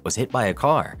 my aunt was hit by a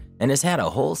car and has had a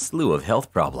whole slew of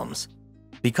health problems.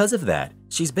 Because of that,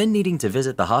 she's been needing to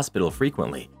visit the hospital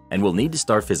frequently and will need to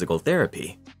start physical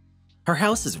therapy. Her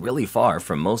house is really far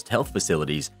from most health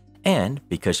facilities, and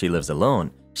because she lives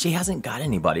alone, she hasn't got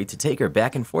anybody to take her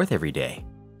back and forth every day.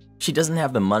 She doesn't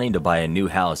have the money to buy a new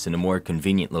house in a more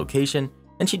convenient location,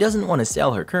 and she doesn't want to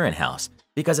sell her current house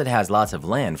because it has lots of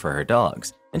land for her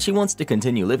dogs, and she wants to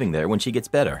continue living there when she gets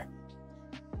better.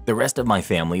 The rest of my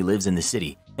family lives in the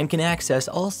city and can access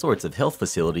all sorts of health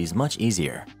facilities much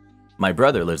easier. My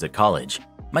brother lives at college.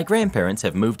 My grandparents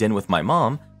have moved in with my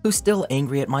mom, who's still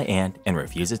angry at my aunt and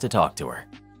refuses to talk to her.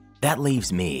 That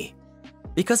leaves me.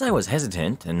 Because I was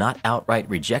hesitant and not outright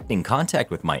rejecting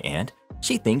contact with my aunt,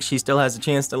 she thinks she still has a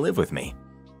chance to live with me.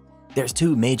 There's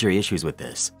two major issues with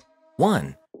this.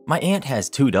 One, my aunt has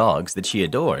 2 dogs that she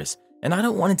adores, and I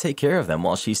don't want to take care of them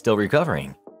while she's still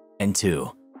recovering. And 2,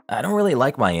 I don't really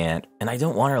like my aunt, and I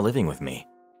don't want her living with me.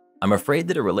 I'm afraid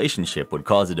that a relationship would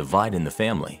cause a divide in the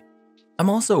family. I'm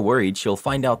also worried she'll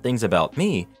find out things about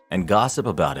me and gossip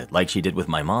about it like she did with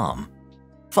my mom.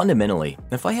 Fundamentally,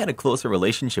 if I had a closer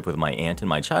relationship with my aunt in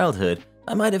my childhood,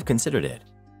 I might have considered it.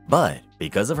 But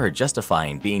because of her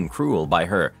justifying being cruel by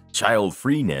her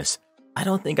child-freeness, I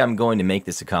don't think I'm going to make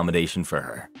this accommodation for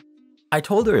her. I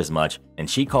told her as much, and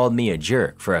she called me a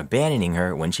jerk for abandoning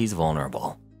her when she's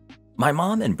vulnerable. My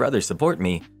mom and brother support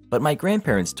me, but my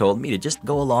grandparents told me to just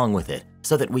go along with it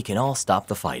so that we can all stop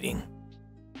the fighting.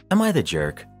 Am I the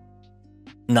jerk?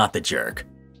 Not the jerk.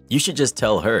 You should just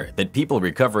tell her that people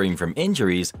recovering from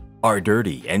injuries are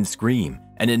dirty and scream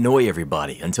and annoy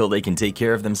everybody until they can take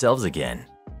care of themselves again.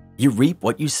 You reap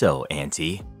what you sow,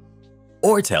 Auntie.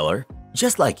 Or tell her,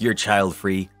 just like you're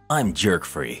child-free, I'm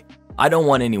jerk-free. I don't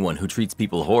want anyone who treats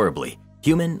people horribly,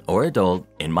 human or adult,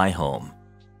 in my home.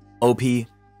 OP,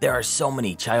 there are so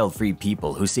many child-free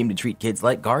people who seem to treat kids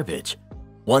like garbage.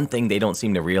 One thing they don't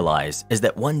seem to realize is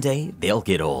that one day they'll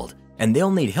get old and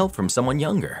they'll need help from someone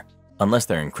younger, unless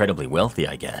they're incredibly wealthy,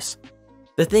 I guess.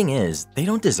 The thing is, they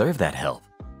don't deserve that help.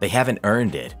 They haven't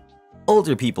earned it.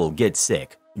 Older people get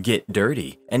sick, get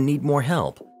dirty, and need more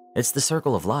help. It's the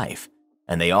circle of life,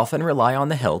 and they often rely on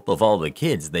the help of all the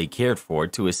kids they cared for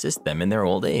to assist them in their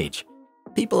old age.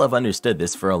 People have understood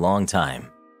this for a long time.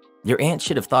 Your aunt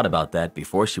should have thought about that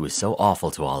before she was so awful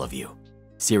to all of you.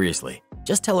 Seriously,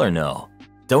 just tell her no.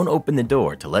 Don't open the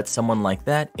door to let someone like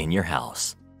that in your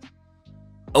house.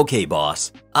 Okay,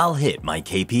 boss, I'll hit my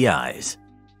KPIs.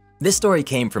 This story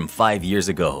came from 5 years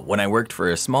ago when I worked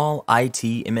for a small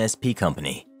IT MSP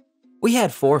company. We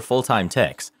had 4 full-time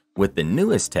techs, with the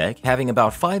newest tech having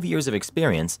about 5 years of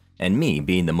experience and me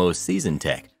being the most seasoned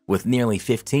tech with nearly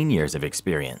 15 years of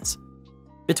experience.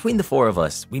 Between the 4 of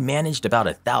us, we managed about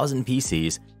 1,000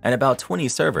 PCs and about 20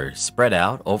 servers spread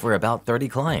out over about 30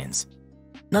 clients.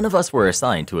 None of us were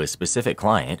assigned to a specific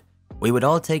client. We would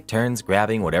all take turns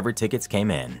grabbing whatever tickets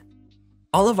came in.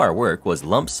 All of our work was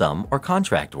lump sum or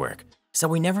contract work, so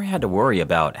we never had to worry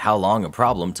about how long a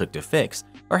problem took to fix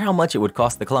or how much it would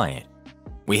cost the client.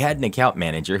 We had an account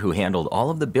manager who handled all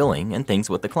of the billing and things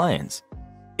with the clients.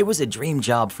 It was a dream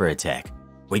job for a tech.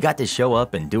 We got to show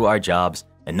up and do our jobs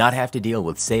and not have to deal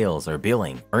with sales or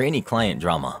billing or any client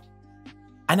drama.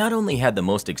 I not only had the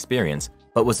most experience,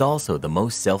 but was also the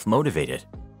most self-motivated.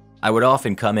 I would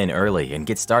often come in early and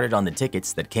get started on the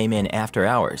tickets that came in after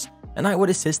hours, and I would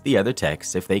assist the other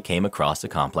techs if they came across a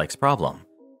complex problem.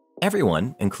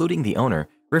 Everyone, including the owner,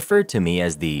 referred to me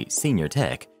as the senior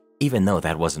tech, even though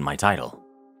that wasn't my title.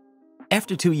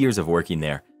 After 2 years of working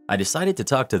there, I decided to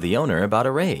talk to the owner about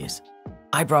a raise.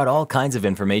 I brought all kinds of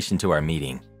information to our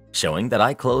meeting, showing that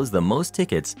I closed the most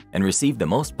tickets and received the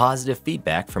most positive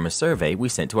feedback from a survey we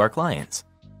sent to our clients.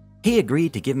 He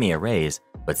agreed to give me a raise,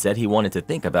 but said he wanted to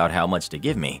think about how much to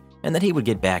give me and that he would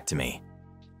get back to me.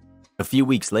 A few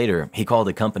weeks later, he called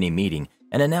a company meeting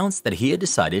and announced that he had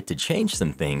decided to change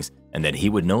some things and that he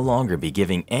would no longer be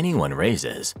giving anyone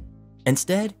raises.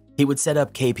 Instead, he would set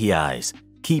up KPIs,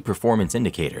 key performance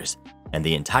indicators, and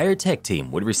the entire tech team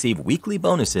would receive weekly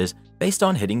bonuses based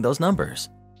on hitting those numbers.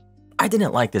 I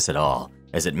didn't like this at all,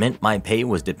 as it meant my pay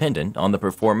was dependent on the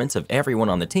performance of everyone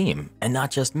on the team and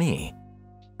not just me.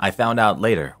 I found out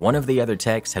later one of the other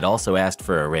techs had also asked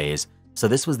for a raise, so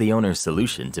this was the owner's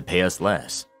solution to pay us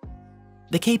less.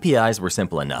 The KPIs were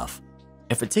simple enough.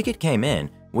 If a ticket came in,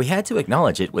 we had to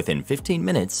acknowledge it within 15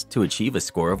 minutes to achieve a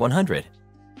score of 100.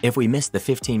 If we missed the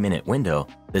 15-minute window,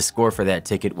 the score for that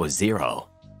ticket was 0.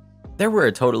 There were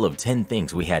a total of 10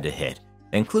 things we had to hit,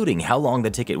 including how long the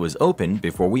ticket was open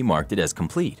before we marked it as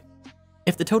complete.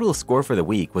 If the total score for the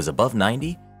week was above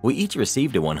 90, we each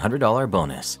received a $100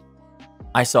 bonus.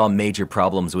 I saw major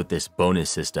problems with this bonus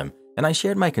system, and I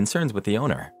shared my concerns with the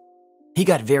owner. He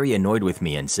got very annoyed with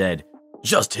me and said,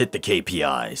 "Just hit the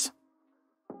KPIs."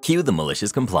 Cue the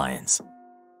malicious compliance.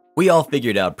 We all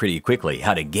figured out pretty quickly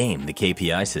how to game the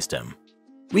KPI system.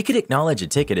 We could acknowledge a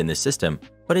ticket in the system,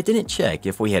 but it didn't check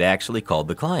if we had actually called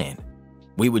the client.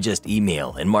 We would just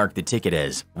email and mark the ticket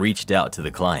as reached out to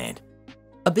the client.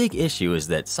 A big issue is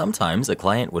that sometimes a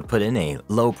client would put in a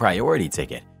low priority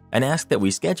ticket and ask that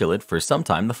we schedule it for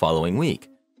sometime the following week,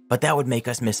 but that would make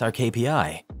us miss our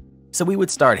KPI. So we would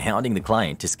start hounding the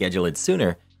client to schedule it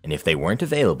sooner, and if they weren't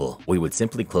available, we would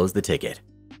simply close the ticket.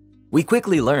 We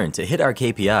quickly learned to hit our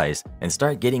KPIs and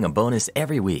start getting a bonus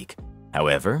every week.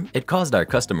 However, it caused our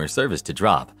customer service to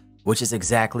drop, which is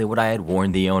exactly what I had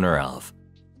warned the owner of.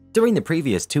 During the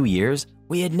previous 2 years,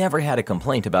 we had never had a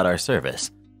complaint about our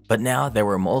service, but now there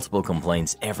were multiple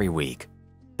complaints every week.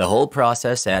 The whole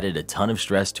process added a ton of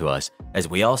stress to us as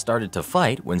we all started to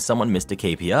fight when someone missed a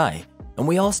KPI, and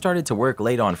we all started to work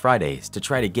late on Fridays to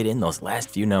try to get in those last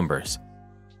few numbers.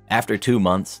 After 2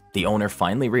 months, the owner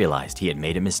finally realized he had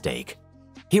made a mistake.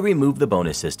 He removed the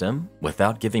bonus system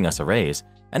without giving us a raise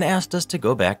and asked us to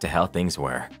go back to how things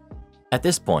were. At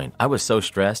this point, I was so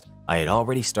stressed, I had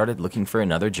already started looking for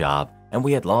another job and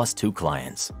we had lost 2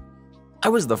 clients. I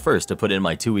was the first to put in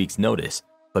my 2 weeks notice,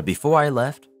 but before I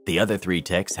left, the other 3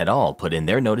 techs had all put in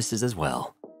their notices as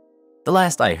well. The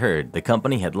last I heard, the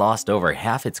company had lost over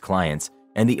half its clients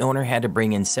and the owner had to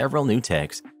bring in several new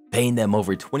techs, paying them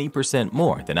over 20%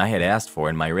 more than I had asked for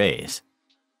in my raise.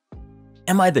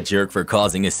 Am I the jerk for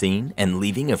causing a scene and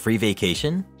leaving a free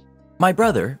vacation? My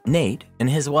brother, Nate, and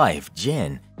his wife,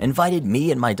 Jen, invited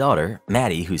me and my daughter,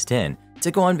 Maddie, who's 10,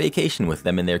 to go on vacation with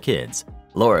them and their kids,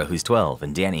 Laura, who's 12,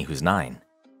 and Danny, who's 9.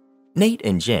 Nate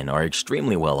and Jen are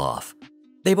extremely well off.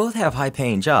 They both have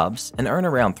high-paying jobs and earn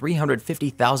around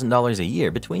 $350,000 a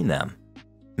year between them.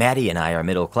 Maddie and I are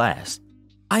middle class.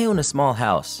 I own a small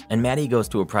house, and Maddie goes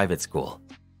to a private school.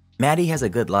 Maddie has a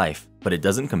good life, but it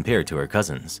doesn't compare to her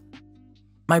cousins.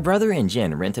 My brother and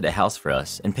Jen rented a house for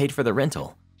us and paid for the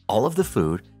rental, all of the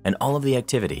food, and all of the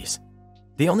activities.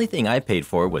 The only thing I paid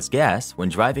for was gas when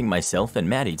driving myself and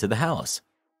Maddie to the house.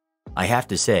 I have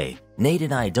to say, Nate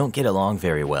and I don't get along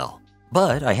very well,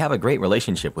 but I have a great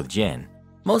relationship with Jen,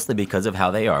 mostly because of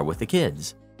how they are with the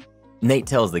kids. Nate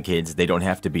tells the kids they don't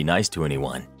have to be nice to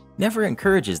anyone, never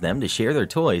encourages them to share their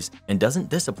toys, and doesn't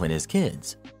discipline his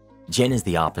kids. Jen is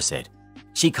the opposite.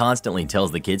 She constantly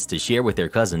tells the kids to share with their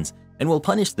cousins and will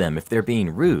punish them if they're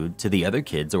being rude to the other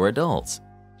kids or adults.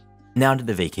 Now to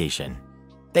the vacation.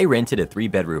 They rented a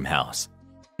 3-bedroom house.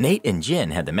 Nate and Jen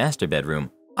had the master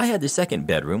bedroom. I had the second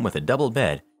bedroom with a double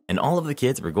bed, and all of the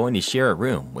kids were going to share a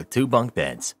room with 2 bunk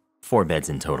beds, 4 beds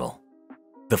in total.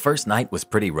 The first night was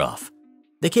pretty rough.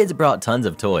 The kids brought tons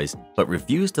of toys, but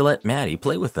refused to let Maddie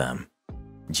play with them.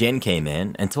 Jen came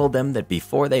in and told them that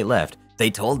before they left, they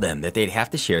told them that they'd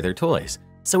have to share their toys,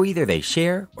 so either they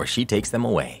share or she takes them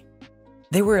away.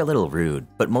 They were a little rude,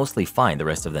 but mostly fine the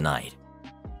rest of the night.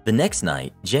 The next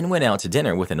night, Jen went out to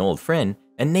dinner with an old friend,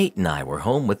 and Nate and I were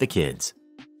home with the kids.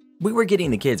 We were getting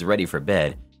the kids ready for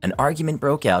bed. An argument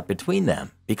broke out between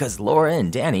them because Laura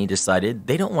and Danny decided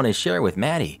they don't want to share with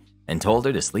Maddie and told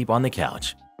her to sleep on the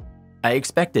couch. I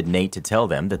expected Nate to tell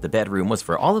them that the bedroom was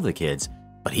for all of the kids,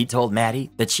 but he told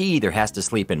Maddie that she either has to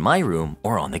sleep in my room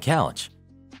or on the couch.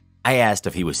 I asked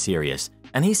if he was serious,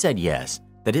 and he said yes,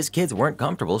 that his kids weren't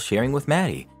comfortable sharing with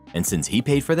Maddie, and since he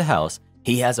paid for the house,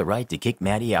 he has a right to kick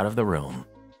Maddie out of the room.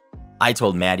 I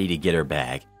told Maddie to get her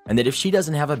bag, and that if she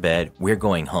doesn't have a bed, we're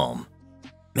going home.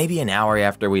 Maybe an hour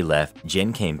after we left,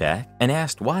 Jen came back and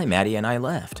asked why Maddie and I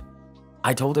left.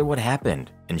 I told her what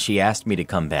happened, and she asked me to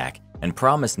come back and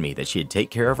promised me that she'd take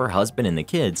care of her husband and the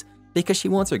kids because she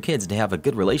wants her kids to have a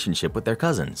good relationship with their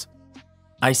cousins.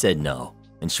 I said no,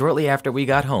 and shortly after we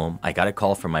got home, I got a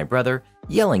call from my brother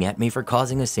yelling at me for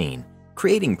causing a scene,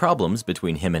 creating problems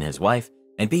between him and his wife,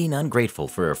 and being ungrateful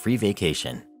for a free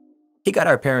vacation. He got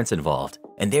our parents involved,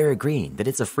 and they're agreeing that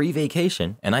it's a free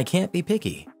vacation and I can't be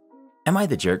picky. Am I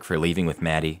the jerk for leaving with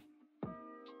Maddie?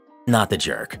 Not the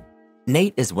jerk.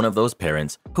 Nate is one of those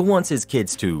parents who wants his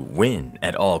kids to win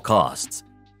at all costs.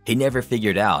 He never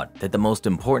figured out that the most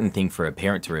important thing for a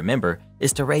parent to remember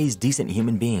is to raise decent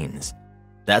human beings.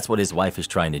 That's what his wife is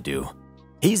trying to do.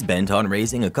 He's bent on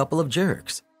raising a couple of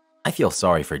jerks. I feel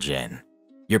sorry for Jen.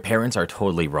 Your parents are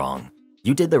totally wrong.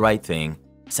 You did the right thing.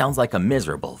 Sounds like a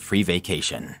miserable free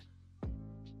vacation.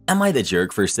 Am I the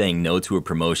jerk for saying no to a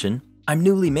promotion? I'm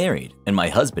newly married and my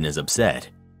husband is upset.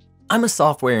 I'm a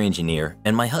software engineer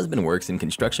and my husband works in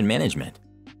construction management.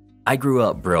 I grew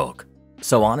up broke,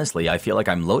 so honestly I feel like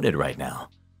I'm loaded right now.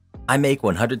 I make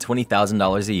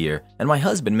 $120,000 a year and my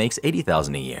husband makes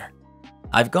 $80,000 a year.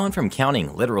 I've gone from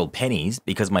counting literal pennies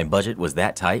because my budget was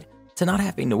that tight to not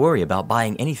having to worry about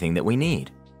buying anything that we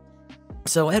need.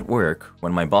 So at work,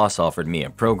 when my boss offered me a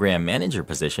program manager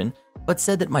position but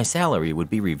said that my salary would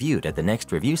be reviewed at the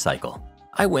next review cycle,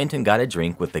 I went and got a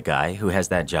drink with the guy who has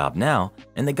that job now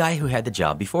and the guy who had the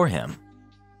job before him.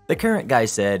 The current guy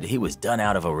said he was done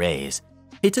out of a raise.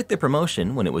 He took the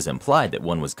promotion when it was implied that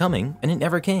one was coming and it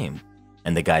never came.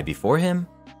 And the guy before him,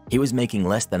 he was making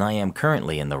less than I am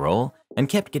currently in the role and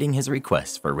kept getting his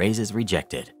requests for raises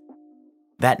rejected.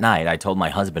 That night, I told my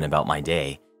husband about my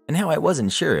day and how I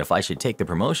wasn't sure if I should take the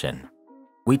promotion.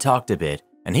 We talked a bit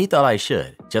and he thought I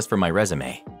should, just for my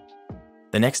resume.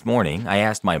 The next morning, I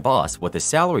asked my boss what the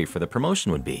salary for the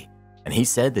promotion would be, and he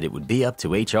said that it would be up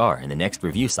to HR in the next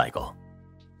review cycle.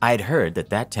 I had heard that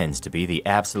that tends to be the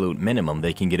absolute minimum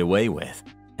they can get away with,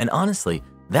 and honestly,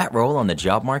 that role on the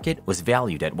job market was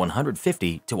valued at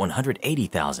 $150,000 to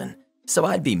 $180,000, so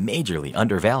I'd be majorly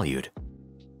undervalued.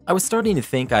 I was starting to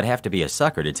think I'd have to be a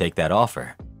sucker to take that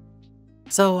offer.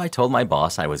 So I told my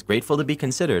boss I was grateful to be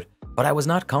considered, but I was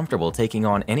not comfortable taking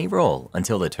on any role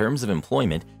until the terms of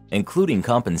employment, including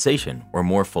compensation, were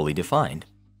more fully defined.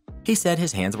 He said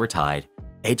his hands were tied.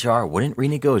 HR wouldn't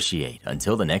renegotiate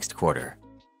until the next quarter.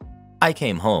 I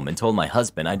came home and told my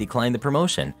husband I declined the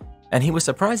promotion, and he was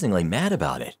surprisingly mad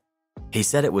about it. He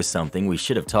said it was something we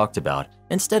should have talked about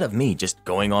instead of me just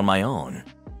going on my own,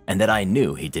 and that I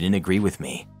knew he didn't agree with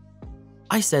me.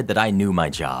 I said that I knew my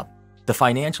job. The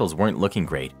financials weren't looking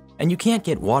great, and you can't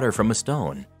get water from a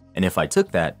stone, and if I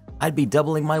took that, I'd be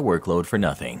doubling my workload for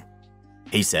nothing.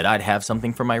 He said I'd have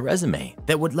something for my resume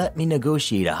that would let me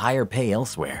negotiate a higher pay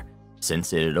elsewhere,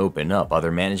 since it'd open up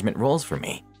other management roles for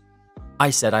me. I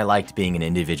said I liked being an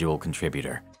individual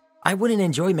contributor. I wouldn't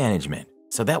enjoy management,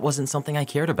 so that wasn't something I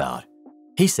cared about.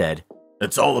 He said,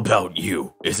 "It's all about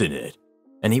you, isn't it?"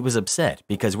 And he was upset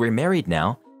because we're married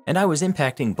now, and I was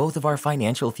impacting both of our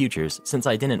financial futures since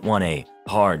I didn't want a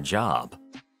hard job.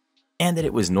 And that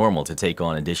it was normal to take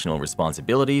on additional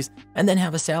responsibilities and then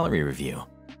have a salary review.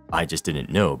 I just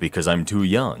didn't know because I'm too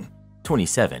young,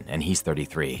 27 and he's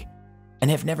 33,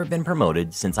 and have never been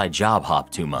promoted since I job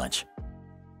hopped too much.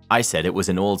 I said it was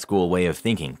an old school way of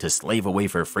thinking to slave away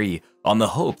for free on the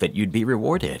hope that you'd be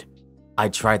rewarded. I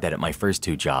tried that at my first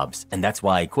 2 jobs, and that's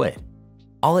why I quit.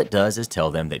 All it does is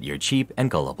tell them that you're cheap and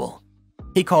gullible.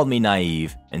 He called me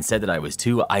naive and said that I was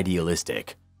too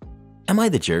idealistic. Am I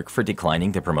the jerk for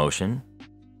declining the promotion?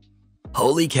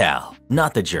 Holy cow,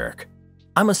 not the jerk.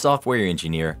 I'm a software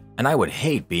engineer and I would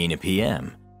hate being a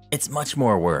PM. It's much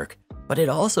more work, but it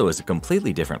also is a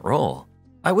completely different role.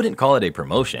 I wouldn't call it a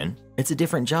promotion, it's a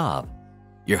different job.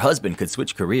 Your husband could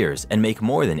switch careers and make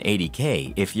more than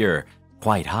 $80K if your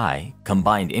quite high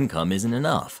combined income isn't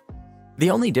enough. The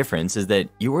only difference is that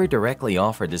you were directly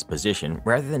offered this position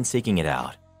rather than seeking it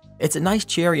out. It's a nice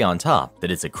cherry on top that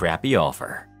it's a crappy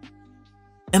offer.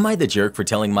 Am I the jerk for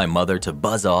telling my mother to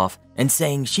buzz off and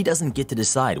saying she doesn't get to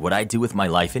decide what I do with my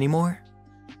life anymore?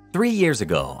 3 years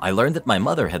ago, I learned that my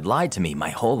mother had lied to me my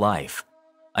whole life.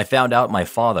 I found out my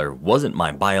father wasn't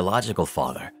my biological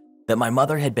father, that my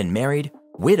mother had been married,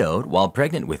 widowed while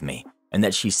pregnant with me, and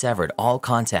that she severed all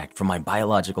contact from my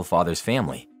biological father's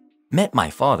family. Met my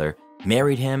father,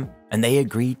 married him, and they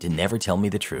agreed to never tell me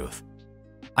the truth.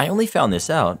 I only found this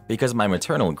out because my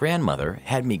maternal grandmother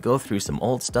had me go through some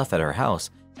old stuff at her house,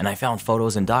 and I found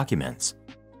photos and documents.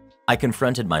 I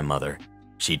confronted my mother.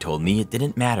 She told me it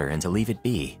didn't matter and to leave it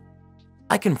be.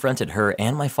 I confronted her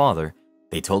and my father.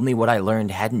 They told me what I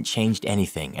learned hadn't changed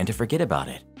anything and to forget about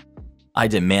it. I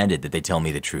demanded that they tell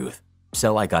me the truth,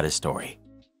 so I got his story.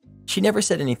 She never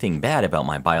said anything bad about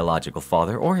my biological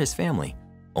father or his family,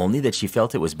 only that she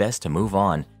felt it was best to move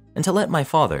on and to let my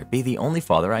father be the only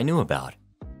father I knew about.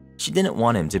 She didn't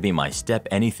want him to be my step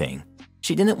anything.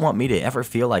 She didn't want me to ever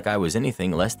feel like I was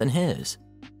anything less than his.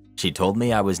 She told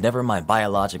me I was never my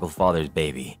biological father's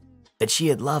baby, that she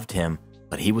had loved him,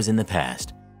 but he was in the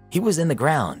past. He was in the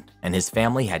ground, and his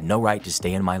family had no right to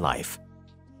stay in my life.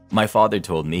 My father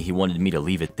told me he wanted me to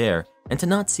leave it there and to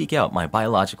not seek out my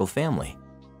biological family.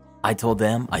 I told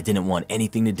them I didn't want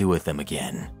anything to do with them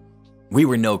again. We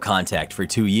were no contact for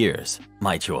 2 years,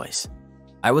 my choice.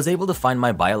 I was able to find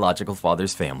my biological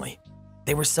father's family.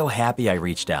 They were so happy I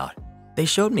reached out. They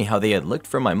showed me how they had looked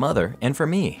for my mother and for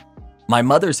me. My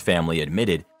mother's family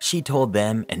admitted she told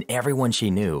them and everyone she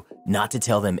knew not to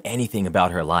tell them anything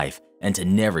about her life and to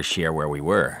never share where we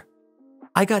were.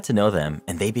 I got to know them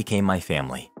and they became my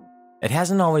family. It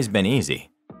hasn't always been easy.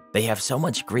 They have so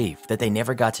much grief that they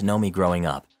never got to know me growing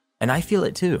up, and I feel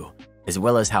it too, as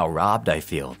well as how robbed I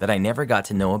feel that I never got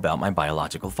to know about my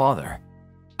biological father.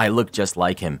 I look just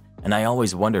like him, and I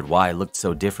always wondered why I looked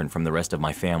so different from the rest of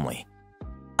my family.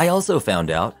 I also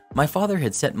found out my father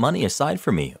had set money aside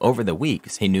for me over the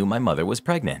weeks he knew my mother was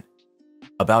pregnant.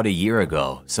 About a year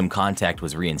ago, some contact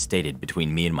was reinstated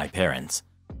between me and my parents.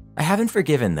 I haven't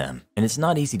forgiven them, and it's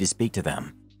not easy to speak to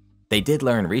them. They did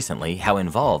learn recently how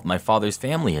involved my father's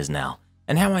family is now,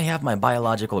 and how I have my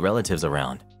biological relatives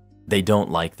around. They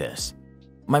don't like this.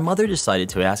 My mother decided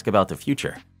to ask about the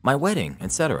future, my wedding,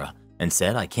 etc., and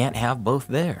said I can't have both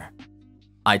there.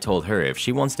 I told her if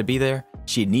she wants to be there,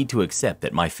 she'd need to accept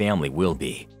that my family will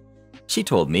be. She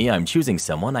told me I'm choosing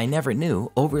someone I never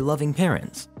knew over loving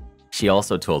parents. She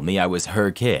also told me I was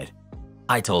her kid.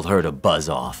 I told her to buzz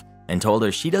off and told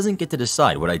her she doesn't get to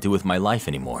decide what I do with my life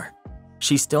anymore.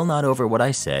 She's still not over what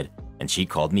I said, and she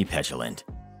called me petulant.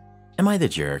 Am I the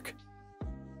jerk?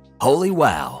 Holy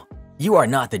wow, you are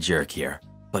not the jerk here,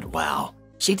 but wow,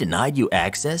 she denied you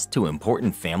access to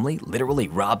important family, literally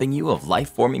robbing you of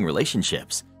life-forming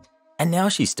relationships. And now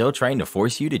she's still trying to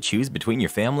force you to choose between your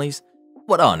families?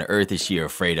 What on earth is she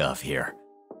afraid of here?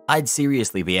 I'd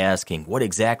seriously be asking what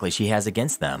exactly she has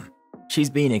against them. She's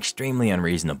being extremely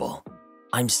unreasonable.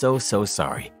 I'm so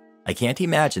sorry. I can't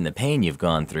imagine the pain you've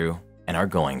gone through and are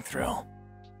going through.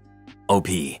 OP.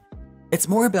 It's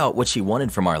more about what she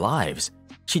wanted from our lives.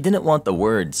 She didn't want the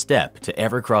word step to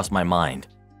ever cross my mind.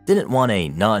 Didn't want a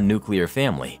non-nuclear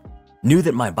family. Knew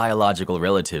that my biological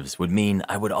relatives would mean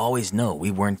I would always know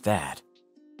we weren't that.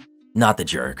 Not the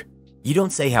jerk. You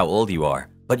don't say how old you are,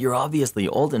 but you're obviously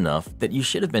old enough that you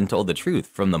should have been told the truth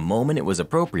from the moment it was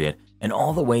appropriate and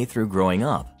all the way through growing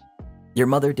up. Your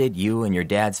mother did you and your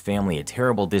dad's family a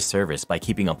terrible disservice by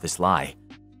keeping up this lie.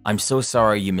 I'm so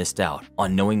sorry you missed out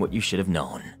on knowing what you should have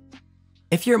known.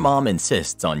 If your mom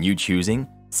insists on you choosing,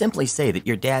 simply say that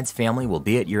your dad's family will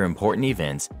be at your important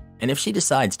events, and if she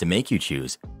decides to make you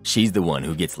choose, she's the one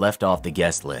who gets left off the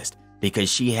guest list because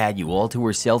she had you all to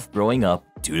herself growing up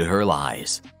due to her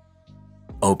lies.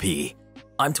 OP.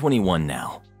 I'm 21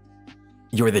 now.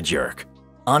 You're the jerk.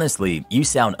 Honestly, you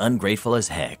sound ungrateful as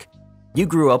heck. You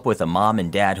grew up with a mom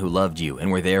and dad who loved you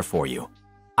and were there for you.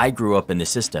 I grew up in the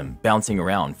system, bouncing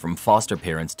around from foster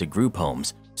parents to group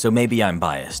homes, so maybe I'm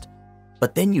biased.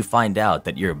 But then you find out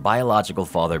that your biological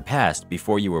father passed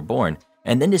before you were born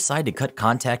and then decide to cut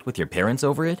contact with your parents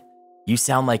over it? You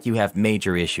sound like you have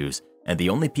major issues, and the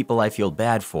only people I feel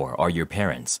bad for are your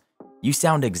parents. You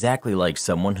sound exactly like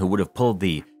someone who would have pulled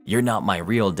the "you're not my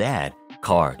real dad"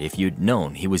 card if you'd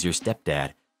known he was your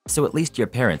stepdad, so at least your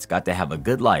parents got to have a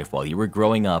good life while you were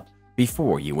growing up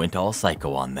before you went all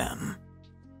psycho on them.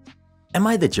 Am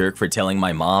I the jerk for telling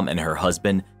my mom and her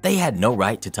husband they had no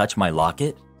right to touch my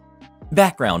locket?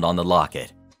 Background on the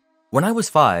locket. When I was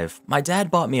 5, my dad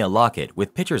bought me a locket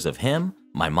with pictures of him,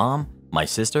 my mom, my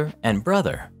sister, and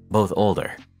brother, both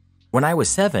older. When I was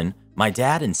 7, my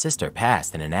dad and sister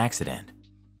passed in an accident.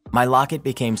 My locket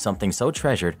became something so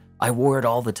treasured, I wore it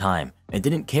all the time and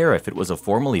didn't care if it was a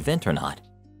formal event or not.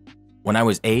 When I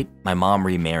was 8, my mom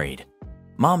remarried.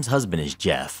 Mom's husband is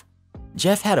Jeff.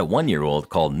 Jeff had a 1-year-old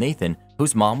called Nathan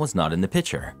whose mom was not in the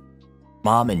picture.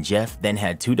 Mom and Jeff then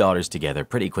had 2 daughters together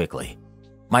pretty quickly.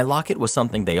 My locket was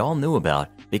something they all knew about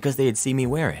because they had seen me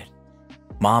wear it.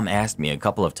 Mom asked me a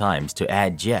couple of times to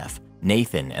add Jeff,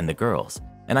 Nathan, and the girls,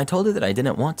 and I told her that I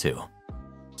didn't want to.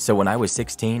 So when I was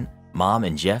 16, Mom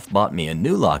and Jeff bought me a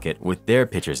new locket with their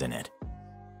pictures in it.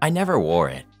 I never wore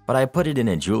it, but I put it in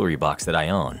a jewelry box that I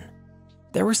own.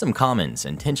 There were some comments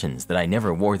and tensions that I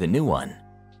never wore the new one.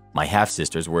 My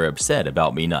half-sisters were upset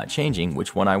about me not changing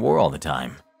which one I wore all the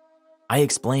time. I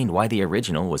explained why the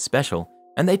original was special,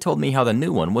 and they told me how the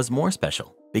new one was more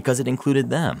special because it included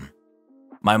them.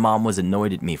 My mom was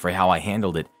annoyed at me for how I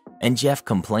handled it, and Jeff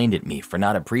complained at me for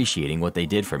not appreciating what they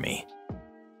did for me.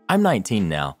 I'm 19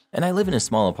 now, and I live in a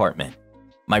small apartment.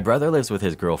 My brother lives with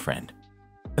his girlfriend.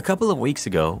 A couple of weeks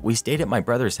ago, we stayed at my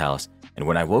brother's house, and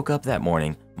when I woke up that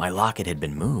morning, my locket had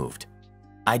been moved.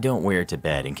 I don't wear it to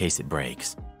bed in case it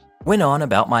breaks. Went on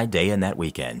about my day and that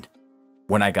weekend.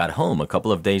 When I got home a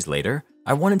couple of days later,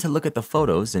 I wanted to look at the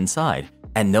photos inside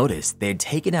and noticed they had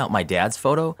taken out my dad's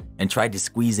photo and tried to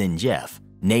squeeze in Jeff,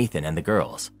 Nathan, and the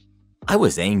girls. I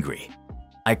was angry.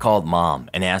 I called Mom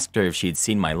and asked her if she had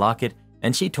seen my locket,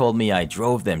 and she told me I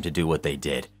drove them to do what they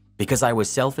did because I was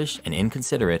selfish and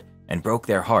inconsiderate and broke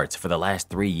their hearts for the last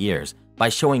 3 years by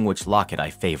showing which locket I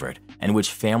favored and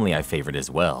which family I favored as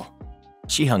well.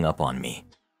 She hung up on me.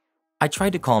 I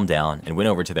tried to calm down and went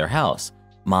over to their house,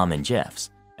 Mom and Jeff's,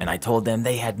 and I told them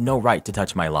they had no right to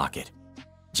touch my locket.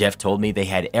 Jeff told me they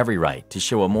had every right to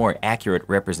show a more accurate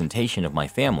representation of my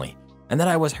family and that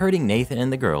I was hurting Nathan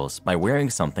and the girls by wearing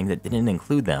something that didn't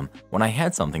include them when I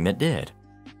had something that did.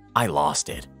 I lost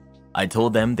it. I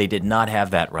told them they did not have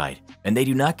that right, and they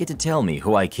do not get to tell me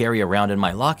who I carry around in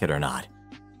my locket or not.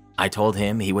 I told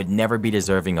him he would never be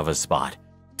deserving of a spot,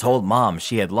 told Mom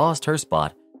she had lost her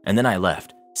spot, and then I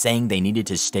left, saying they needed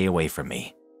to stay away from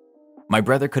me. My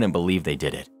brother couldn't believe they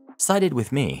did it, sided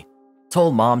with me,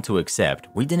 told Mom to accept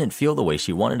we didn't feel the way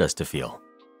she wanted us to feel.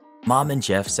 Mom and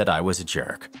Jeff said I was a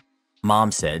jerk.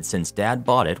 Mom said since Dad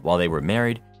bought it while they were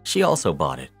married, she also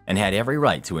bought it and had every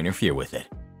right to interfere with it.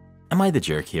 Am I the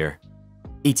jerk here?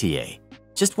 ETA.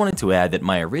 Just wanted to add that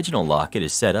my original locket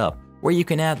is set up where you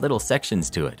can add little sections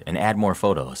to it and add more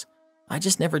photos. I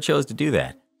just never chose to do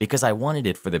that because I wanted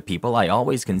it for the people I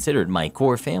always considered my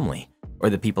core family or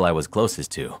the people I was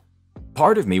closest to.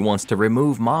 Part of me wants to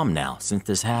remove Mom now since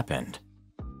this happened.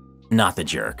 Not the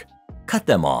jerk. Cut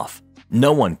them off.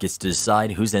 No one gets to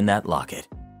decide who's in that locket.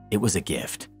 It was a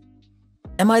gift.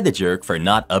 Am I the jerk for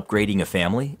not upgrading a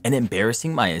family and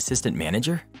embarrassing my assistant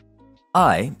manager?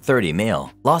 I, 30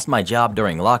 male, lost my job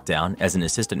during lockdown as an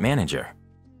assistant manager.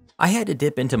 I had to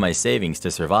dip into my savings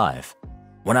to survive.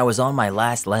 When I was on my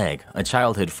last leg, a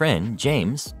childhood friend,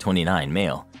 James, 29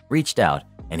 male, reached out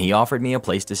and he offered me a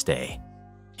place to stay.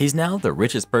 He's now the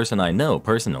richest person I know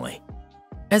personally.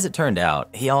 As it turned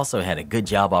out, he also had a good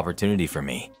job opportunity for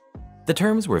me. The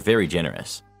terms were very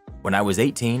generous. When I was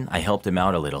 18, I helped him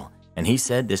out a little, and he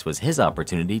said this was his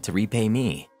opportunity to repay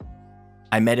me.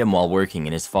 I met him while working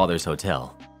in his father's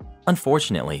hotel.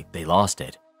 Unfortunately, they lost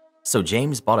it. So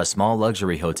James bought a small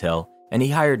luxury hotel, and he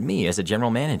hired me as a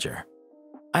general manager.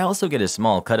 I also get a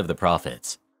small cut of the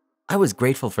profits. I was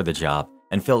grateful for the job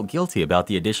and felt guilty about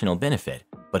the additional benefit,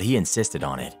 but he insisted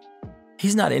on it.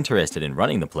 He's not interested in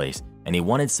running the place, and he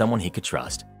wanted someone he could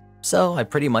trust. So I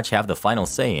pretty much have the final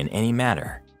say in any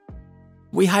matter.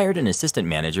 We hired an assistant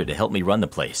manager to help me run the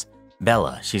place.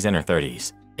 Bella, she's in her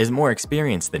 30s, is more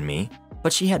experienced than me,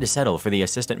 but she had to settle for the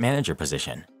assistant manager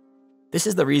position. This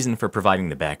is the reason for providing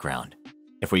the background.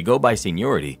 If we go by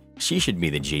seniority, she should be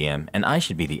the GM and I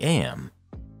should be the AM.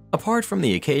 Apart from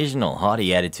the occasional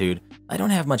haughty attitude, I don't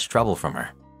have much trouble from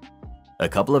her. A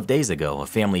couple of days ago, a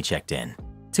family checked in.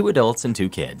 2 adults and 2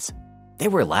 kids. They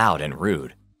were loud and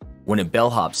rude. When a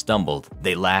bellhop stumbled,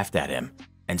 they laughed at him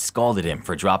and scolded him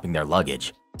for dropping their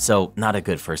luggage, so not a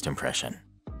good first impression.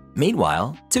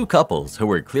 Meanwhile, 2 couples who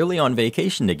were clearly on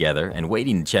vacation together and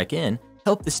waiting to check in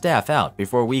helped the staff out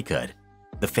before we could.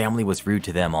 The family was rude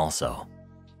to them also.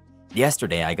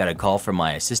 Yesterday, I got a call from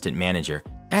my assistant manager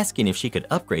asking if she could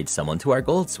upgrade someone to our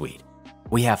gold suite.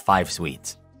 We have 5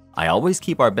 suites. I always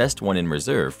keep our best one in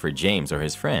reserve for James or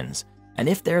his friends, and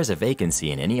if there is a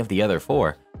vacancy in any of the other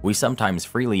 4, we sometimes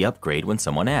freely upgrade when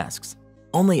someone asks.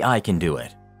 Only I can do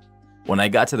it. When I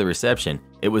got to the reception,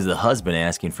 it was the husband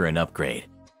asking for an upgrade.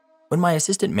 When my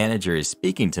assistant manager is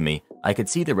speaking to me, I could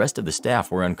see the rest of the staff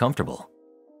were uncomfortable.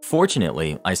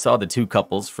 Fortunately, I saw the 2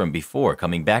 couples from before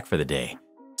coming back for the day,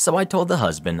 so I told the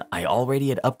husband I already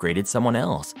had upgraded someone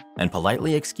else and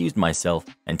politely excused myself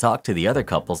and talked to the other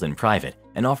couples in private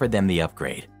and offered them the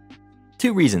upgrade.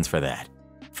 2 reasons for that.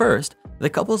 First, the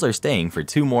couples are staying for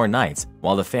 2 more nights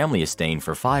while the family is staying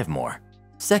for 5 more.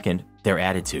 Second, their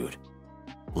attitude.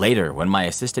 Later, when my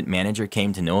assistant manager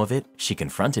came to know of it, she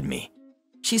confronted me.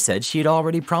 She said she had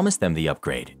already promised them the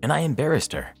upgrade, and I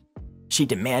embarrassed her. She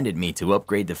demanded me to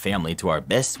upgrade the family to our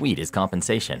best suite as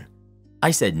compensation.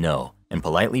 I said no and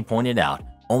politely pointed out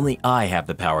only I have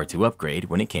the power to upgrade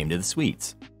when it came to the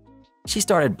suites. She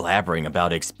started blabbering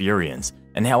about experience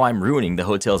and how I'm ruining the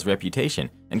hotel's reputation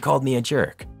and called me a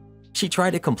jerk. She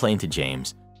tried to complain to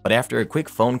James, but after a quick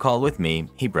phone call with me,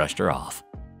 he brushed her off.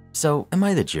 So, am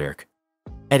I the jerk?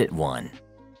 Edit 1.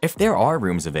 If there are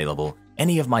rooms available,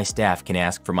 any of my staff can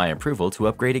ask for my approval to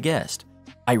upgrade a guest.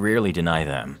 I rarely deny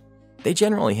them. They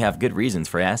generally have good reasons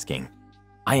for asking.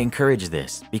 I encourage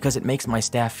this because it makes my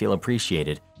staff feel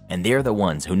appreciated, and they're the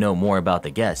ones who know more about the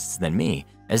guests than me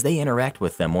as they interact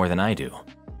with them more than I do.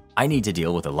 I need to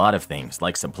deal with a lot of things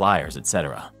like suppliers,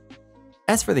 etc.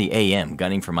 As for the AM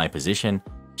gunning for my position,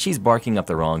 she's barking up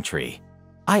the wrong tree.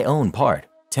 I own part,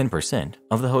 10%,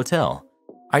 of the hotel.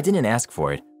 I didn't ask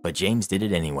for it, but James did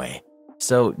it anyway.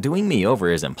 So doing me over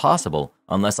is impossible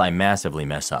unless I massively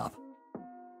mess up.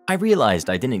 I realized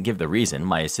I didn't give the reason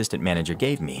my assistant manager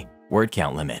gave me, word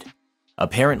count limit.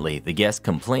 Apparently, the guests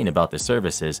complain about the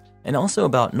services and also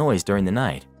about noise during the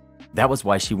night. That was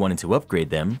why she wanted to upgrade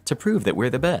them to prove that we're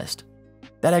the best.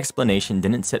 That explanation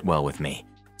didn't sit well with me,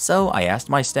 so I asked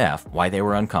my staff why they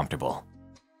were uncomfortable.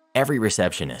 Every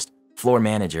receptionist, floor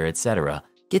manager, etc.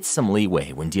 gets some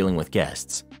leeway when dealing with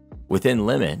guests. Within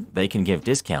limit, they can give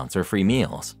discounts or free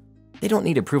meals. They don't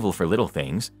need approval for little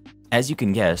things. As you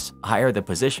can guess, higher the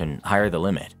position, higher the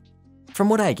limit. From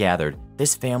what I gathered,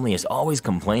 this family is always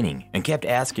complaining and kept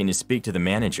asking to speak to the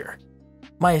manager.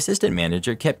 My assistant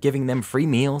manager kept giving them free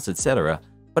meals, etc.,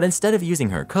 but instead of using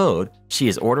her code, she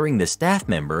is ordering the staff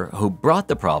member who brought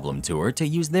the problem to her to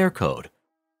use their code.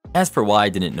 As for why I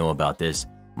didn't know about this,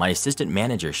 my assistant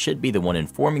manager should be the one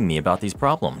informing me about these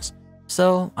problems,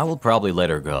 so I will probably let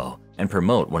her go and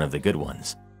promote one of the good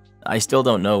ones. I still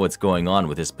don't know what's going on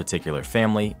with this particular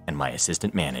family and my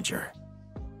assistant manager.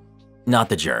 Not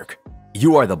the jerk.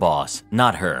 You are the boss,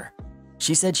 not her.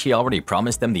 She said she already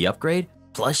promised them the upgrade,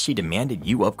 plus she demanded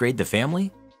you upgrade the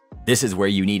family? This is where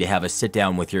you need to have a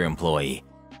sit-down with your employee.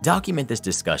 Document this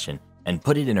discussion and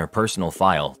put it in her personal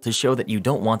file to show that you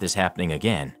don't want this happening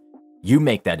again. You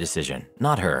make that decision,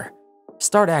 not her.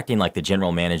 Start acting like the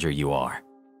general manager you are.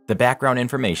 The background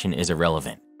information is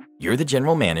irrelevant. You're the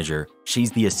general manager,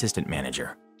 she's the assistant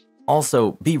manager.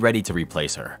 Also, be ready to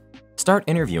replace her. Start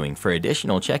interviewing for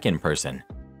additional check-in person.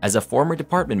 As a former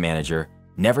department manager,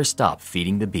 never stop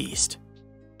feeding the beast.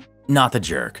 Not the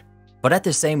jerk. But at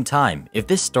the same time, if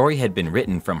this story had been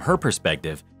written from her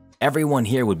perspective, everyone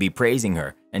here would be praising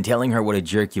her and telling her what a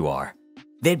jerk you are.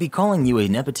 They'd be calling you a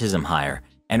nepotism hire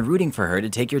and rooting for her to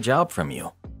take your job from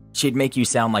you. She'd make you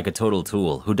sound like a total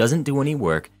tool who doesn't do any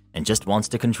work and just wants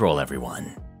to control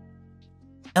everyone.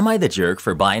 Am I the jerk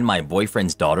for buying my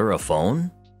boyfriend's daughter a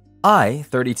phone? I,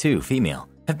 32, female,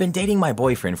 have been dating my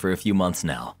boyfriend for a few months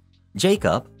now.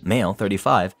 Jacob, male,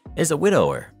 35, is a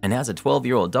widower and has a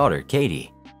 12-year-old daughter,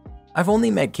 Katie. I've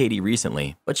only met Katie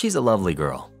recently, but she's a lovely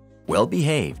girl.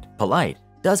 Well-behaved, polite,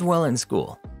 does well in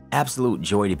school, absolute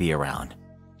joy to be around.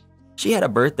 She had a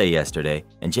birthday yesterday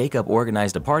and Jacob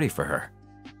organized a party for her.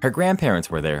 Her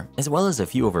grandparents were there, as well as a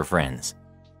few of her friends.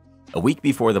 A week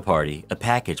before the party, a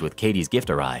package with Katie's gift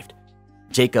arrived.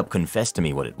 Jacob confessed to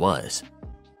me what it was.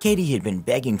 Katie had been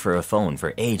begging for a phone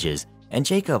for ages, and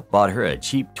Jacob bought her a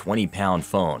cheap 20-pound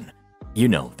phone. You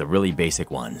know, the really basic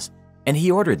ones. And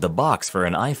he ordered the box for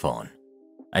an iPhone.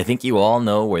 I think you all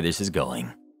know where this is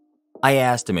going. I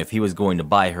asked him if he was going to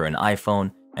buy her an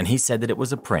iPhone, and he said that it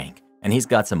was a prank, and he's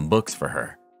got some books for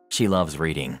her. She loves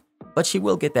reading, but she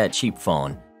will get that cheap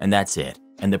phone, and that's it,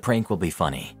 and the prank will be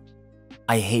funny.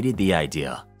 I hated the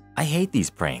idea. I hate these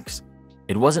pranks.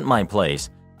 It wasn't my place.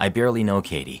 I barely know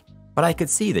Katie, but I could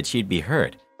see that she'd be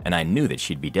hurt, and I knew that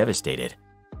she'd be devastated.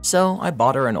 So I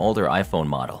bought her an older iPhone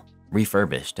model,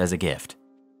 refurbished as a gift.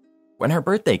 When her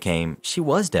birthday came, she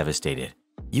was devastated.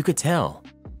 You could tell.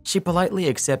 She politely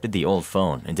accepted the old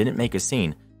phone and didn't make a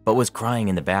scene, but was crying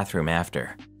in the bathroom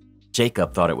after.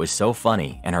 Jacob thought it was so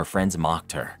funny and her friends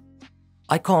mocked her.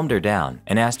 I calmed her down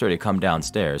and asked her to come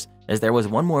downstairs as there was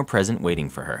one more present waiting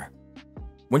for her.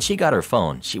 When she got her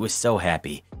phone, she was so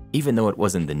happy, even though it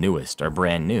wasn't the newest or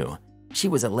brand new. She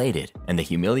was elated and the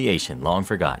humiliation long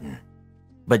forgotten.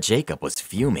 But Jacob was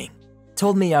fuming,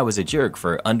 told me I was a jerk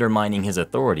for undermining his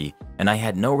authority and I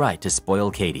had no right to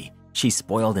spoil Katie. She's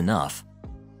spoiled enough.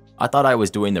 I thought I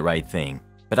was doing the right thing,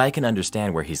 but I can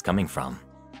understand where he's coming from.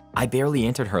 I barely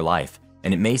entered her life,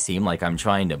 and it may seem like I'm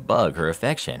trying to bug her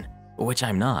affection, which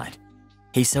I'm not.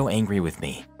 He's so angry with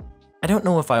me. I don't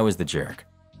know if I was the jerk.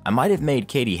 I might have made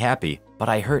Katie happy, but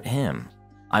I hurt him.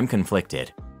 I'm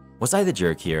conflicted. Was I the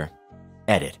jerk here?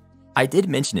 Edit. I did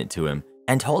mention it to him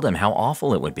and told him how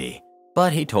awful it would be,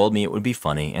 but he told me it would be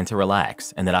funny and to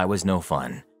relax and that I was no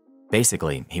fun.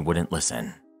 Basically, he wouldn't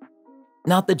listen.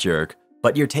 Not the jerk,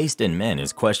 but your taste in men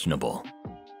is questionable.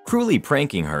 Cruelly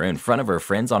pranking her in front of her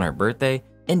friends on her birthday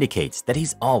indicates that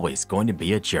he's always going to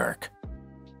be a jerk.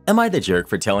 Am I the jerk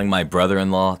for telling my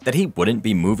brother-in-law that he wouldn't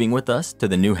be moving with us to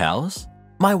the new house?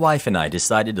 My wife and I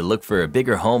decided to look for a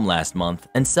bigger home last month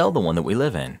and sell the one that we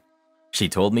live in. She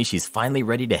told me she's finally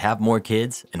ready to have more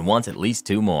kids and wants at least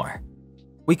 2 more.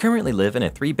 We currently live in a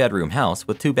 3-bedroom house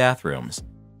with 2 bathrooms.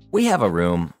 We have a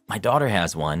room, my daughter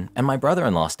has one, and my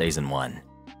brother-in-law stays in one.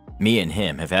 Me and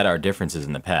him have had our differences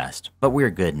in the past, but we're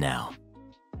good now.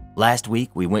 Last week,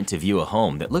 we went to view a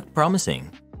home that looked promising.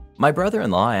 My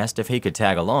brother-in-law asked if he could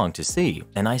tag along to see,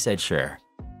 and I said sure.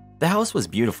 The house was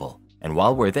beautiful, and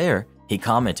while we're there, he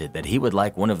commented that he would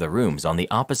like one of the rooms on the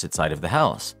opposite side of the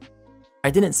house. I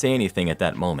didn't say anything at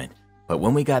that moment, but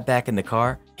when we got back in the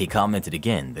car, he commented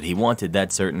again that he wanted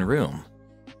that certain room.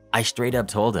 I straight up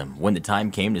told him when the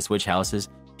time came to switch houses,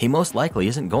 he most likely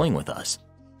isn't going with us.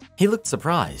 He looked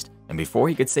surprised, and before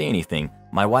he could say anything,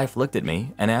 my wife looked at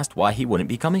me and asked why he wouldn't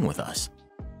be coming with us.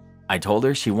 I told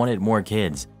her she wanted more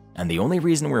kids, and the only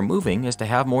reason we're moving is to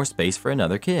have more space for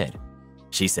another kid.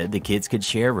 She said the kids could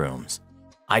share rooms.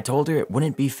 I told her it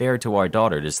wouldn't be fair to our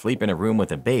daughter to sleep in a room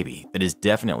with a baby that is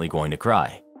definitely going to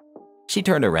cry. She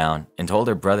turned around and told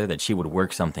her brother that she would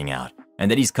work something out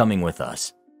and that he's coming with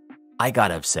us. I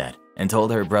got upset and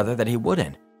told her brother that he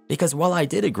wouldn't, because while I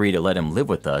did agree to let him live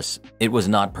with us, it was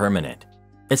not permanent.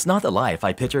 It's not the life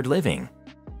I pictured living.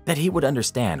 That he would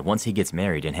understand once he gets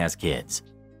married and has kids.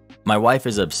 My wife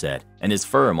is upset and is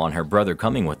firm on her brother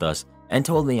coming with us and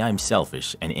told me I'm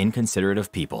selfish and inconsiderate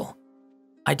of people.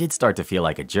 I did start to feel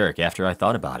like a jerk after I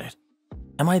thought about it.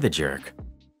 Am I the jerk?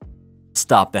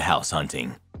 Stop the house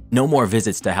hunting. No more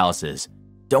visits to houses.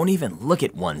 Don't even look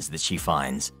at ones that she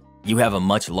finds. You have a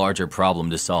much larger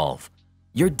problem to solve.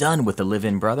 You're done with the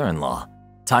live-in brother-in-law.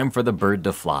 Time for the bird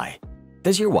to fly.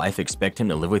 Does your wife expect him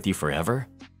to live with you forever?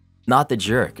 Not the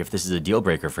jerk if this is a deal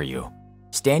breaker for you.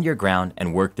 Stand your ground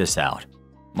and work this out.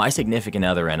 My significant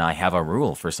other and I have a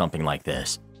rule for something like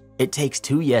this. It takes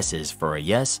 2 yeses for a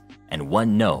yes and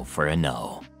 1 no for a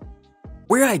no.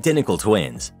 We're identical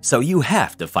twins, so you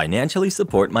have to financially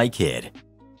support my kid.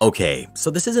 Okay,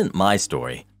 so this isn't my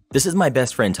story. This is my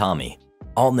best friend Tommy.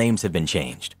 All names have been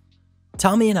changed.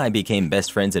 Tommy and I became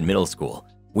best friends in middle school.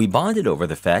 We bonded over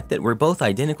the fact that we're both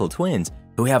identical twins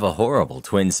who have a horrible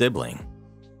twin sibling.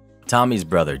 Tommy's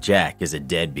brother Jack is a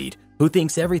deadbeat who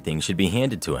thinks everything should be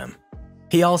handed to him.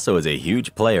 He also is a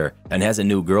huge player and has a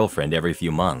new girlfriend every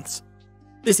few months.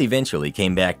 This eventually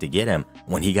came back to get him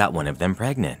when he got one of them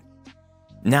pregnant.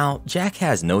 Now, Jack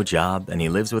has no job and he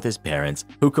lives with his parents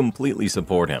who completely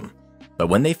support him. But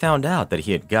when they found out that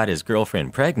he had got his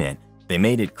girlfriend pregnant, they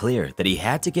made it clear that he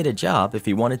had to get a job if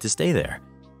he wanted to stay there.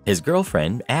 His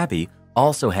girlfriend, Abby,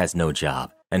 also has no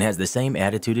job and has the same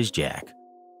attitude as Jack.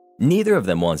 Neither of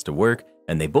them wants to work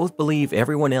and they both believe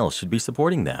everyone else should be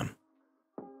supporting them.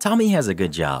 Tommy has a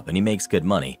good job and he makes good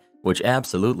money, which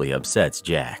absolutely upsets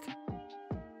Jack.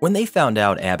 When they found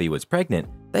out Abby was pregnant,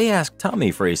 they asked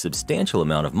Tommy for a substantial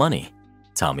amount of money.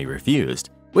 Tommy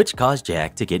refused, which caused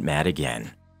Jack to get mad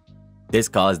again. This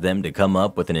caused them to come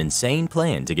up with an insane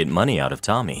plan to get money out of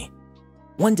Tommy.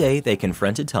 One day, they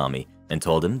confronted Tommy and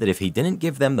told him that if he didn't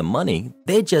give them the money,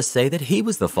 they'd just say that he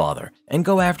was the father and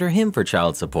go after him for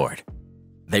child support.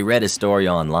 They read a story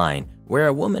online where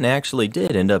a woman actually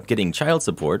did end up getting child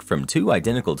support from 2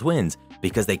 identical twins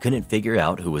because they couldn't figure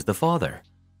out who was the father.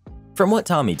 From what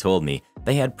Tommy told me,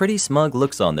 they had pretty smug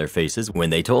looks on their faces when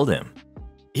they told him.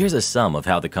 Here's a sum of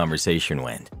how the conversation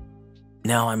went.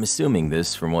 Now, I'm assuming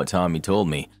this from what Tommy told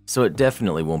me, so it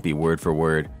definitely won't be word for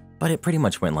word, but it pretty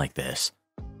much went like this.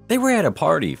 They were at a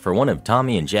party for one of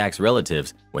Tommy and Jack's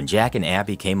relatives when Jack and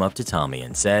Abby came up to Tommy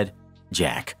and said,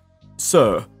 Jack,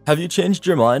 "Sir, have you changed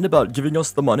your mind about giving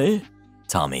us the money?"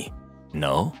 Tommy,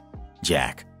 "No."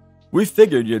 Jack, "We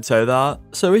figured you'd say that,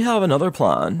 so we have another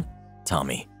plan."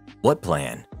 Tommy, "What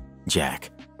plan?" Jack,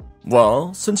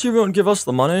 "Well, since you won't give us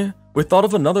the money, we thought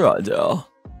of another idea."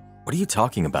 What are you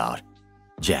talking about?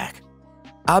 Jack,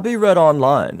 "Abby read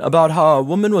online about how a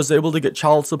woman was able to get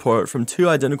child support from 2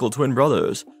 identical twin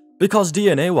brothers because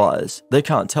DNA-wise, they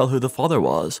can't tell who the father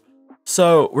was.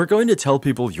 So we're going to tell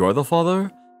people you're the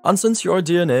father, and since your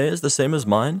DNA is the same as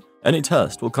mine, any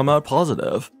test will come out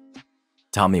positive."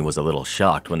 Tommy was a little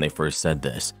shocked when they first said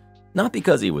this, not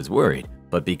because he was worried,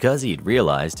 but because he'd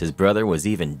realized his brother was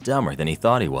even dumber than he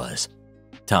thought he was.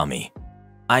 Tommy,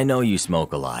 I know you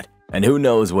smoke a lot, and who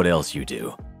knows what else you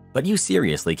do, but you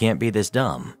seriously can't be this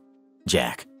dumb.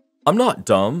 Jack: I'm not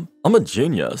dumb, I'm a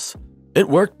genius. It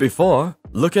worked before,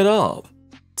 look it up.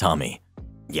 Tommy: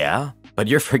 Yeah, but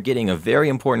you're forgetting a very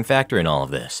important factor in all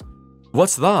of this.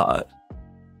 What's that?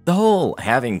 The whole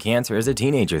having cancer as a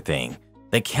teenager thing,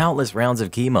 the countless rounds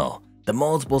of chemo, the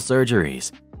multiple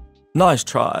surgeries. Nice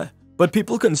try, but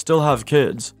people can still have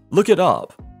kids, look it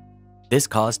up. This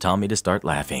caused Tommy to start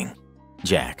laughing.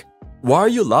 Jack: Why are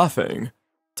you laughing?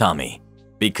 Tommy: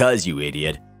 Because, you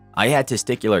idiot. I had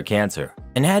testicular cancer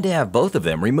and had to have both of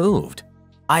them removed.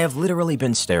 I have literally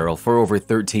been sterile for over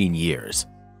 13 years.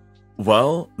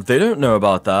 Well, they don't know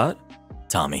about that.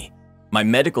 Tommy: My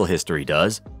medical history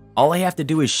does. All I have to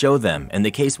do is show them and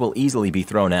the case will easily be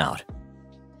thrown out.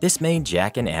 This made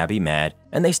Jack and Abby mad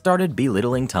and they started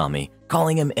belittling Tommy,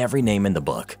 calling him every name in the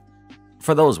book.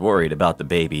 For those worried about the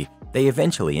baby, they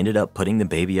eventually ended up putting the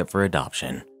baby up for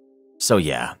adoption. So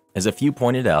yeah, as a few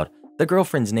pointed out, the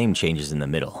girlfriend's name changes in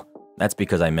the middle. That's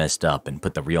because I messed up and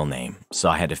put the real name, so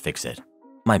I had to fix it.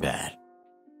 My bad.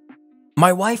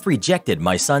 My wife rejected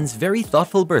my son's very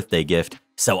thoughtful birthday gift,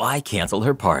 so I canceled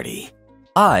her party.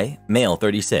 I, male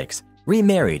 36,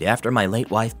 remarried after my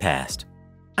late wife passed.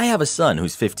 I have a son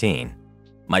who's 15.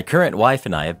 My current wife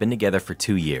and I have been together for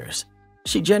 2 years.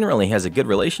 She generally has a good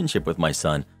relationship with my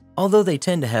son, although they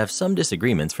tend to have some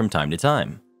disagreements from time to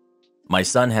time. My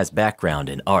son has background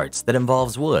in arts that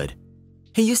involves wood.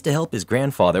 He used to help his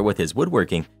grandfather with his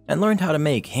woodworking and learned how to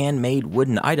make handmade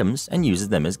wooden items and uses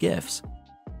them as gifts.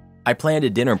 I planned a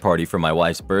dinner party for my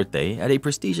wife's birthday at a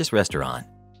prestigious restaurant.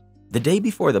 The day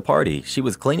before the party, she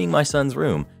was cleaning my son's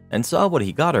room and saw what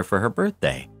he got her for her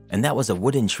birthday, and that was a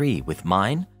wooden tree with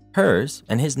mine, hers,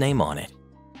 and his name on it.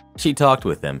 She talked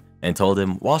with him and told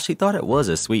him while she thought it was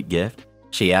a sweet gift,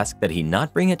 she asked that he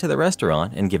not bring it to the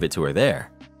restaurant and give it to her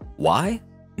there. Why?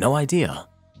 No idea.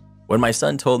 When my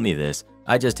son told me this,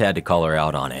 I just had to call her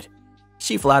out on it.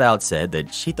 She flat out said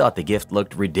that she thought the gift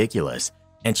looked ridiculous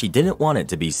and she didn't want it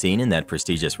to be seen in that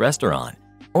prestigious restaurant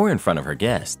or in front of her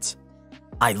guests.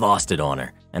 I lost it on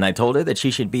her and I told her that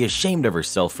she should be ashamed of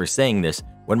herself for saying this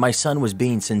when my son was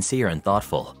being sincere and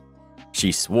thoughtful.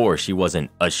 She swore she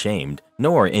wasn't ashamed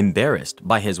nor embarrassed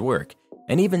by his work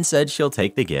and even said she'll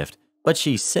take the gift, but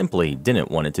she simply didn't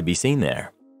want it to be seen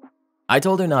there. I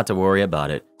told her not to worry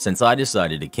about it since I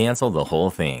decided to cancel the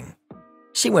whole thing.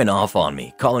 She went off on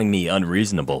me, calling me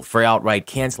unreasonable for outright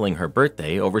canceling her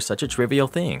birthday over such a trivial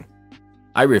thing.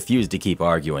 I refused to keep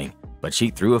arguing, but she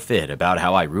threw a fit about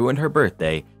how I ruined her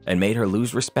birthday and made her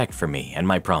lose respect for me and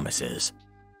my promises.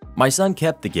 My son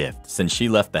kept the gift since she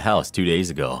left the house 2 days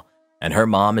ago, and her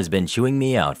mom has been chewing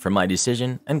me out for my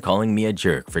decision and calling me a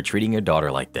jerk for treating your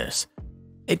daughter like this.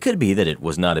 It could be that it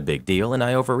was not a big deal and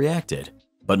I overreacted,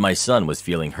 but my son was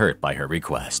feeling hurt by her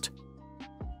request.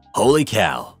 Holy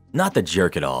cow, not the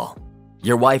jerk at all.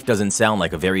 Your wife doesn't sound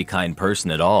like a very kind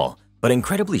person at all, but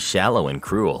incredibly shallow and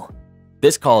cruel.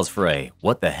 This calls for a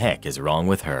what the heck is wrong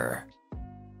with her.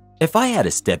 If I had a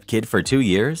stepkid for 2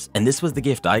 years and this was the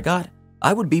gift I got,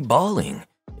 I would be bawling.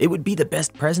 It would be the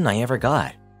best present I ever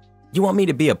got. You want me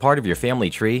to be a part of your family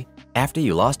tree after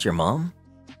you lost your mom?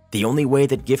 The only way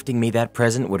that gifting me that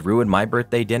present would ruin my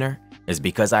birthday dinner is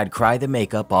because I'd cry the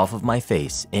makeup off of my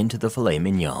face into the filet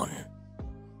mignon.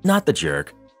 Not the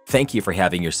jerk. Thank you for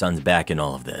having your son's back in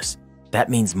all of this. That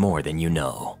means more than you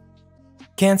know.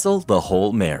 Cancel the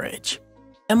whole marriage.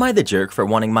 Am I the jerk for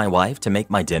wanting my wife to make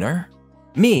my dinner?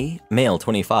 Me, male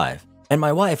 25, and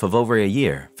my wife of over a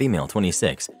year, female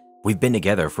 26, we've been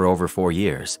together for over 4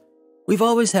 years. We've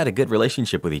always had a good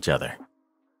relationship with each other.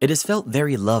 It has felt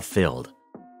very love-filled.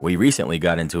 We recently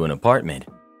got into an apartment,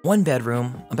 1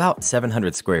 bedroom, about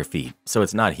 700 square feet, so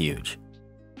it's not huge.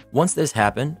 Once this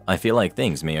happened, I feel like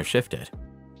things may have shifted.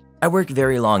 I work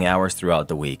very long hours throughout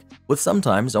the week, with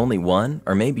sometimes only 1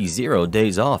 or maybe 0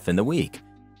 days off in the week,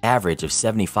 average of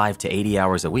 75 to 80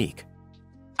 hours a week.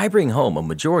 I bring home a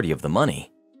majority of the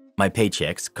money. My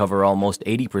paychecks cover almost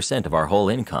 80% of our whole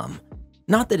income.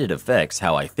 Not that it affects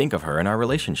how I think of her in our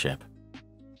relationship.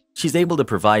 She's able to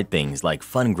provide things like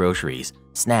fun groceries,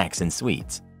 snacks, and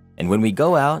sweets. And when we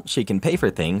go out, she can pay for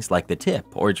things like the tip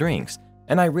or drinks,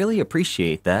 and I really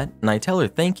appreciate that, and I tell her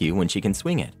thank you when she can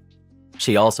swing it.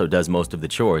 She also does most of the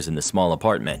chores in the small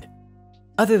apartment.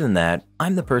 Other than that,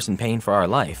 I'm the person paying for our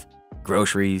life.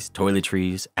 Groceries,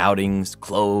 toiletries, outings,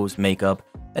 clothes, makeup,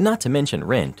 and not to mention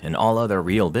rent and all other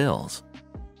real bills.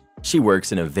 She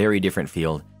works in a very different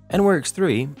field and works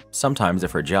 3, sometimes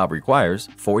if her job requires,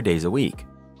 4 days a week.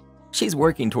 She's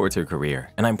working towards her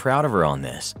career, and I'm proud of her on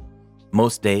this.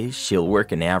 Most days, she'll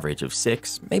work an average of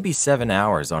 6, maybe 7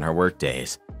 hours on her work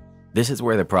days. This is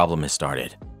where the problem has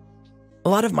started. A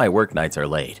lot of my work nights are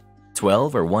late,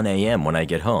 12 or 1 a.m. when I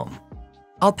get home.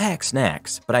 I'll pack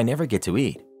snacks, but I never get to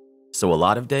eat. So a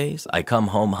lot of days, I come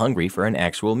home hungry for an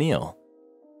actual meal.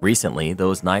 Recently,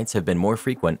 those nights have been more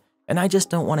frequent, and I just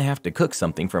don't want to have to cook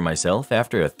something for myself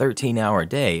after a 13-hour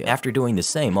day after doing the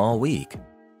same all week.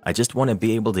 I just want to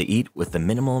be able to eat with the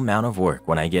minimal amount of work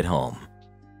when I get home.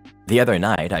 The other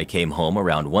night, I came home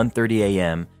around 1:30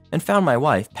 a.m. and found my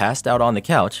wife passed out on the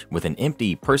couch with an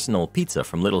empty personal pizza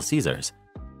from Little Caesars.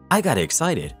 I got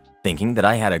excited, thinking that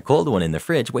I had a cold one in the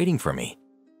fridge waiting for me.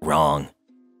 Wrong.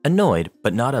 Annoyed,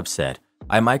 but not upset,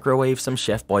 I microwave some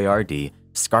Chef Boyardee,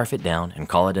 scarf it down, and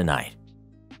call it a night.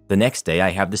 The next day, I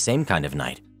have the same kind of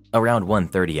night. Around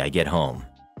 1:30, I get home.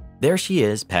 There she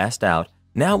is, passed out,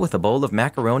 now with a bowl of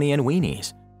macaroni and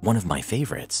weenies, one of my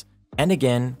favorites. And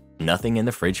again, nothing in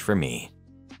the fridge for me.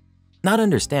 Not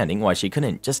understanding why she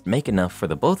couldn't just make enough for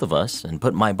the both of us and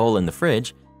put my bowl in the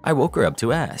fridge, I woke her up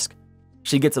to ask.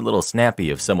 She gets a little snappy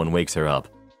if someone wakes her up,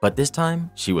 but this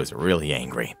time she was really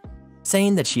angry,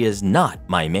 saying that she is not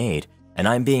my maid and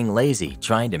I'm being lazy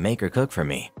trying to make her cook for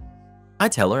me. I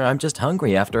tell her I'm just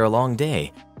hungry after a long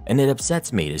day, and it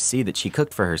upsets me to see that she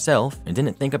cooked for herself and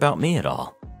didn't think about me at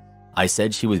all. I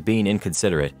said she was being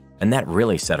inconsiderate, and that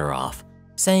really set her off,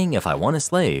 saying if I want a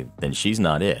slave, then she's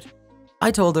not it.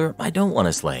 I told her I don't want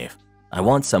a slave. I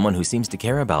want someone who seems to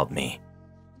care about me.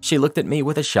 She looked at me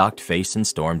with a shocked face and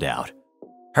stormed out.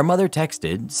 Her mother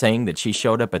texted, saying that she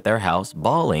showed up at their house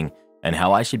bawling and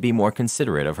how I should be more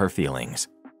considerate of her feelings.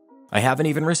 I haven't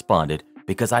even responded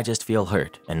because I just feel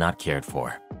hurt and not cared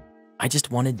for. I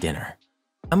just wanted dinner.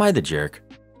 Am I the jerk?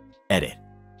 Edit.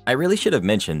 I really should have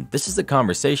mentioned this is a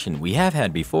conversation we have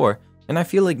had before, and I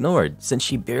feel ignored since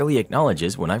she barely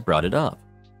acknowledges when I've brought it up.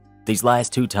 These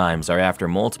last 2 times are after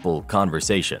multiple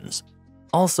conversations.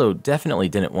 Also, definitely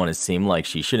didn't want to seem like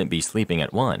she shouldn't be sleeping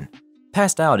at 1.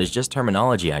 Passed out is just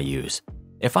terminology I use.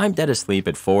 If I'm dead asleep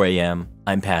at 4 a.m.,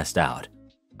 I'm passed out.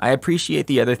 I appreciate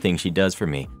the other things she does for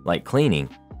me, like cleaning,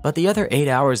 but the other 8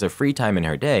 hours of free time in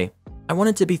her day, I want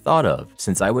it to be thought of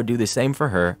since I would do the same for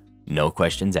her, no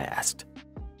questions asked.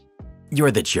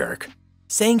 You're the jerk.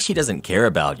 Saying she doesn't care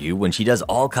about you when she does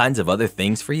all kinds of other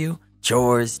things for you,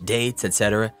 chores, dates,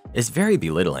 etc., is very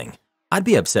belittling. I'd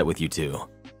be upset with you too.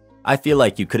 I feel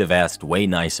like you could have asked way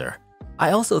nicer.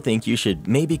 I also think you should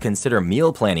maybe consider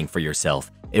meal planning for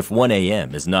yourself if 1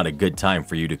 a.m. is not a good time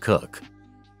for you to cook.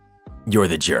 You're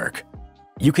the jerk.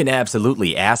 You can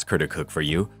absolutely ask her to cook for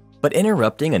you, but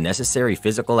interrupting a necessary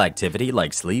physical activity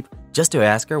like sleep just to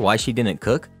ask her why she didn't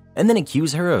cook and then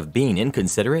accuse her of being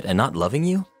inconsiderate and not loving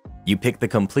you? You picked the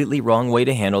completely wrong way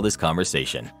to handle this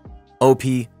conversation. OP,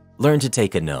 learn to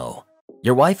take a no.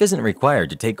 Your wife isn't required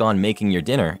to take on making your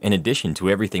dinner in addition to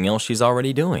everything else she's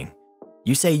already doing.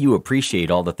 You say you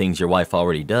appreciate all the things your wife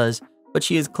already does, but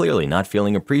she is clearly not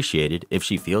feeling appreciated if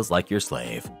she feels like your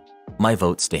slave. My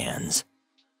vote stands.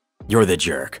 You're the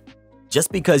jerk.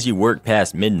 Just because you work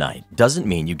past midnight doesn't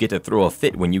mean you get to throw a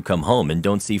fit when you come home and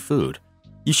don't see food.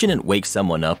 You shouldn't wake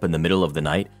someone up in the middle of the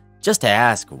night just to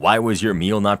ask why was your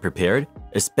meal not prepared,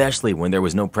 especially when there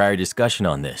was no prior discussion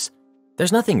on this.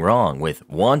 There's nothing wrong with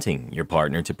wanting your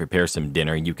partner to prepare some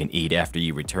dinner you can eat after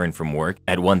you return from work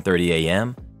at 1:30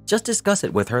 a.m. Just discuss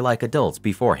it with her like adults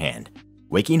beforehand.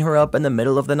 Waking her up in the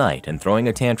middle of the night and throwing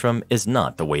a tantrum is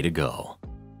not the way to go.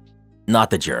 Not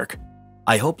the jerk.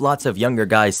 I hope lots of younger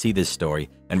guys see this story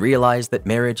and realize that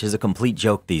marriage is a complete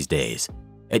joke these days.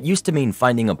 It used to mean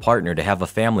finding a partner to have a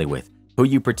family with, who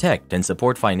you protect and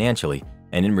support financially,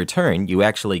 and in return you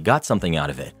actually got something out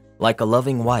of it, like a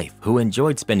loving wife who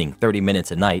enjoyed spending 30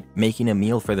 minutes a night making a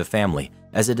meal for the family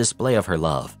as a display of her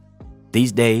love.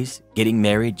 These days, getting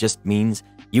married just means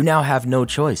you now have no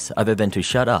choice other than to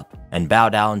shut up and bow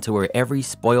down to her every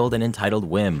spoiled and entitled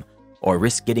whim, or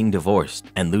risk getting divorced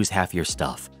and lose half your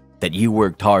stuff that you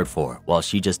worked hard for while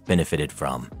she just benefited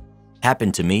from.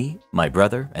 Happened to me, my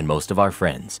brother, and most of our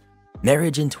friends.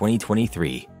 Marriage in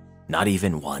 2023, not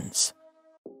even once.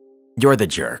 You're the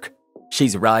jerk.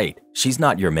 She's right, she's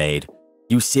not your maid.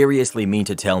 You seriously mean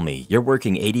to tell me you're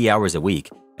working 80 hours a week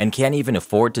and can't even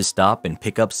afford to stop and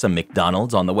pick up some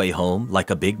McDonald's on the way home like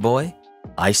a big boy?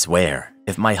 I swear,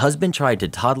 if my husband tried to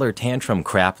toddler tantrum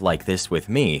crap like this with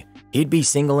me, he'd be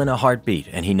single in a heartbeat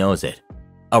and he knows it.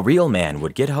 A real man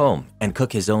would get home and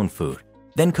cook his own food,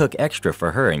 then cook extra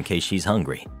for her in case she's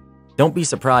hungry. Don't be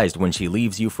surprised when she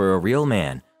leaves you for a real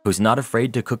man who's not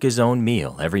afraid to cook his own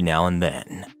meal every now and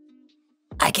then.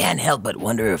 I can't help but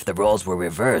wonder if the roles were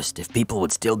reversed, if people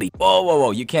would still be—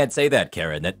 Whoa, you can't say that,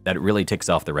 Karen. That really ticks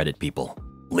off the Reddit people.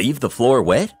 Leave the floor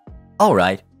wet? All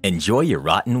right, enjoy your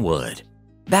rotten wood.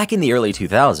 Back in the early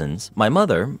 2000s, my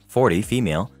mother, 40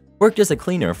 female, worked as a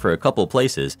cleaner for a couple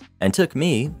places and took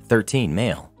me, 13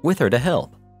 male, with her to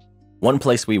help. One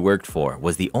place we worked for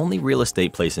was the only real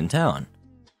estate place in town.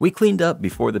 We cleaned up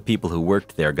before the people who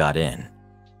worked there got in.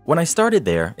 When I started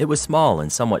there, it was small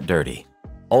and somewhat dirty.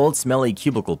 Old smelly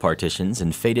cubicle partitions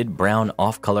and faded brown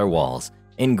off-color walls,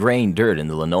 ingrained dirt in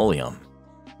the linoleum.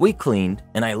 We cleaned,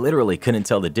 and I literally couldn't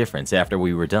tell the difference after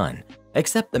we were done,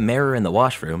 except the mirror in the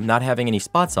washroom not having any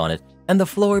spots on it and the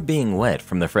floor being wet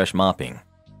from the fresh mopping.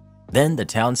 Then the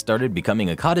town started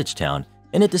becoming a cottage town,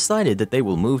 and it decided that they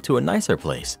will move to a nicer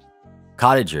place.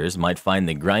 Cottagers might find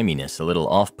the griminess a little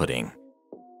off-putting.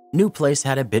 New place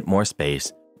had a bit more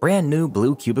space, brand new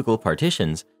blue cubicle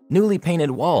partitions, newly painted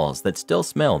walls that still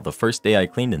smelled the first day I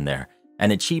cleaned in there,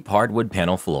 and a cheap hardwood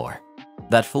panel floor.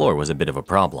 That floor was a bit of a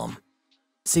problem.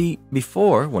 See,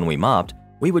 before, when we mopped,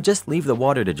 we would just leave the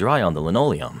water to dry on the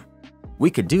linoleum. We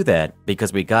could do that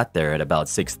because we got there at about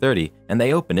 6:30 and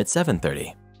they opened at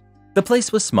 7:30. The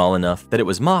place was small enough that it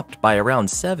was mopped by around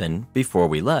 7 before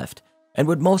we left and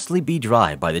would mostly be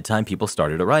dry by the time people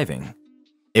started arriving.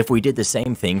 If we did the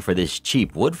same thing for this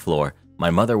cheap wood floor, my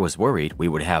mother was worried we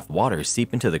would have water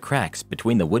seep into the cracks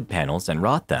between the wood panels and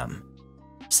rot them.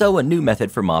 So a new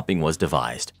method for mopping was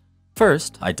devised.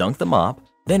 First, I dunk the mop,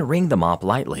 then wring the mop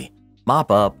lightly.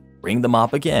 Mop up, wring the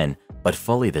mop again, but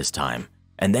fully this time,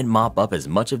 and then mop up as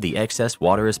much of the excess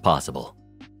water as possible.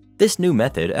 This new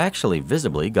method actually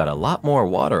visibly got a lot more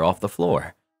water off the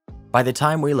floor. By the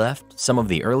time we left, some of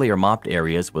the earlier mopped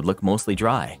areas would look mostly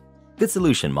dry. Good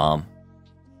solution, Mom.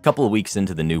 Couple of weeks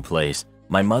into the new place,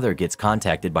 my mother gets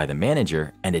contacted by the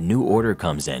manager and a new order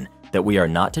comes in that we are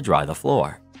not to dry the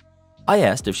floor. I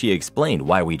asked if she explained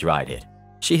why we dried it.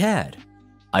 She had.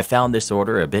 I found this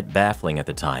order a bit baffling at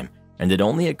the time, and it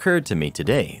only occurred to me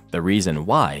today the reason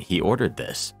why he ordered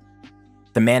this.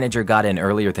 The manager got in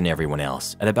earlier than everyone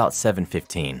else at about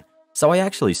 7:15, so I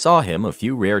actually saw him a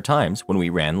few rare times when we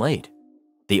ran late.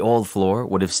 The old floor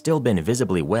would have still been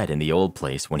visibly wet in the old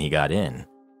place when he got in.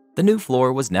 The new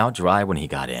floor was now dry when he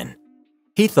got in.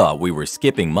 He thought we were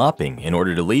skipping mopping in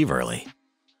order to leave early.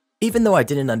 Even though I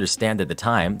didn't understand at the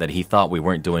time that he thought we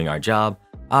weren't doing our job,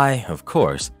 I, of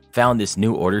course, found this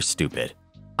new order stupid.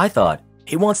 I thought,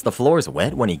 he wants the floors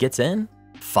wet when he gets in?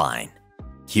 Fine.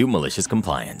 Cue malicious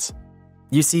compliance.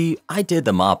 You see, I did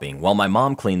the mopping while my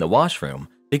mom cleaned the washroom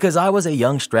because I was a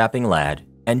young strapping lad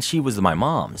and she was my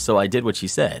mom, so I did what she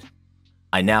said.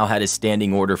 I now had a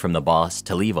standing order from the boss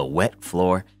to leave a wet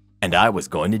floor, and I was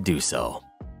going to do so.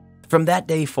 From that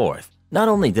day forth, not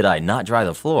only did I not dry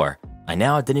the floor, I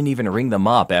now didn't even wring the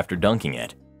mop after dunking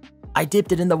it. I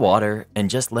dipped it in the water and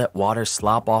just let water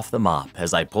slop off the mop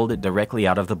as I pulled it directly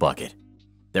out of the bucket.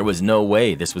 There was no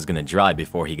way this was going to dry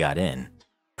before he got in.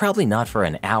 Probably not for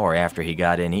an hour after he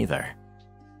got in either.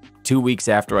 2 weeks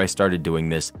after I started doing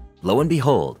this, lo and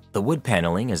behold, the wood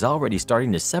paneling is already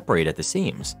starting to separate at the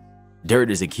seams.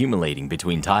 Dirt is accumulating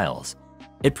between tiles.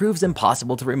 It proves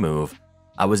impossible to remove.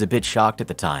 I was a bit shocked at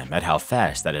the time at how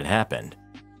fast that had happened.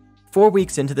 4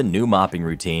 weeks into the new mopping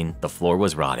routine, the floor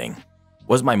was rotting.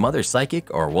 Was my mother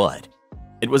psychic or what?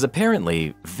 It was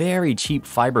apparently very cheap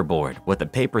fiberboard with a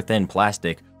paper-thin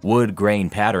plastic wood grain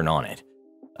pattern on it.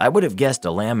 I would have guessed a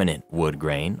laminate wood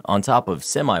grain on top of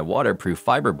semi-waterproof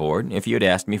fiberboard if you had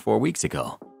asked me 4 weeks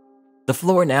ago. The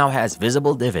floor now has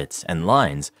visible divots and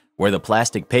lines where the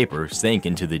plastic paper sank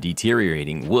into the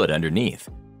deteriorating wood underneath.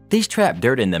 These trap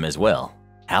dirt in them as well.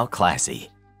 How classy.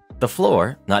 The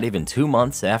floor, not even 2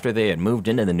 months after they had moved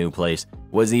into the new place,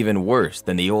 was even worse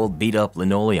than the old beat-up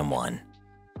linoleum one.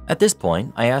 At this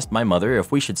point, I asked my mother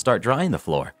if we should start drying the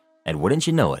floor, and wouldn't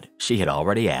you know it, she had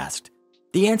already asked.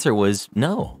 The answer was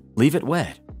no, leave it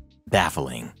wet.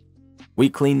 Baffling. We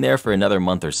cleaned there for another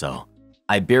month or so.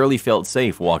 I barely felt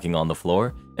safe walking on the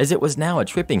floor, as it was now a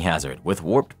tripping hazard with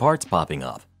warped parts popping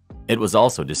up. It was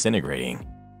also disintegrating.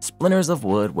 Splinters of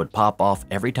wood would pop off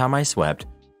every time I swept.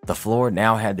 The floor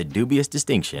now had the dubious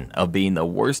distinction of being the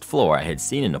worst floor I had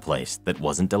seen in a place that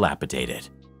wasn't dilapidated.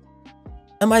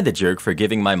 Am I the jerk for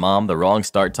giving my mom the wrong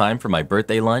start time for my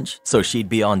birthday lunch so she'd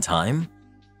be on time?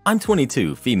 I'm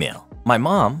 22, female. My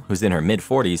mom, who's in her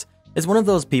mid-40s, is one of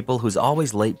those people who's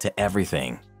always late to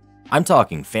everything. I'm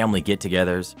talking family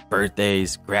get-togethers,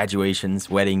 birthdays, graduations,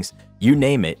 weddings, you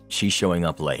name it, she's showing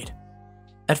up late.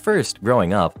 At first,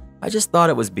 growing up, I just thought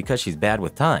it was because she's bad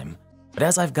with time, but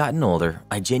as I've gotten older,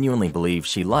 I genuinely believe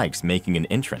she likes making an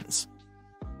entrance.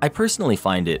 I personally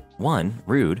find it, 1,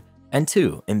 rude, and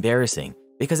 2, embarrassing,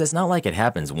 because it's not like it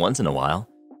happens once in a while.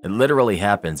 It literally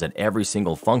happens at every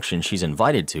single function she's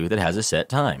invited to that has a set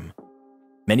time.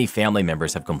 Many family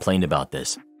members have complained about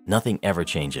this. Nothing ever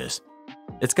changes.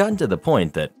 It's gotten to the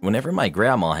point that whenever my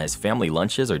grandma has family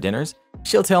lunches or dinners,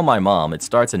 she'll tell my mom it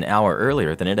starts an hour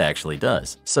earlier than it actually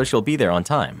does, so she'll be there on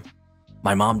time.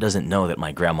 My mom doesn't know that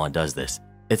my grandma does this.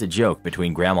 It's a joke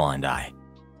between grandma and I.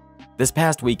 This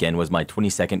past weekend was my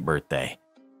 22nd birthday.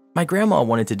 My grandma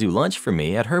wanted to do lunch for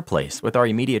me at her place with our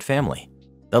immediate family.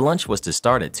 The lunch was to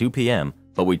start at 2 p.m.,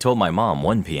 but we told my mom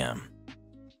 1 p.m.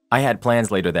 I had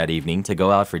plans later that evening to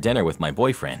go out for dinner with my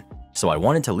boyfriend, so I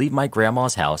wanted to leave my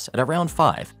grandma's house at around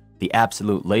 5, the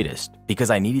absolute latest, because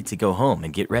I needed to go home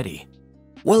and get ready.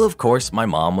 Well, of course, my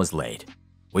mom was late.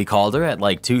 We called her at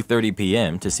like 2:30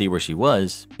 p.m. to see where she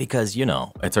was because,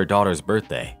 it's her daughter's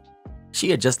birthday. She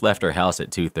had just left her house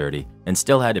at 2:30 and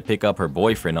still had to pick up her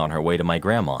boyfriend on her way to my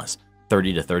grandma's,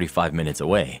 30 to 35 minutes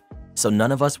away, so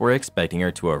none of us were expecting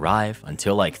her to arrive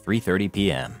until like 3:30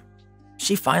 p.m.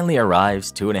 She finally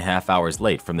arrives 2.5 hours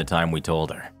late from the time we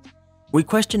told her. We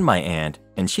questioned my aunt,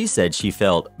 and she said she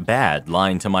felt bad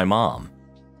lying to my mom.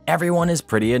 Everyone is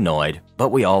pretty annoyed, but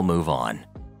we all move on.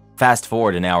 Fast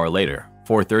forward an hour later,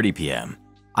 4:30 p.m.,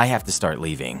 I have to start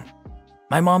leaving.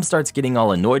 My mom starts getting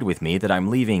all annoyed with me that I'm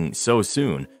leaving so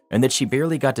soon and that she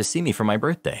barely got to see me for my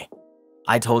birthday.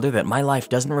 I told her that my life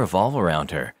doesn't revolve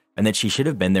around her and that she should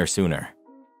have been there sooner.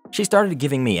 She started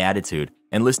giving me attitude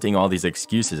and listing all these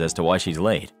excuses as to why she's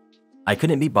late. I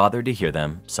couldn't be bothered to hear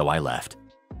them, so I left.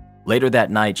 Later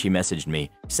that night, she messaged me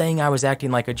saying I was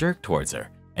acting like a jerk towards her,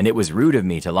 and it was rude of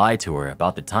me to lie to her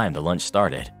about the time the lunch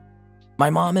started. My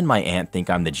mom and my aunt think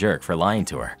I'm the jerk for lying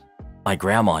to her. My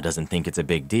grandma doesn't think it's a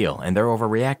big deal, and they're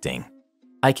overreacting.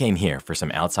 I came here for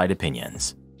some outside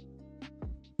opinions.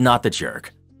 Not the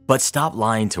jerk, but stop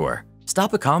lying to her.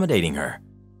 Stop accommodating her.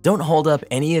 Don't hold up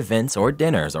any events or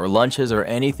dinners or lunches or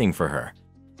anything for her.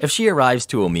 If she arrives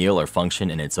to a meal or function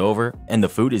and it's over and the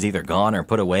food is either gone or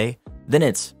put away, then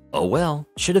it's, oh well,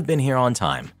 should have been here on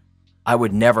time. I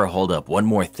would never hold up one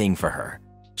more thing for her.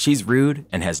 She's rude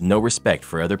and has no respect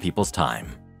for other people's time.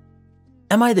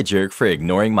 Am I the jerk for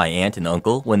ignoring my aunt and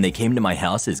uncle when they came to my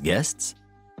house as guests?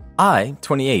 I,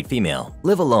 28 female,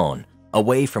 live alone,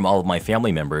 away from all of my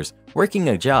family members, working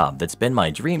a job that's been my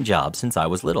dream job since I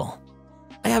was little.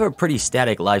 I have a pretty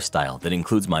static lifestyle that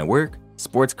includes my work,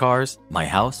 sports cars, my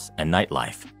house, and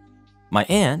nightlife. My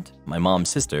aunt, my mom's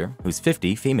sister, who's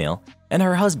 50, female, and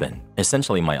her husband,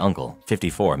 essentially my uncle,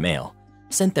 54, male,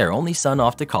 sent their only son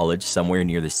off to college somewhere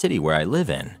near the city where I live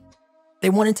in. They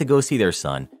wanted to go see their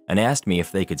son and asked me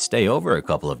if they could stay over a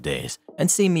couple of days and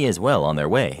see me as well on their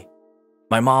way.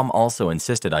 My mom also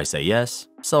insisted I say yes,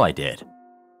 so I did.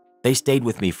 They stayed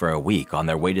with me for a week on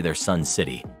their way to their son's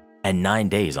city and 9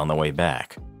 days on the way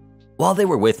back. While they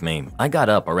were with me, I got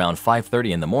up around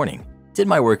 5:30 in the morning, did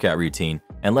my workout routine,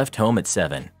 and left home at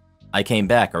 7. I came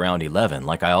back around 11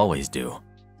 like I always do.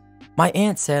 My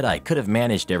aunt said I could have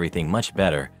managed everything much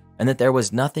better and that there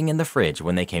was nothing in the fridge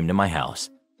when they came to my house.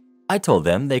 I told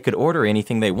them they could order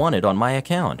anything they wanted on my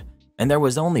account, and there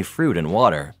was only fruit and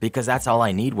water because that's all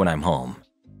I need when I'm home.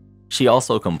 She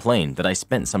also complained that I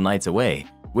spent some nights away,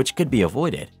 which could be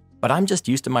avoided, but I'm just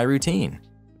used to my routine.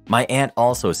 My aunt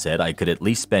also said I could at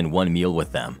least spend one meal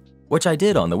with them, which I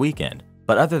did on the weekend,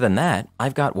 but other than that,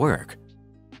 I've got work.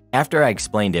 After I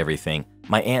explained everything,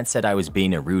 my aunt said I was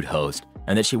being a rude host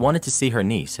and that she wanted to see her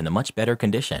niece in a much better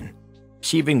condition.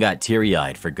 She even got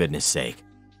teary-eyed for goodness sake.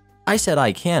 I said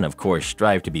I can, of course,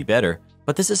 strive to be better,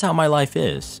 but this is how my life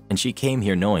is, and she came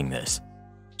here knowing this.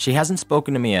 She hasn't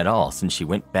spoken to me at all since she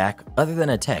went back other than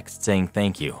a text saying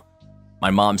thank you. My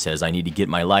mom says I need to get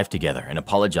my life together and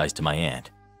apologize to my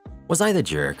aunt. Was I the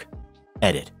jerk?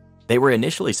 Edit. They were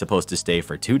initially supposed to stay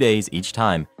for 2 days each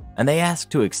time, and they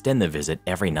asked to extend the visit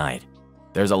every night.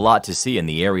 There's a lot to see in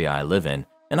the area I live in,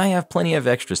 and I have plenty of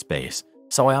extra space,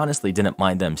 so I honestly didn't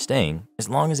mind them staying as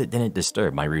long as it didn't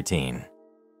disturb my routine.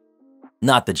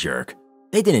 Not the jerk.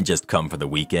 They didn't just come for the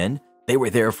weekend. They were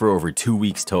there for over 2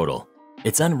 weeks total.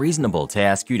 It's unreasonable to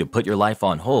ask you to put your life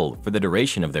on hold for the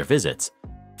duration of their visits.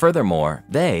 Furthermore,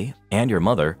 they, and your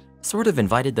mother, sort of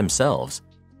invited themselves.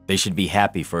 They should be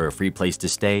happy for a free place to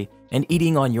stay and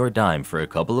eating on your dime for a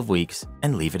couple of weeks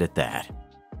and leave it at that.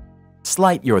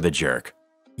 Slight you're the jerk.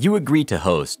 You agreed to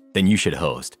host, then you should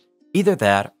host. Either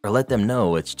that or let them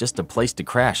know it's just a place to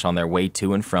crash on their way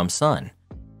to and from son.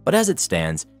 But as it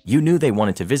stands, you knew they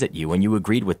wanted to visit you and you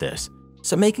agreed with this.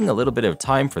 So making a little bit of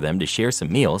time for them to share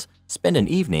some meals, spend an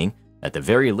evening, at the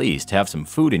very least have some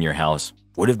food in your house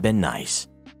would have been nice.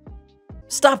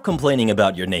 Stop complaining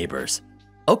about your neighbors.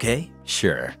 Okay,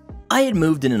 sure. I had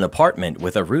moved in an apartment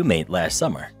with a roommate last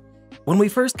summer. When we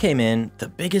first came in, the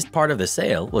biggest part of the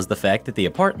sale was the fact that the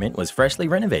apartment was freshly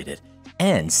renovated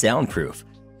and soundproof.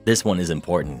 This one is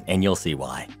important, and you'll see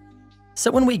why.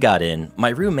 So when we got in, my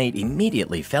roommate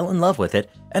immediately fell in love with it,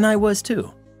 and I was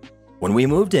too. When we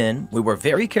moved in, we were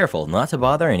very careful not to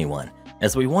bother anyone,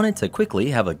 as we wanted to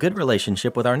quickly have a good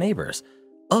relationship with our neighbors.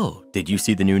 "Oh, did you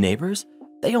see the new neighbors?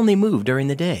 They only move during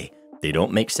the day. They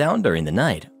don't make sound during the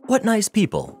night. What nice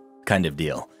people," kind of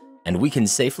deal. And we can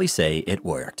safely say it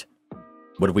worked.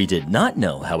 What we did not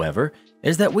know, however,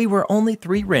 is that we were only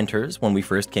 3 renters when we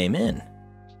first came in.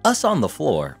 Us on the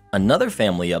floor, another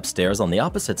family upstairs on the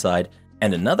opposite side,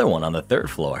 and another one on the 3rd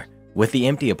floor, with the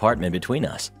empty apartment between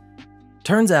us.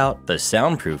 Turns out the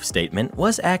soundproof statement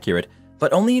was accurate,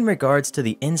 but only in regards to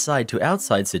the inside to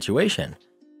outside situation.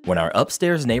 When our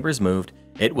upstairs neighbors moved,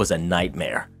 it was a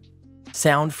nightmare.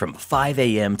 Sound from 5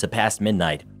 a.m. to past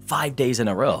midnight, 5 days in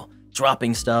a row,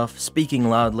 dropping stuff, speaking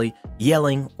loudly,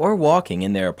 yelling, or walking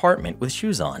in their apartment with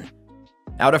shoes on.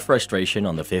 Out of frustration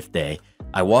on the 5th day,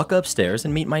 I walk upstairs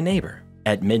and meet my neighbor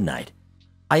at midnight.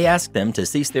 I ask them to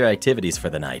cease their activities for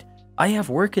the night. I have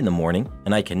work in the morning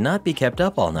and I cannot be kept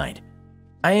up all night.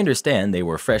 I understand they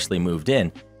were freshly moved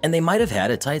in and they might have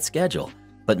had a tight schedule,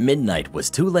 but midnight was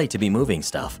too late to be moving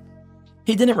stuff.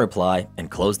 He didn't reply and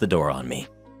closed the door on me.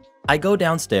 I go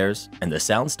downstairs and the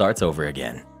sound starts over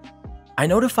again. I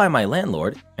notify my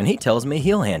landlord and he tells me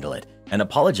he'll handle it and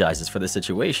apologizes for the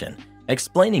situation,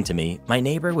 explaining to me my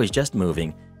neighbor was just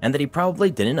moving and that he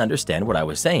probably didn't understand what I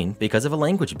was saying because of a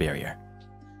language barrier.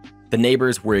 The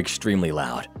neighbors were extremely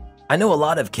loud. I know a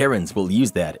lot of Karens will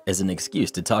use that as an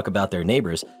excuse to talk about their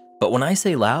neighbors, but when I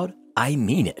say loud, I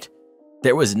mean it.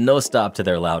 There was no stop to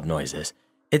their loud noises.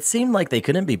 It seemed like they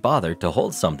couldn't be bothered to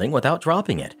hold something without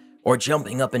dropping it, or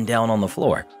jumping up and down on the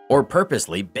floor, or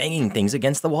purposely banging things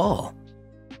against the wall.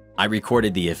 I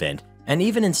recorded the event and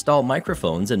even installed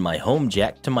microphones in my home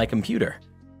jack to my computer,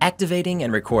 activating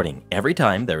and recording every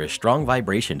time there is strong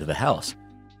vibration to the house.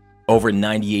 Over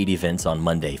 98 events on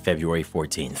Monday, February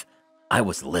 14th. I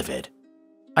was livid.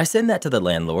 I sent that to the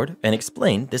landlord and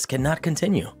explained this cannot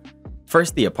continue.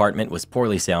 First, the apartment was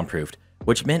poorly soundproofed,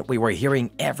 which meant we were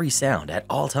hearing every sound at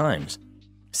all times.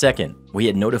 Second, we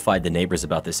had notified the neighbors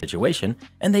about the situation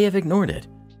and they have ignored it.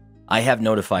 I have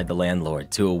notified the landlord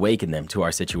to awaken them to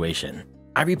our situation.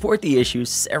 I report the issues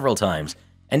several times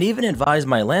and even advised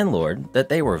my landlord that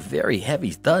they were very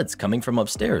heavy thuds coming from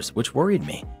upstairs, which worried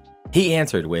me. He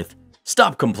answered with,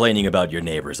 "Stop complaining about your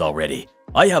neighbors already.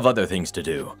 I have other things to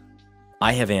do."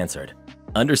 I have answered,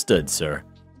 "Understood, sir.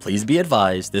 Please be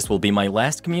advised this will be my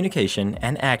last communication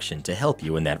and action to help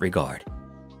you in that regard."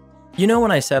 You know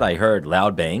when I said I heard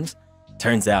loud bangs?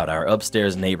 Turns out our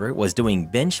upstairs neighbor was doing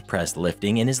bench press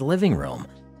lifting in his living room,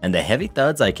 and the heavy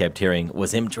thuds I kept hearing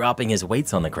was him dropping his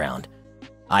weights on the ground.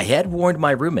 I had warned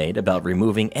my roommate about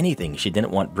removing anything she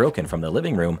didn't want broken from the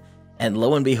living room, and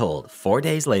lo and behold, 4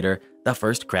 days later, the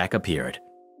first crack appeared.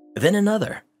 Then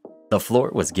another. The floor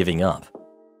was giving up.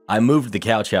 I moved the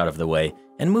couch out of the way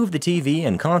and moved the TV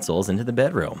and consoles into the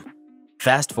bedroom.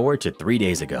 Fast forward to 3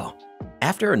 days ago.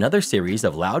 After another series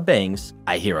of loud bangs,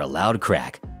 I hear a loud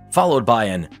crack, followed by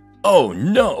an "oh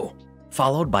no,"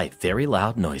 followed by very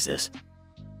loud noises.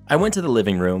 I went to the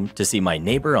living room to see my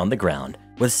neighbor on the ground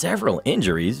with several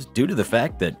injuries due to the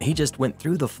fact that he just went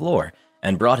through the floor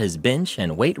and brought his bench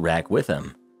and weight rack with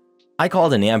him. I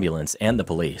called an ambulance and the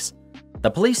police.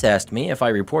 The police asked me if I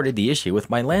reported the issue with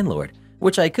my landlord,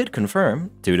 which I could confirm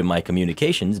due to my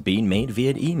communications being made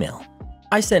via email.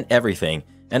 I sent everything,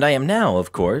 and I am now,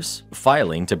 of course,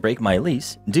 filing to break my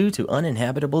lease due to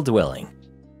uninhabitable dwelling.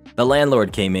 The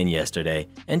landlord came in yesterday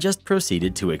and just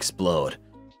proceeded to explode.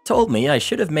 Told me I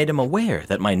should have made him aware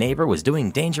that my neighbor was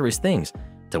doing dangerous things,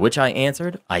 to which I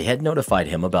answered I had notified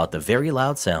him about the very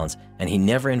loud sounds and he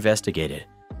never investigated,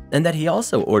 and that he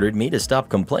also ordered me to stop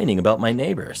complaining about my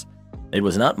neighbors. It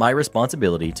was not my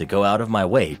responsibility to go out of my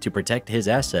way to protect his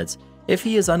assets if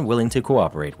he is unwilling to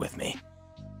cooperate with me.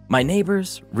 My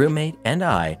neighbors, roommate, and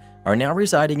I are now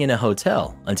residing in a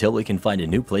hotel until we can find a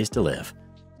new place to live.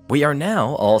 We are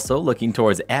now also looking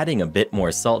towards adding a bit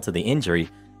more salt to the injury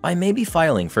by maybe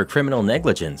filing for criminal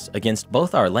negligence against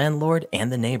both our landlord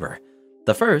and the neighbor.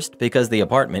 The first because the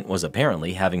apartment was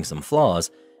apparently having some flaws,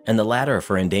 and the latter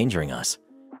for endangering us.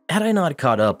 Had I not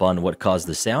caught up on what caused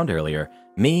the sound earlier,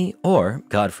 me or,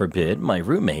 God forbid, my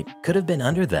roommate could have been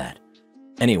under that.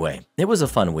 Anyway, it was a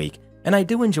fun week, and I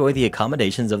do enjoy the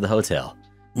accommodations of the hotel.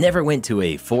 Never went to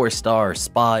a 4-star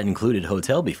spa-included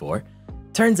hotel before.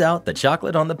 Turns out the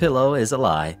chocolate on the pillow is a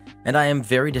lie, and I am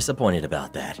very disappointed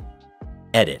about that.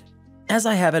 Edit. As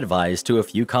I have advised to a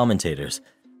few commentators,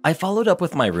 I followed up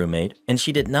with my roommate and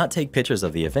she did not take pictures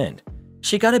of the event.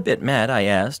 She got a bit mad, I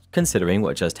asked, considering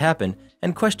what just happened,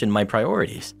 and questioned my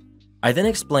priorities. I then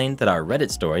explained that our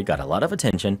Reddit story got a lot of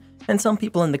attention and some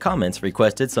people in the comments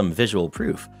requested some visual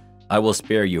proof. I will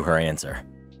spare you her answer.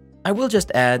 I will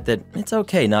just add that it's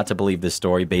okay not to believe this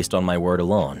story based on my word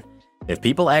alone. If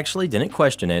people actually didn't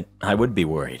question it, I would be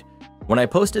worried. When I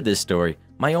posted this story,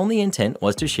 my only intent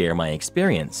was to share my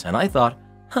experience, and I thought,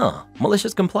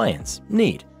 malicious compliance,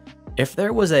 neat. If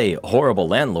there was a horrible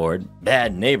landlord,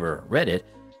 bad neighbor, Reddit,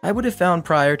 I would have found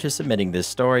prior to submitting this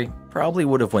story, probably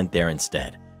would have went there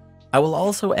instead. I will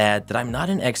also add that I'm not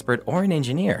an expert or an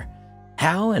engineer.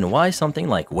 How and why something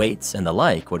like weights and the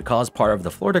like would cause part of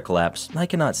the floor to collapse, I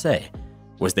cannot say.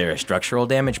 Was there a structural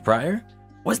damage prior?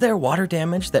 Was there water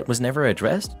damage that was never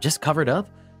addressed, just covered up?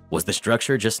 Was the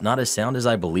structure just not as sound as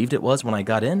I believed it was when I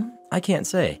got in? I can't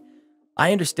say.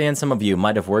 I understand some of you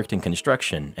might have worked in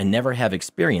construction and never have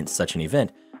experienced such an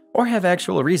event, or have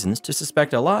actual reasons to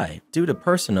suspect a lie due to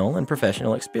personal and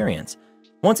professional experience.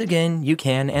 Once again, you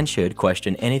can and should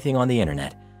question anything on the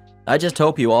internet. I just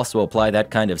hope you also apply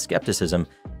that kind of skepticism,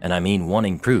 and I mean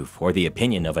wanting proof or the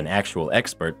opinion of an actual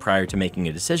expert prior to making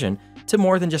a decision, to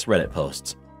more than just Reddit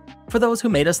posts. For those who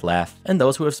made us laugh and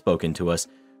those who have spoken to us,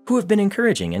 who have been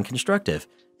encouraging and constructive,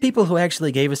 people who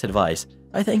actually gave us advice,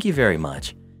 I thank you very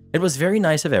much. It was very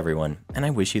nice of everyone, and I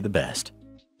wish you the best.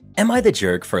 Am I the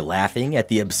jerk for laughing at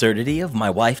the absurdity of my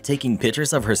wife taking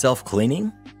pictures of herself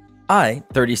cleaning? I,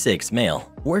 36,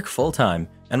 male, work full-time,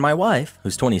 and my wife,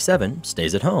 who's 27,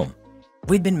 stays at home.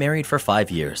 We'd been married for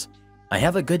 5 years. I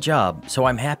have a good job, so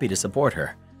I'm happy to support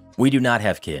her. We do not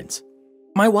have kids.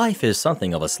 My wife is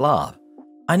something of a slob.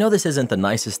 I know this isn't the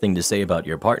nicest thing to say about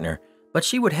your partner, but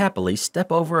she would happily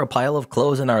step over a pile of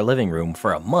clothes in our living room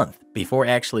for a month before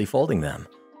actually folding them.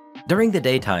 During the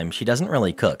daytime, she doesn't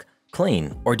really cook,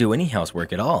 clean, or do any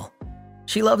housework at all.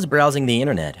 She loves browsing the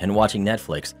internet and watching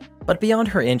Netflix, but beyond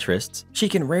her interests, she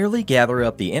can rarely gather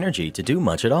up the energy to do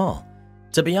much at all.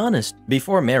 To be honest,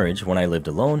 before marriage, when I lived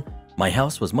alone, my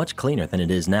house was much cleaner than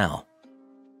it is now.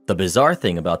 The bizarre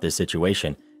thing about this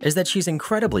situation is that she's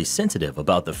incredibly sensitive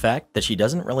about the fact that she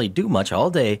doesn't really do much all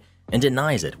day and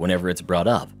denies it whenever it's brought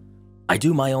up. I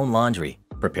do my own laundry,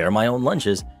 prepare my own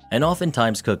lunches, and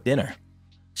oftentimes cook dinner.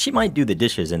 She might do the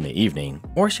dishes in the evening,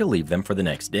 or she'll leave them for the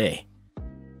next day.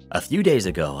 A few days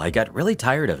ago, I got really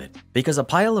tired of it because a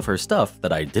pile of her stuff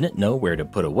that I didn't know where to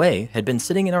put away had been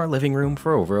sitting in our living room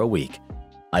for over a week.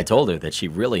 I told her that she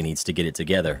really needs to get it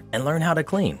together and learn how to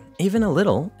clean, even a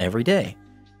little, every day.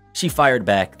 She fired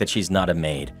back that she's not a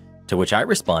maid, to which I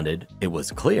responded it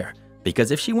was clear,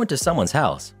 because if she went to someone's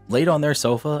house, laid on their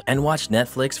sofa, and watched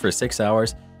Netflix for 6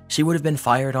 hours, she would have been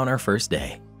fired on her first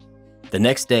day. The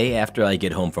next day after I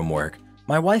get home from work,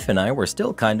 my wife and I were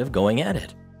still kind of going at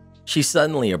it. She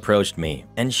suddenly approached me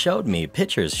and showed me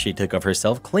pictures she took of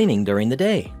herself cleaning during the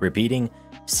day, repeating,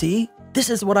 "See, this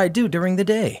is what I do during the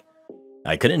day."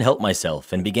 I couldn't help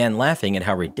myself and began laughing at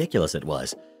how ridiculous it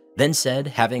was, then said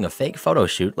having a fake photo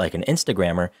shoot like an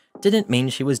Instagrammer didn't mean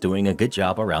she was doing a good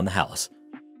job around the house.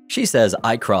 She says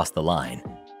I crossed the line.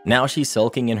 Now she's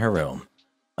sulking in her room.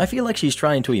 I feel like she's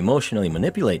trying to emotionally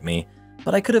manipulate me,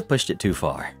 but I could have pushed it too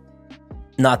far.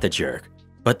 Not the jerk,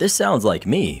 but this sounds like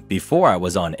me before I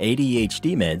was on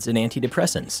ADHD meds and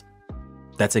antidepressants.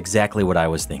 That's exactly what I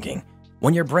was thinking.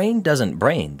 When your brain doesn't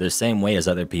brain the same way as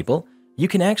other people, you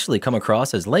can actually come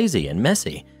across as lazy and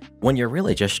messy when you're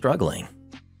really just struggling.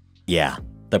 Yeah,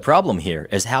 the problem here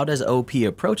is how does OP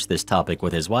approach this topic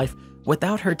with his wife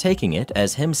without her taking it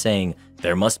as him saying,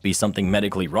 there must be something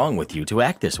medically wrong with you to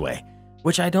act this way,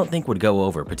 which I don't think would go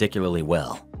over particularly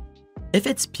well. If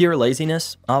it's pure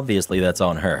laziness, obviously that's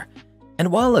on her.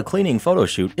 And while a cleaning photo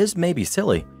shoot is maybe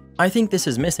silly, I think this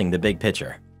is missing the big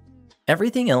picture.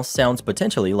 Everything else sounds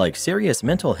potentially like serious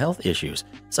mental health issues,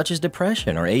 such as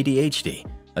depression or ADHD,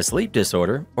 a sleep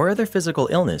disorder, or other physical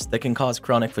illness that can cause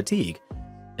chronic fatigue.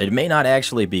 It may not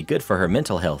actually be good for her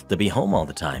mental health to be home all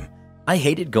the time. I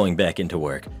hated going back into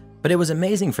work, but it was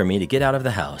amazing for me to get out of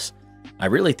the house. I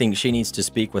really think she needs to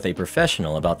speak with a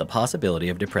professional about the possibility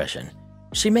of depression.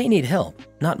 She may need help,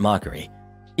 not mockery.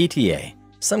 ETA,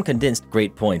 some condensed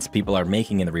great points people are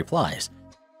making in the replies.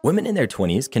 Women in their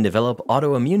 20s can develop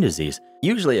autoimmune disease,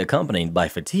 usually accompanied by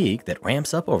fatigue that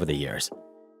ramps up over the years.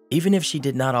 Even if she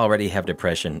did not already have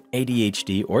depression,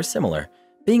 ADHD, or similar,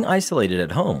 being isolated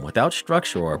at home without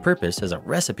structure or purpose is a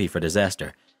recipe for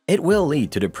disaster. It will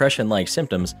lead to depression-like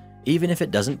symptoms even if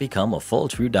it doesn't become a full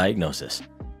true diagnosis.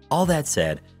 All that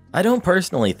said, I don't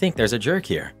personally think there's a jerk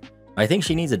here. I think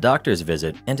she needs a doctor's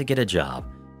visit and to get a job,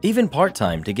 even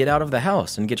part-time to get out of the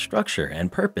house and get structure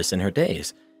and purpose in her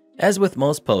days. As with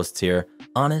most posts here,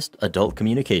 honest adult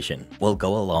communication will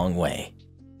go a long way.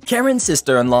 Karen's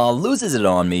sister-in-law loses it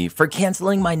on me for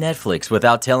canceling my Netflix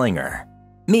without telling her.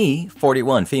 Me,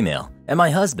 41 female, and my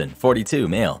husband, 42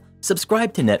 male,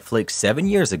 subscribed to Netflix 7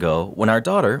 years ago when our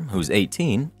daughter, who's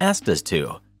 18, asked us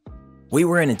to. We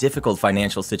were in a difficult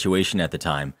financial situation at the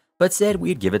time, but said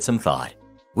we'd give it some thought.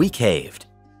 We caved.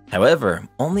 However,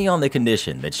 only on the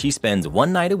condition that she spends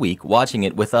one night a week watching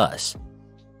it with us.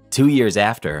 2 years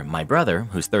after, my brother,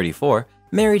 who's 34,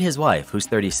 married his wife, who's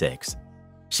 36.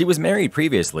 She was married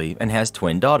previously and has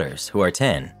twin daughters, who are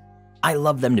 10. I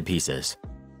love them to pieces.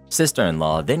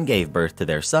 Sister-in-law then gave birth to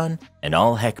their son, and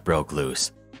all heck broke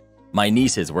loose. My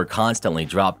nieces were constantly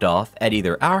dropped off at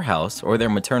either our house or their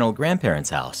maternal grandparents'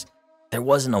 house. There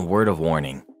wasn't a word of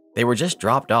warning. They were just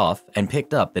dropped off and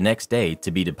picked up the next day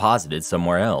to be deposited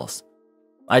somewhere else.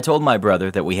 I told my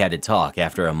brother that we had to talk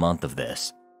after a month of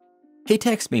this. He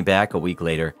texted me back a week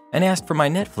later and asked for my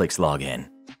Netflix login.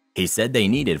 He said they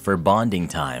needed for bonding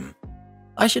time.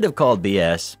 I should have called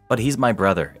BS, but he's my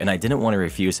brother and I didn't want to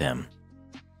refuse him.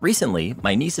 Recently,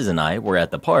 my nieces and I were at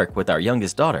the park with our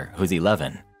youngest daughter, who's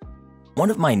 11.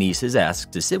 One of my nieces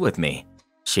asked to sit with me.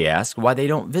 She asked why they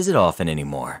don't visit often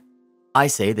anymore. I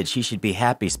say that she should be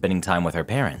happy spending time with her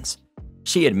parents.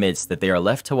 She admits that they are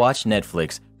left to watch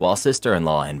Netflix while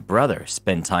sister-in-law and brother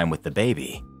spend time with the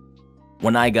baby.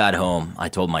 When I got home, I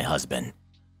told my husband.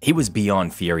 He was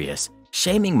beyond furious,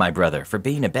 shaming my brother for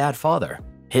being a bad father.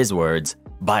 His words,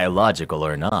 biological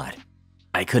or not.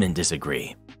 I couldn't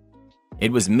disagree.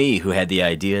 It was me who had the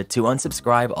idea to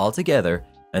unsubscribe altogether,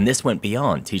 and this went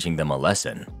beyond teaching them a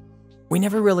lesson. We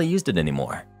never really used it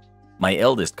anymore. My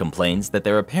eldest complains that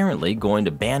they're apparently going to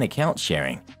ban account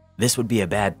sharing. This would be a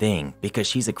bad thing because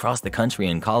she's across the country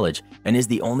in college and is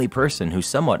the only person who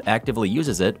somewhat actively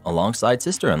uses it alongside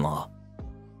sister-in-law.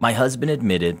 My husband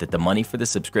admitted that the money for the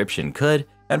subscription could,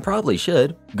 and probably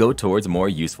should, go towards more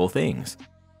useful things.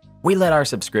 We let our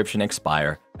subscription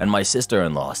expire and my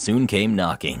sister-in-law soon came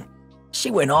knocking. She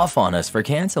went off on us for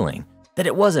canceling, that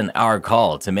it wasn't our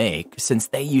call to make since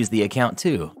they use the account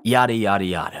too, yada yada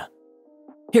yada.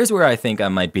 Here's where I think I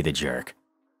might be the jerk.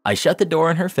 I shut the door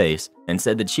in her face and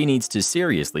said that she needs to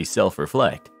seriously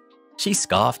self-reflect. She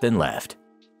scoffed and left.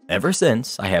 Ever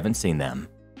since, I haven't seen them.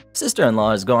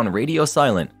 Sister-in-law has gone radio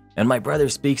silent and my brother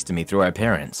speaks to me through our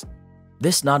parents.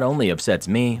 This not only upsets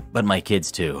me, but my kids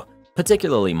too,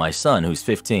 particularly my son who's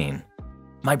 15.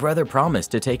 My brother promised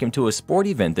to take him to a sport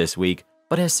event this week,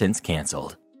 but has since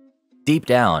canceled. Deep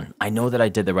down, I know that I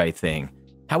did the right thing.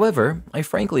 However, I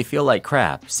frankly feel like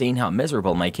crap seeing how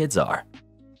miserable my kids are.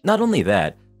 Not only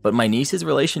that, but my niece's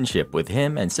relationship with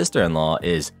him and sister-in-law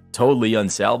is totally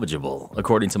unsalvageable,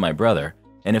 according to my brother,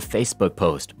 in a Facebook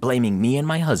post blaming me and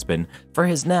my husband for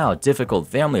his now difficult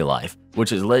family life, which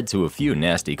has led to a few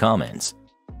nasty comments.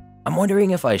 I'm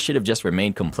wondering if I should have just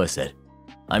remained complicit.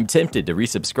 I'm tempted to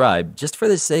resubscribe just for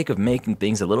the sake of making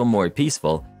things a little more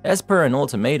peaceful, as per an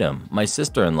ultimatum my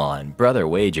sister-in-law and brother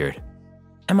wagered.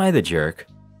 Am I the jerk?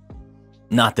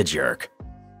 Not the jerk.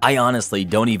 I honestly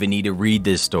don't even need to read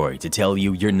this story to tell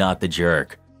you you're not the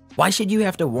jerk. Why should you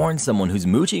have to warn someone who's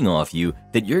mooching off you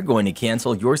that you're going to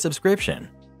cancel your subscription?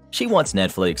 She wants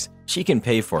Netflix, she can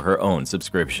pay for her own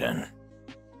subscription.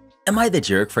 Am I the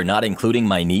jerk for not including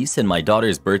my niece in my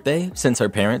daughter's birthday since her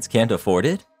parents can't afford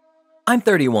it? I'm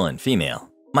 31, female.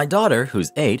 My daughter,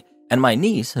 who's 8, and my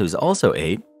niece, who's also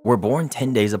 8, were born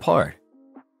 10 days apart.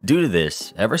 Due to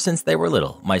this, ever since they were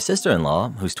little, my sister-in-law,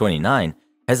 who's 29,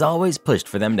 has always pushed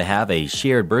for them to have a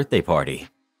shared birthday party.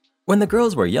 When the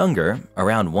girls were younger,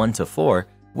 around 1 to 4,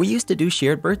 we used to do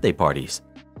shared birthday parties.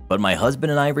 But my husband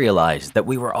and I realized that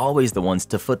we were always the ones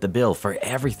to foot the bill for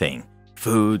everything: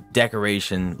 food,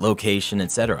 decoration, location,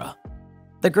 etc.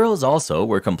 The girls also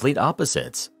were complete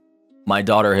opposites. My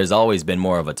daughter has always been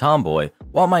more of a tomboy,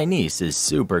 while my niece is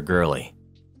super girly.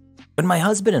 When my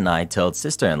husband and I told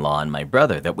sister-in-law and my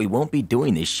brother that we won't be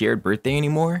doing this shared birthday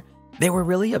anymore, they were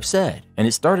really upset and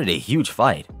it started a huge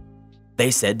fight. They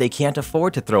said they can't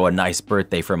afford to throw a nice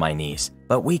birthday for my niece,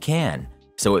 but we can,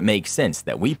 so it makes sense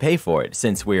that we pay for it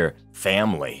since we're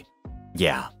family.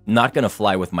 Yeah, not gonna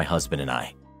fly with my husband and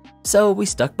I. So we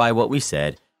stuck by what we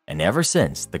said, and ever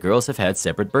since, the girls have had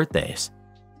separate birthdays.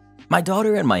 My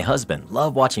daughter and my husband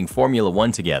love watching Formula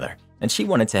 1 together, and she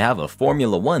wanted to have a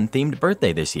Formula 1 themed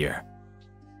birthday this year.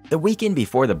 The weekend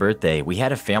before the birthday, we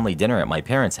had a family dinner at my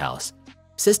parents' house.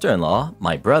 Sister-in-law,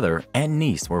 my brother, and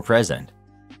niece were present.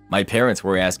 My parents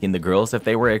were asking the girls if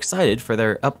they were excited for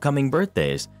their upcoming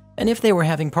birthdays and if they were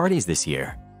having parties this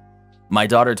year. My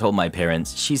daughter told my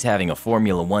parents she's having a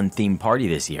Formula 1 themed party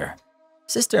this year.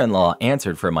 Sister-in-law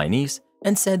answered for my niece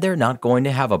and said they're not going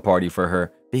to have a party for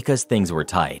her because things were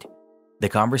tight. The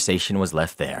conversation was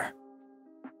left there.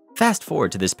 Fast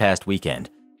forward to this past weekend.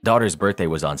 Daughter's birthday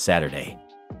was on Saturday.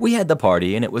 We had the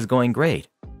party and it was going great.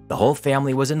 The whole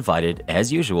family was invited,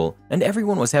 as usual, and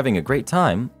everyone was having a great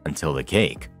time until the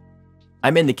cake.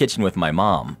 I'm in the kitchen with my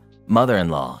mom,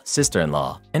 mother-in-law,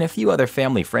 sister-in-law, and a few other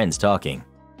family friends talking.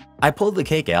 I pulled the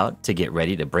cake out to get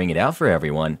ready to bring it out for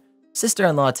everyone.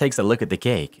 Sister-in-law takes a look at the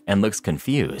cake and looks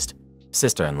confused.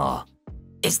 Sister-in-law: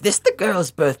 "Is this the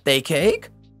girl's birthday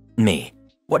cake?" Me: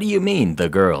 "What do you mean, the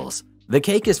girl's? The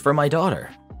cake is for my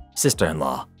daughter."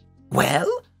 Sister-in-law: "Well,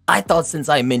 I thought since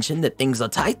I mentioned that things are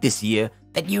tight this year,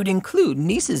 that you'd include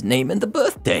niece's name in the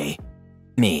birthday."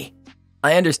 Me: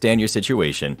 "I understand your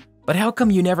situation, but how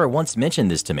come you never once mentioned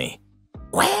this to me?"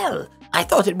 "Well, I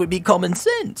thought it would be common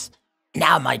sense.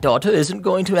 Now my daughter isn't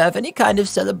going to have any kind of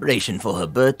celebration for her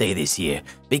birthday this year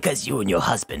because you and your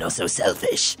husband are so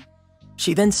selfish."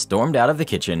 She then stormed out of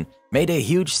the kitchen, made a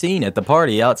huge scene at the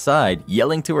party outside,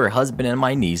 yelling to her husband and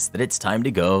my niece that it's time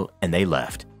to go, and they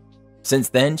left. Since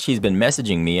then, she's been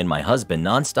messaging me and my husband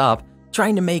nonstop,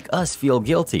 trying to make us feel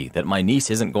guilty that my niece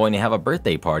isn't going to have a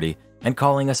birthday party and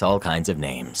calling us all kinds of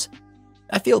names.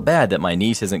 I feel bad that my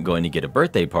niece isn't going to get a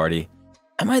birthday party.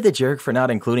 Am I the jerk for not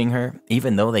including her,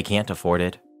 even though they can't afford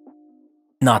it?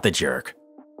 Not the jerk.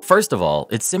 First of all,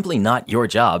 it's simply not your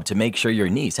job to make sure your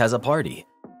niece has a party.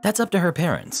 That's up to her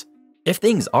parents. If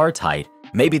things are tight,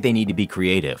 maybe they need to be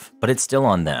creative, but it's still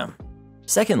on them.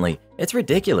 Secondly, it's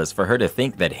ridiculous for her to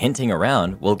think that hinting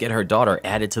around will get her daughter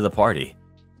added to the party.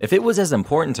 If it was as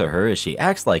important to her as she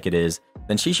acts like it is,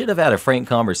 then she should have had a frank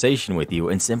conversation with you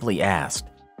and simply asked.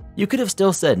 You could have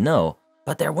still said no,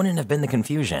 but there wouldn't have been the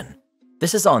confusion.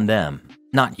 This is on them,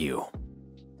 not you.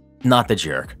 Not the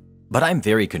jerk, but I'm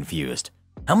very confused.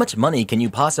 How much money can you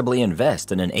possibly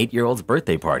invest in an 8-year-old's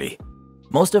birthday party?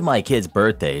 Most of my kids'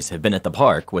 birthdays have been at the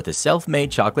park with a self-made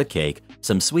chocolate cake,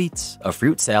 some sweets, a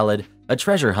fruit salad, a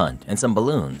treasure hunt, and some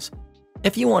balloons.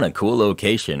 If you want a cool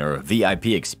location or a VIP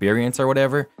experience or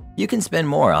whatever, you can spend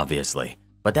more obviously,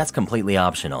 but that's completely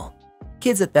optional.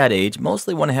 Kids at that age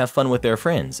mostly want to have fun with their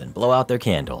friends and blow out their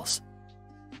candles.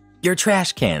 Your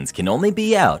trash cans can only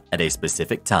be out at a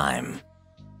specific time.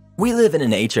 We live in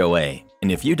an HOA,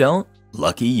 and if you don't,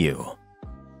 lucky you.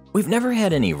 We've never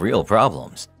had any real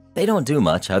problems. They don't do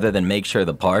much other than make sure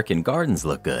the park and gardens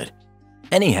look good.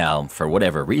 Anyhow, for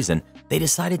whatever reason, they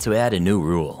decided to add a new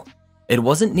rule. It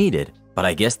wasn't needed, but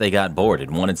I guess they got bored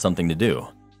and wanted something to do.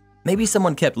 Maybe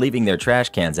someone kept leaving their trash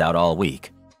cans out all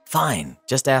week. Fine,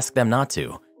 just ask them not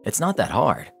to. It's not that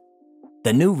hard.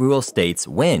 The new rule states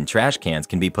when trash cans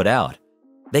can be put out.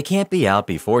 They can't be out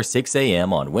before 6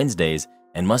 a.m. on Wednesdays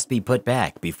and must be put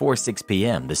back before 6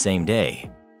 p.m. the same day.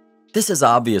 This is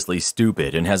obviously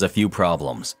stupid and has a few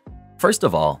problems. First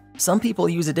of all, some people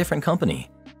use a different company.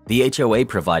 The HOA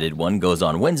provided one goes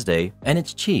on Wednesday and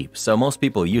it's cheap, so most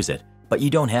people use it, but you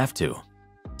don't have to.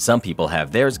 Some people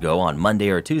have theirs go on Monday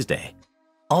or Tuesday.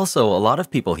 Also, a lot of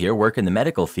people here work in the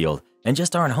medical field and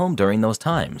just aren't home during those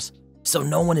times, so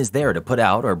no one is there to put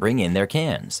out or bring in their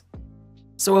cans.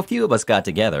 So a few of us got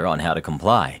together on how to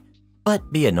comply,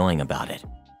 but be annoying about it.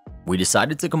 We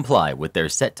decided to comply with their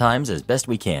set times as best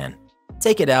we can.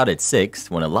 Take it out at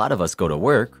 6 when a lot of us go to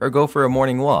work or go for a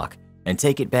morning walk, and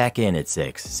take it back in at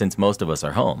 6 since most of us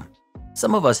are home.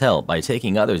 Some of us help by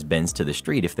taking others' bins to the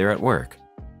street if they're at work.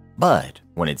 But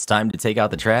when it's time to take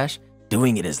out the trash,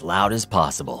 doing it as loud as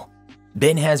possible.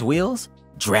 Bin has wheels?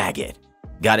 Drag it.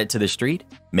 Got it to the street?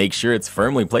 Make sure it's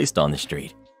firmly placed on the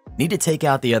street. Need to take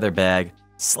out the other bag?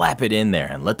 Slap it in there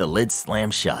and let the lid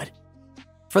slam shut.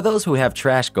 For those who have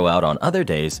trash go out on other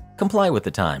days, comply with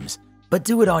the times, but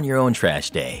do it on your own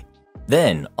trash day.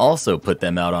 Then also put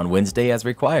them out on Wednesday as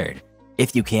required.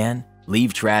 If you can,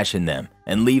 leave trash in them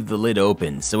and leave the lid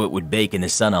open so it would bake in the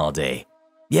sun all day.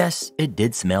 Yes, it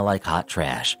did smell like hot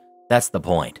trash. That's the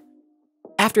point.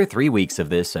 After 3 weeks of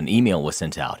this, an email was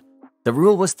sent out. The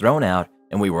rule was thrown out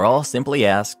and we were all simply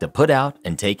asked to put out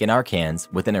and take in our cans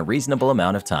within a reasonable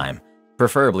amount of time,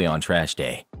 preferably on trash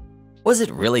day. Was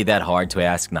it really that hard to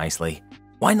ask nicely?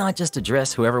 Why not just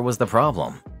address whoever was the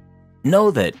problem?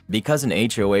 Know that because an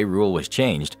HOA rule was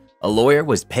changed, a lawyer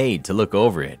was paid to look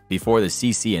over it before the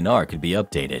CC&R could be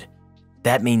updated.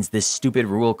 That means this stupid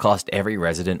rule cost every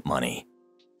resident money.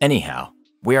 Anyhow,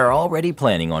 we are already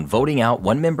planning on voting out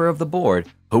one member of the board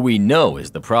who we know is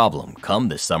the problem come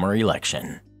the summer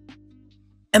election.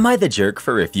 Am I the jerk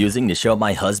for refusing to show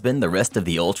my husband the rest of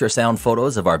the ultrasound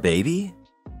photos of our baby?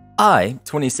 I,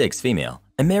 26 female,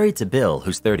 am married to Bill,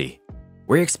 who's 30.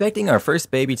 We're expecting our first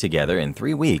baby together in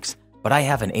 3 weeks, but I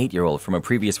have an 8-year-old from a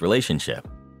previous relationship.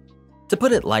 To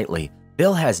put it lightly,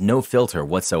 Bill has no filter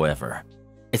whatsoever.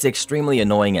 It's extremely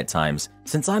annoying at times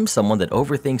since I'm someone that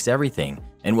overthinks everything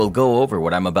and will go over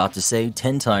what I'm about to say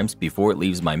 10 times before it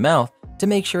leaves my mouth to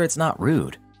make sure it's not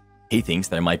rude. He thinks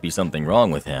there might be something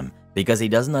wrong with him because he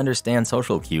doesn't understand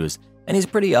social cues and he's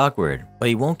pretty awkward, but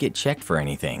he won't get checked for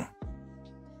anything.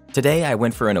 Today I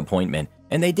went for an appointment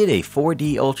and they did a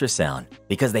 4D ultrasound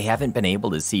because they haven't been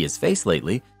able to see his face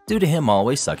lately due to him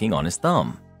always sucking on his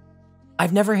thumb.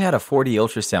 I've never had a 4D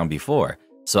ultrasound before,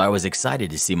 so I was excited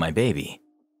to see my baby.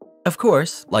 Of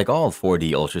course, like all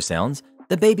 4D ultrasounds,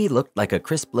 the baby looked like a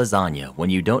crisp lasagna when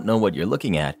you don't know what you're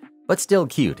looking at, but still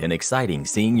cute and exciting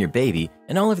seeing your baby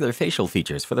and all of their facial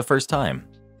features for the first time.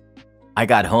 I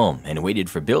got home and waited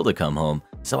for Bill to come home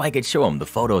so I could show him the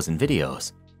photos and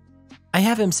videos. I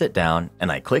have him sit down and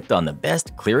I clicked on the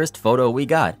best, clearest photo we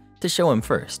got to show him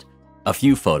first. A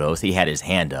few photos he had his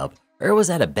hand up or it was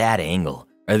at a bad angle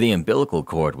or the umbilical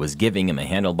cord was giving him a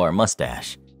handlebar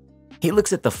mustache. He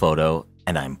looks at the photo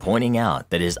and I'm pointing out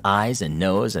that his eyes and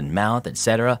nose and mouth,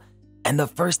 etc. And the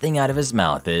first thing out of his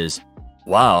mouth is,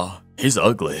 "Wow, he's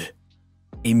ugly."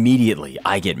 Immediately,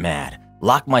 I get mad,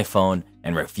 lock my phone,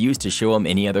 and refuse to show him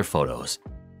any other photos.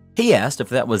 He asked if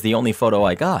that was the only photo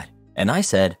I got, and I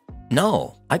said,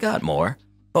 "No, I got more,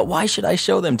 but why should I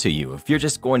show them to you if you're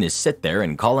just going to sit there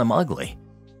and call him ugly?"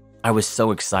 I was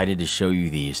so excited to show you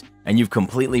these, and you've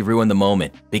completely ruined the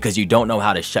moment because you don't know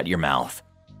how to shut your mouth.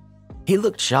 He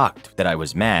looked shocked that I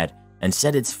was mad and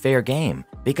said it's fair game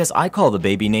because I call the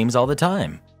baby names all the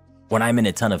time. When I'm in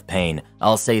a ton of pain,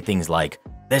 I'll say things like,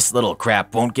 "This little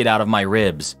crap won't get out of my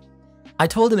ribs." I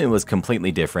told him it was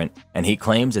completely different and he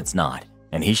claims it's not,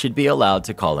 and he should be allowed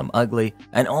to call him ugly,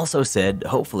 and also said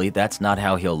hopefully that's not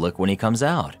how he'll look when he comes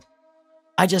out.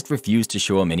 I just refused to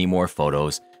show him any more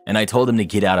photos and I told him to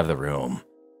get out of the room.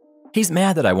 He's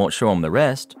mad that I won't show him the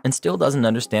rest and still doesn't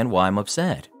understand why I'm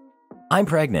upset. I'm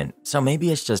pregnant, so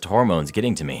maybe it's just hormones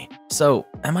getting to me. So,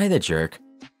 am I the jerk?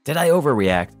 Did I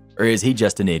overreact, or is he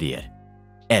just an idiot?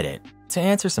 Edit. To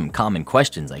answer some common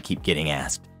questions I keep getting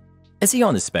asked. Is he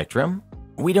on the spectrum?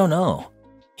 We don't know.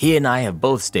 He and I have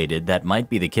both stated that might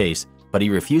be the case, but he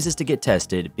refuses to get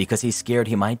tested because he's scared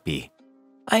he might be.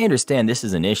 I understand this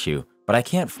is an issue, but I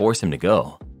can't force him to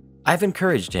go. I've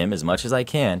encouraged him as much as I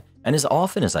can and as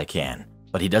often as I can,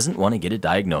 but he doesn't want to get a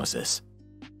diagnosis.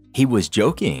 He was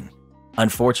joking.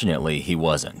 Unfortunately, he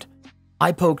wasn't.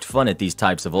 I poked fun at these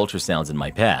types of ultrasounds in my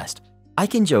past. I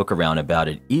can joke around about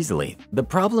it easily. The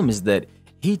problem is that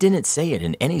he didn't say it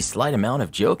in any slight amount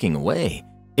of joking way.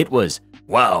 It was,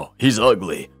 "Wow, he's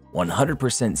ugly,"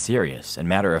 100% serious and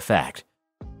matter of fact.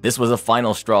 This was a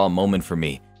final straw moment for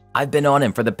me. I've been on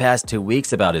him for the past 2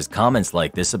 weeks about his comments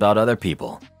like this about other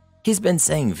people. He's been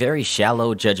saying very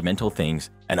shallow, judgmental things,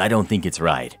 and I don't think it's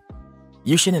right.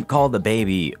 You shouldn't call the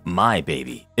baby my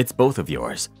baby. It's both of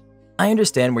yours. I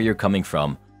understand where you're coming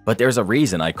from, but there's a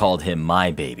reason I called him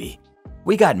my baby.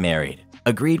 We got married,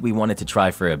 agreed we wanted to try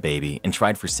for a baby, and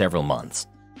tried for several months.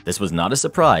 This was not a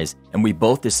surprise, and we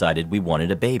both decided we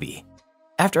wanted a baby.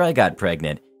 After I got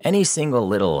pregnant, any single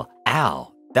little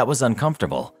ow that was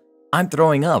uncomfortable. I'm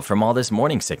throwing up from all this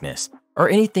morning sickness, or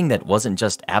anything that wasn't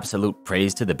just absolute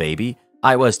praise to the baby,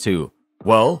 I was to,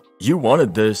 "Well, you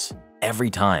wanted this,"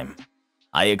 every time.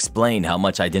 I explained how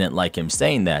much I didn't like him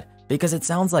saying that because it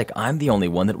sounds like I'm the only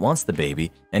one that wants the baby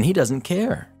and he doesn't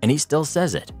care, and he still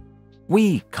says it.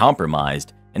 We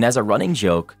compromised, and as a running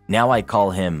joke, now I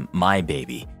call him my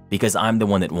baby because I'm the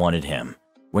one that wanted him.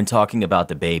 When talking about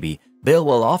the baby, Bill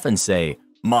will often say,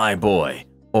 "my boy,"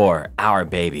 or "our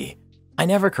baby." I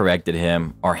never corrected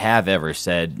him or have ever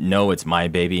said, "No, it's my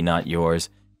baby, not yours,"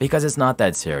 because it's not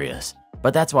that serious.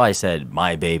 But that's why I said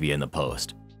 "my baby" in the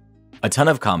post. A ton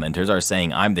of commenters are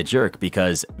saying I'm the jerk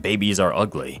because babies are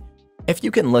ugly. If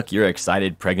you can look your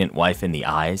excited pregnant wife in the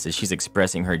eyes as she's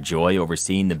expressing her joy over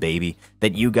seeing the baby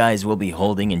that you guys will be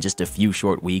holding in just a few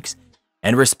short weeks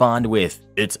and respond with,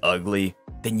 "It's ugly,"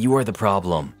 then you are the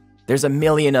problem. There's a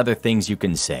million other things you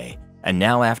can say. And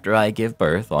now after I give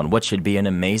birth on what should be an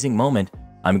amazing moment,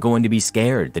 I'm going to be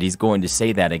scared that he's going to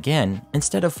say that again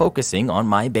instead of focusing on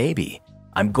my baby.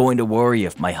 I'm going to worry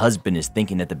if my husband is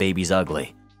thinking that the baby's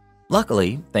ugly.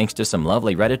 Luckily, thanks to some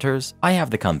lovely Redditors, I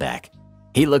have the comeback.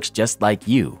 He looks just like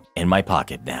you in my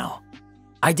pocket now.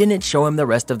 I didn't show him the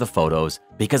rest of the photos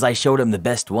because I showed him the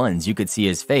best ones you could see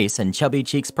his face and chubby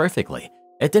cheeks perfectly.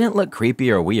 It didn't look creepy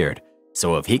or weird,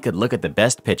 so if he could look at the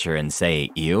best picture and say,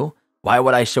 "Ew," why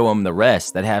would I show him the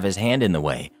rest that have his hand in the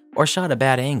way or shot a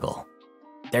bad angle?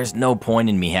 There's no point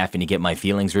in me having to get my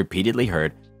feelings repeatedly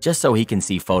hurt just so he can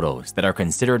see photos that are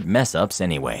considered mess-ups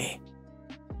anyway.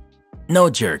 No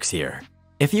jerks here.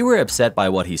 If you were upset by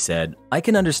what he said, I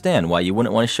can understand why you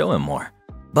wouldn't want to show him more.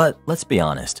 But let's be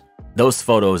honest, those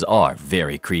photos are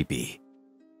very creepy.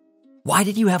 Why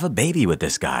did you have a baby with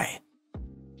this guy?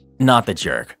 Not the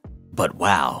jerk, but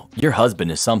wow, your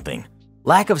husband is something.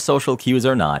 Lack of social cues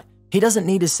or not, he doesn't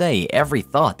need to say every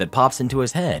thought that pops into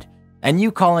his head. And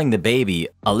you calling the baby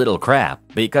a little crap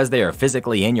because they are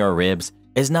physically in your ribs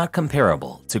is not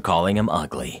comparable to calling him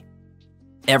ugly.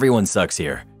 Everyone sucks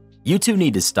here. You two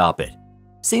need to stop it.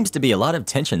 Seems to be a lot of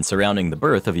tension surrounding the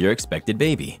birth of your expected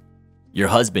baby. Your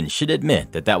husband should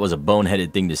admit that that was a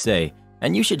boneheaded thing to say,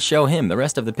 and you should show him the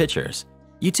rest of the pictures.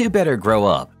 You two better grow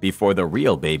up before the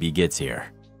real baby gets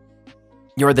here.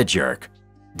 You're the jerk.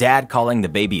 Dad calling the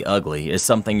baby ugly is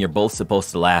something you're both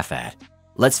supposed to laugh at.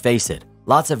 Let's face it,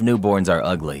 lots of newborns are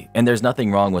ugly, and there's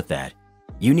nothing wrong with that.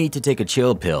 You need to take a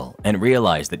chill pill and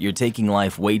realize that you're taking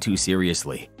life way too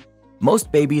seriously.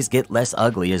 Most babies get less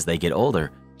ugly as they get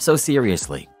older, so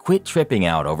seriously, quit tripping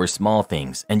out over small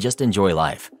things and just enjoy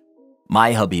life.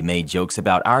 My hubby made jokes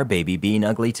about our baby being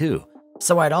ugly too,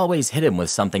 so I'd always hit him with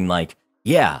something like,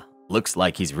 "Yeah, looks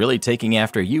like he's really taking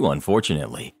after you,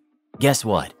 unfortunately." Guess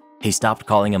what? He stopped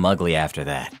calling him ugly after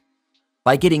that.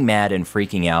 By getting mad and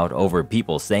freaking out over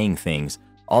people saying things,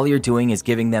 all you're doing is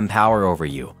giving them power over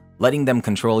you, letting them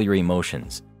control your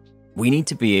emotions. We need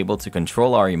to be able to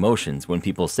control our emotions when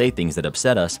people say things that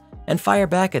upset us and fire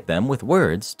back at them with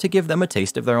words to give them a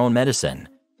taste of their own medicine.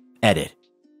 Edit.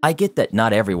 I get that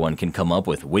not everyone can come up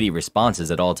with witty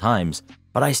responses at all times,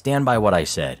 but I stand by what I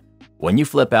said. When you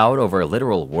flip out over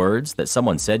literal words that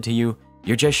someone said to you,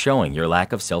 you're just showing your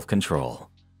lack of self-control.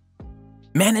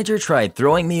 Manager tried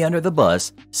throwing me under the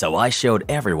bus, so I showed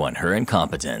everyone her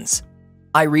incompetence.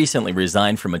 I recently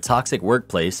resigned from a toxic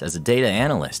workplace as a data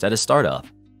analyst at a startup.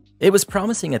 It was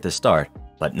promising at the start,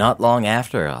 but not long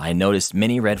after, I noticed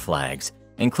many red flags,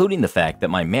 including the fact that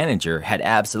my manager had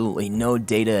absolutely no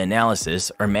data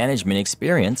analysis or management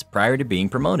experience prior to being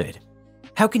promoted.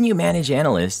 How can you manage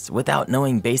analysts without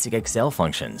knowing basic Excel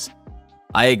functions?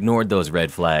 I ignored those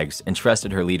red flags and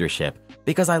trusted her leadership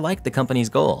because I liked the company's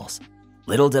goals.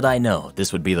 Little did I know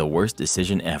this would be the worst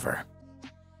decision ever.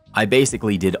 I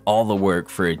basically did all the work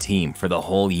for a team for the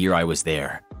whole year I was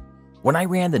there. When I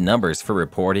ran the numbers for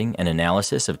reporting and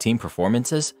analysis of team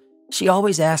performances, she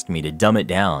always asked me to dumb it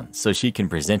down so she can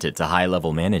present it to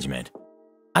high-level management.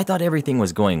 I thought everything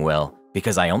was going well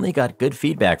because I only got good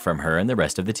feedback from her and the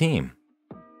rest of the team.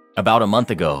 About a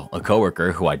month ago, a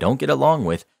coworker who I don't get along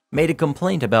with made a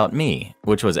complaint about me,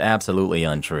 which was absolutely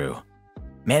untrue.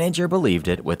 Manager believed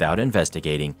it without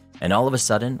investigating, and all of a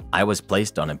sudden, I was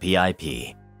placed on a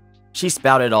PIP. She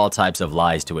spouted all types of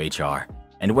lies to HR,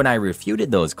 and when I refuted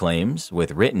those claims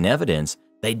with written evidence,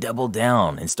 they doubled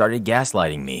down and started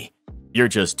gaslighting me. "You're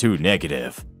just too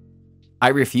negative." I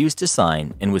refused to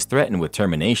sign and was threatened with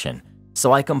termination,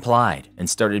 so I complied and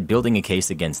started building a case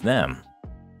against them.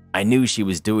 I knew she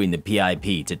was doing the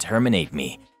PIP to terminate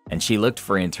me, and she looked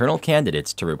for internal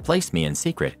candidates to replace me in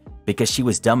secret because she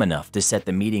was dumb enough to set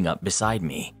the meeting up beside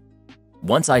me.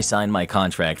 Once I signed my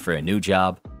contract for a new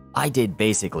job, I did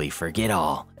basically forget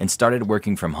all and started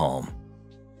working from home.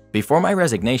 Before my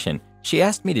resignation, she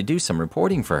asked me to do some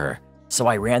reporting for her, so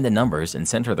I ran the numbers and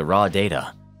sent her the raw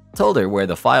data, told her where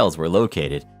the files were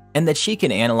located, and that she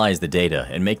can analyze the data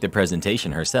and make the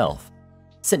presentation herself.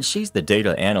 Since she's the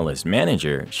data analyst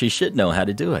manager, she should know how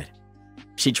to do it.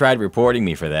 She tried reporting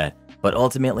me for that, but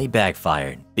ultimately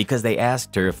backfired because they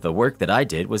asked her if the work that I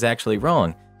did was actually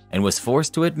wrong and was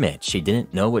forced to admit she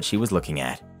didn't know what she was looking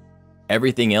at.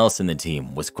 Everything else in the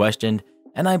team was questioned,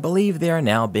 and I believe they are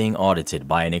now being audited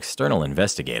by an external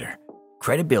investigator.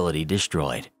 Credibility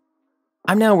destroyed.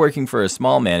 I'm now working for a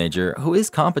small manager who is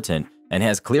competent and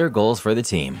has clear goals for the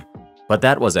team, but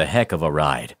that was a heck of a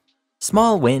ride.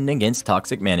 Small win against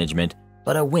toxic management,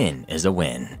 but a win is a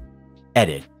win.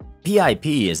 Edit. PIP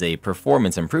is a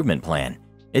performance improvement plan.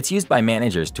 It's used by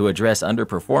managers to address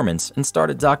underperformance and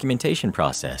start a documentation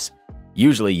process,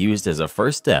 usually used as a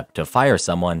first step to fire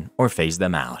someone or phase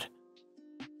them out.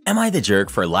 Am I the jerk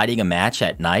for lighting a match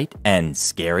at night and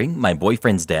scaring my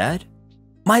boyfriend's dad?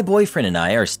 My boyfriend and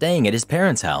I are staying at his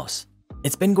parents' house.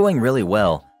 It's been going really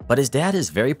well, but his dad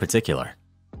is very particular.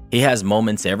 He has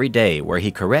moments every day where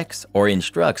he corrects or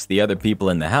instructs the other people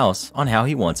in the house on how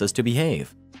he wants us to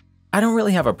behave. I don't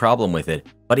really have a problem with it,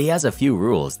 but he has a few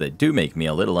rules that do make me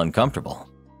a little uncomfortable.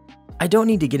 I don't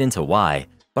need to get into why,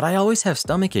 but I always have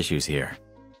stomach issues here.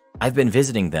 I've been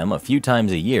visiting them a few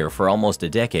times a year for almost a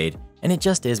decade, and it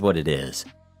just is what it is.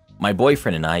 My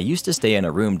boyfriend and I used to stay in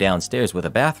a room downstairs with a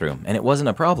bathroom, and it wasn't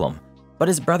a problem, but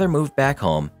his brother moved back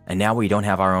home, and now we don't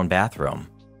have our own bathroom.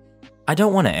 I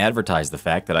don't want to advertise the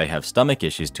fact that I have stomach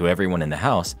issues to everyone in the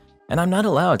house, and I'm not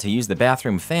allowed to use the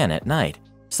bathroom fan at night,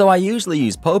 so I usually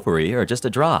use potpourri or just a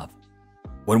drop.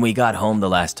 When we got home the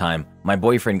last time, my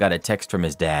boyfriend got a text from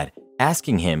his dad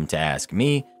asking him to ask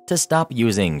me to stop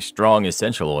using strong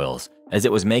essential oils as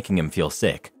it was making him feel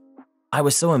sick. I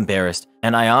was so embarrassed,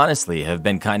 and I honestly have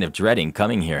been kind of dreading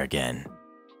coming here again.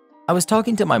 I was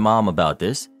talking to my mom about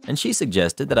this, and she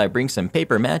suggested that I bring some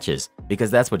paper matches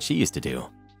because that's what she used to do.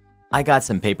 I got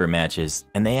some paper matches,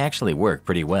 and they actually work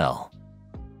pretty well.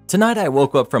 Tonight I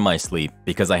woke up from my sleep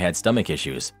because I had stomach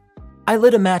issues. I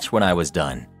lit a match when I was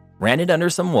done, ran it under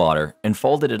some water, and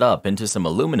folded it up into some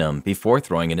aluminum before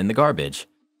throwing it in the garbage.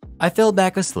 I fell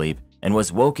back asleep and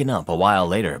was woken up a while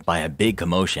later by a big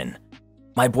commotion.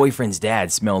 My boyfriend's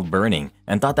dad smelled burning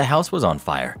and thought the house was on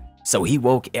fire, so he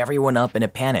woke everyone up in a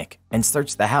panic and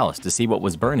searched the house to see what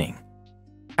was burning.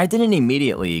 I didn't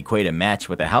immediately equate a match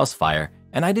with a house fire,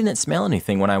 and I didn't smell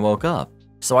anything when I woke up,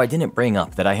 so I didn't bring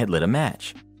up that I had lit a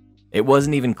match. It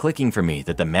wasn't even clicking for me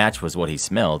that the match was what he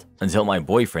smelled until my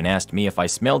boyfriend asked me if I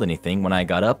smelled anything when I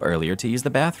got up earlier to use the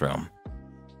bathroom.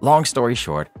 Long story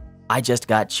short, I just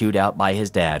got chewed out by his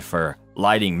dad for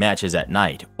lighting matches at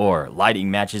night or lighting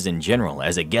matches in general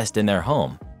as a guest in their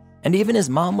home, and even his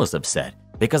mom was upset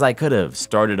because I could have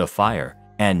started a fire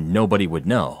and nobody would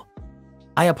know.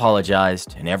 I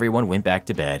apologized and everyone went back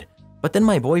to bed, but then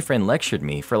my boyfriend lectured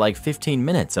me for like 15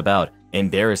 minutes about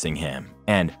embarrassing him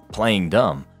and playing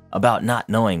dumb about not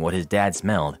knowing what his dad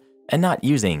smelled and not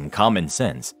using common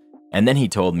sense, and then he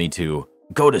told me to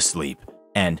go to sleep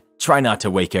and try not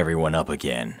to wake everyone up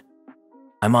again.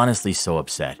 I'm honestly so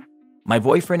upset. My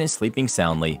boyfriend is sleeping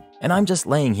soundly, and I'm just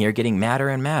laying here getting madder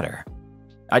and madder.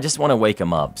 I just want to wake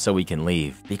him up so we can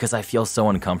leave because I feel so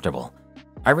uncomfortable.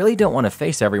 I really don't want to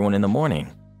face everyone in the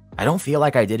morning. I don't feel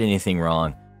like I did anything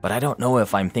wrong, but I don't know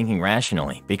if I'm thinking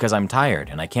rationally because I'm tired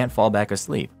and I can't fall back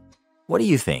asleep. What do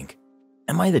you think?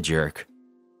 Am I the jerk?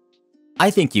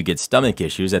 I think you get stomach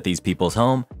issues at these people's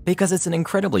home because it's an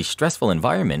incredibly stressful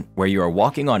environment where you are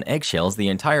walking on eggshells the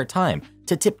entire time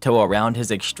to tiptoe around his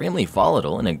extremely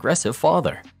volatile and aggressive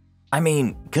father. I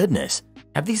mean, goodness,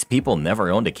 have these people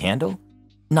never owned a candle?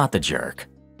 Not the jerk.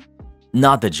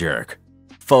 Not the jerk.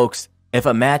 Folks, if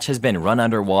a match has been run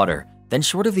underwater, then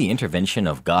short of the intervention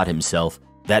of God himself,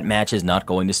 that match is not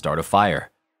going to start a fire.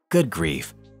 Good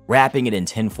grief. Wrapping it in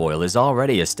tinfoil is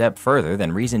already a step further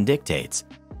than reason dictates.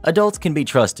 Adults can be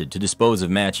trusted to dispose of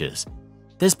matches.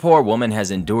 This poor woman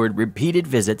has endured repeated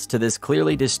visits to this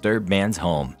clearly disturbed man's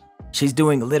home. She's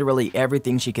doing literally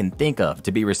everything she can think of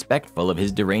to be respectful of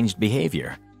his deranged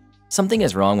behavior. Something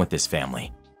is wrong with this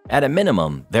family. At a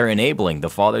minimum, they're enabling the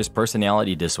father's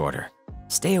personality disorder.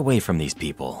 Stay away from these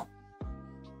people.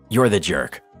 You're the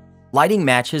jerk. Lighting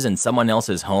matches in someone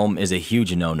else's home is a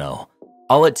huge no-no.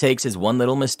 All it takes is one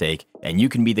little mistake, and you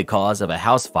can be the cause of a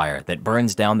house fire that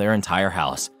burns down their entire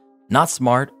house. Not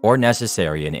smart or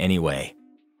necessary in any way.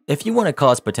 If you want to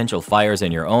cause potential fires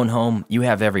in your own home, you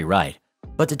have every right.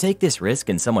 But to take this risk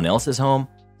in someone else's home,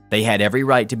 they had every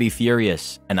right to be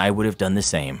furious, and I would have done the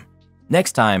same.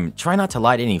 Next time, try not to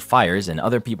light any fires in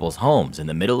other people's homes in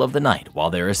the middle of the night while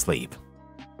they're asleep.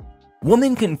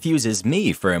 Woman confuses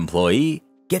me for employee,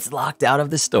 gets locked out of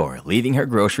the store, leaving her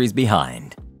groceries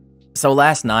behind. So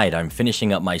last night, I'm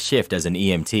finishing up my shift as an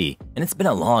EMT, and it's been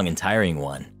a long and tiring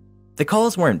one. The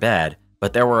calls weren't bad,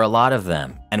 but there were a lot of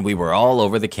them, and we were all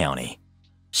over the county.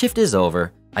 Shift is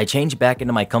over, I change back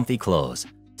into my comfy clothes,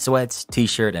 sweats,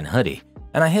 t-shirt, and hoodie,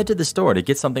 and I head to the store to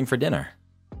get something for dinner.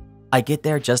 I get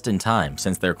there just in time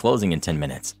since they're closing in 10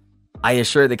 minutes. I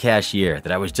assure the cashier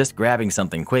that I was just grabbing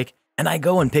something quick, and I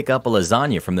go and pick up a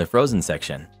lasagna from the frozen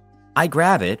section. I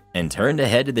grab it and turn to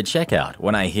head to the checkout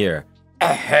when I hear,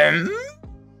 ahem?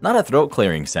 Not a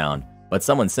throat-clearing sound, but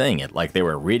someone saying it like they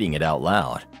were reading it out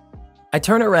loud. I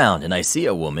turn around and I see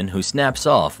a woman who snaps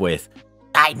off with,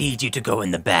 I need you to go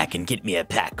in the back and get me a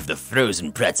pack of the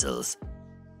frozen pretzels.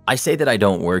 I say that I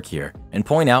don't work here and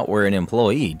point out where an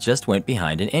employee just went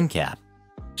behind an end cap.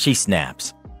 She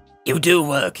snaps, You do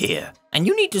work here, and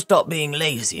you need to stop being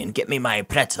lazy and get me my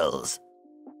pretzels.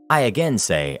 I again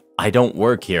say, I don't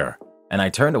work here, and I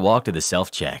turn to walk to the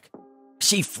self-check.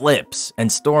 She flips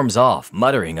and storms off,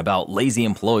 muttering about lazy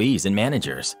employees and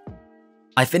managers.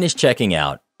 I finish checking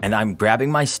out, and I'm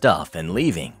grabbing my stuff and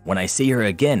leaving when I see her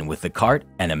again with the cart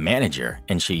and a manager,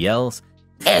 and she yells,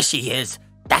 There she is!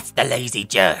 That's the lazy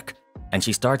jerk! And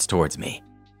she starts towards me.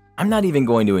 I'm not even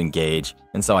going to engage,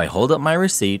 and so I hold up my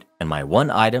receipt and my one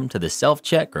item to the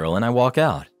self-check girl and I walk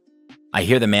out. I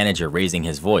hear the manager raising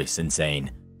his voice and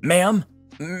saying, Ma'am,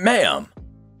 ma'am.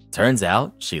 Turns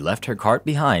out she left her cart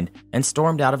behind and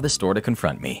stormed out of the store to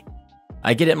confront me.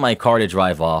 I get in my car to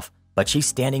drive off, but she's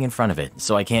standing in front of it,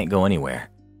 so I can't go anywhere.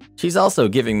 She's also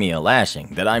giving me a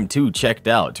lashing that I'm too checked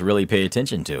out to really pay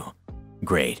attention to.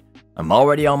 Great, I'm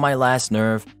already on my last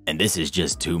nerve, and this is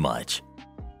just too much.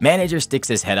 Manager sticks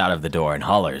his head out of the door and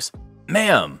hollers,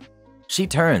 Ma'am! She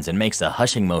turns and makes a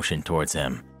hushing motion towards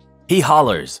him. He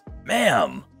hollers,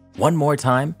 "Ma'am," one more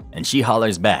time, and she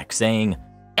hollers back, saying,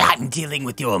 "I'm dealing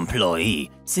with your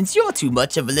employee, since you're too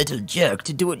much of a little jerk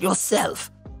to do it yourself."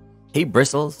 He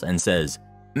bristles and says,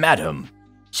 "Madam."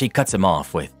 She cuts him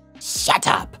off with, "Shut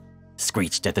up,"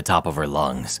 screeched at the top of her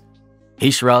lungs. He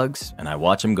shrugs, and I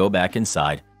watch him go back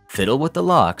inside, fiddle with the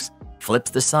locks, flips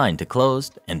the sign to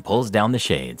closed, and pulls down the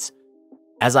shades.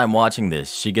 As I'm watching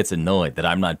this, she gets annoyed that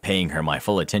I'm not paying her my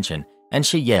full attention, and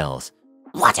she yells,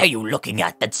 "What are you looking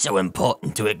at that's so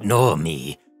important to ignore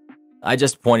me?" I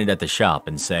just pointed at the shop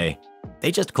and say,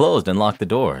 "They just closed and locked the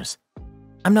doors."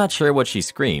 I'm not sure what she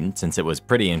screamed since it was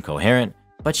pretty incoherent,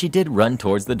 but she did run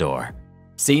towards the door.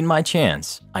 Seeing my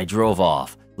chance, I drove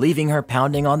off, leaving her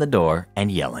pounding on the door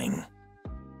and yelling.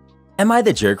 Am I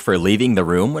the jerk for leaving the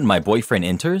room when my boyfriend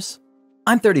enters?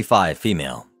 I'm 35,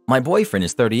 female. My boyfriend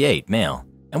is 38, male,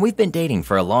 and we've been dating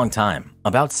for a long time,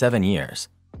 about 7 years.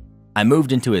 I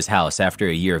moved into his house after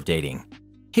a year of dating.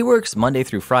 He works Monday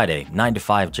through Friday, 9 to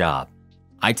 5 job.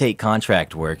 I take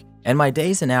contract work, and my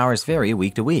days and hours vary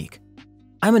week to week.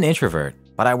 I'm an introvert,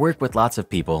 but I work with lots of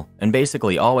people and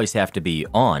basically always have to be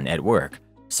on at work,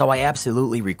 so I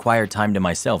absolutely require time to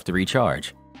myself to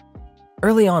recharge.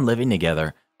 Early on living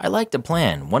together, I like to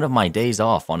plan one of my days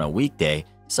off on a weekday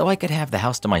so I could have the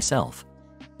house to myself.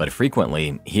 But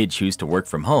frequently, he'd choose to work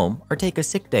from home or take a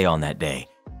sick day on that day,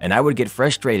 and I would get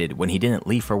frustrated when he didn't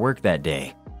leave for work that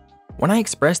day. When I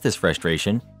expressed this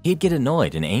frustration, he'd get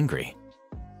annoyed and angry.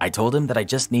 I told him that I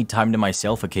just need time to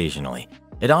myself occasionally.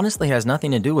 It honestly has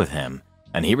nothing to do with him.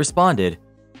 And he responded,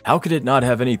 "How could it not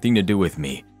have anything to do with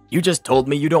me? You just told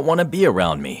me you don't want to be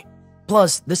around me.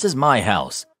 Plus, this is my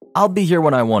house. I'll be here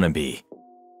when I want to be."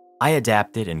 I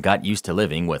adapted and got used to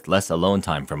living with less alone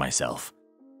time for myself.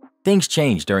 Things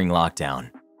changed during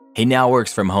lockdown. He now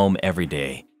works from home every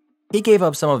day. He gave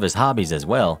up some of his hobbies as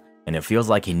well, and it feels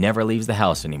like he never leaves the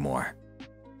house anymore.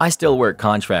 I still work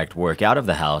contract work out of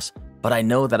the house, but I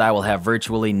know that I will have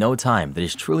virtually no time that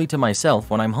is truly to myself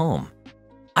when I'm home.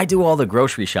 I do all the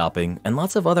grocery shopping and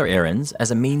lots of other errands as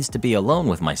a means to be alone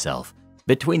with myself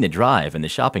between the drive and the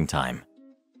shopping time.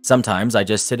 Sometimes I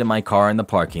just sit in my car in the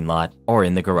parking lot or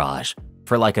in the garage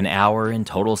for like an hour in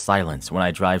total silence when I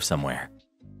drive somewhere.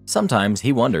 Sometimes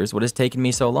he wonders what has taken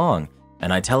me so long,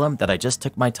 and I tell him that I just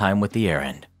took my time with the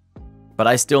errand. But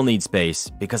I still need space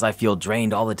because I feel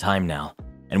drained all the time now,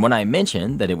 and when I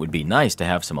mention that it would be nice to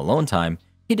have some alone time,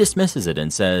 he dismisses it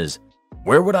and says,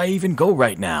 "Where would I even go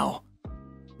right now?"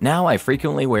 Now I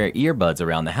frequently wear earbuds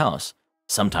around the house,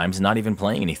 sometimes not even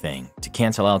playing anything, to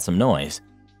cancel out some noise.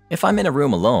 If I'm in a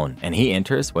room alone and he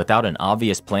enters without an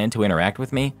obvious plan to interact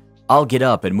with me, I'll get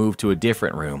up and move to a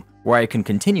different room where I can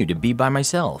continue to be by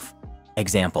myself.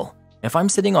 Example, if I'm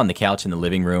sitting on the couch in the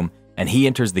living room and he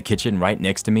enters the kitchen right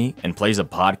next to me and plays a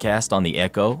podcast on the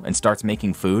Echo and starts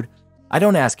making food, I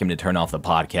don't ask him to turn off the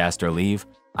podcast or leave.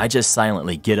 I just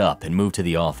silently get up and move to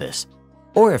the office.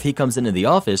 Or if he comes into the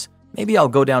office, maybe I'll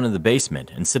go down to the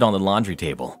basement and sit on the laundry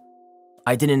table.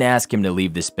 I didn't ask him to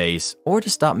leave the space or to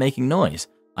stop making noise.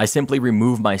 I simply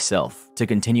remove myself to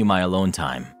continue my alone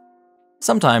time.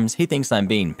 Sometimes he thinks I'm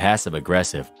being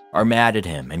passive-aggressive or mad at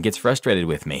him and gets frustrated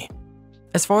with me.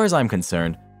 As far as I'm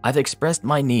concerned, I've expressed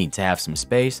my need to have some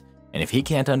space, and if he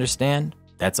can't understand,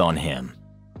 that's on him.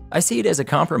 I see it as a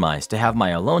compromise to have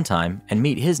my alone time and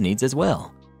meet his needs as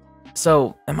well.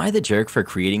 So, am I the jerk for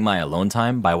creating my alone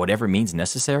time by whatever means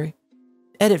necessary?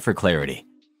 Edit for clarity.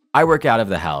 I work out of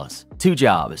the house, 2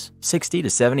 jobs, 60 to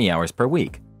 70 hours per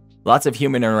week. Lots of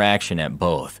human interaction at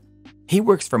both. He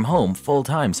works from home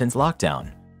full-time since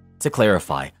lockdown. To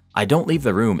clarify, I don't leave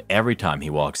the room every time he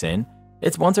walks in.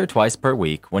 It's once or twice per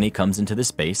week when he comes into the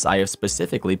space I have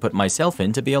specifically put myself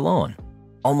in to be alone.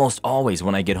 Almost always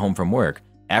when I get home from work,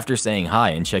 after saying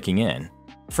hi and checking in.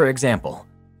 For example,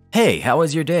 "Hey, how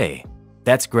was your day?"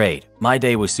 "That's great. My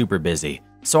day was super busy,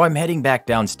 so I'm heading back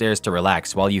downstairs to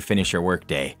relax while you finish your work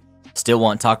day. Still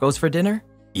want tacos for dinner?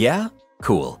 Yeah?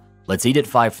 Cool. Let's eat at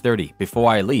 5:30 before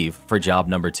I leave for job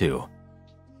number 2.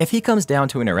 If he comes down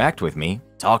to interact with me,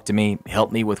 talk to me,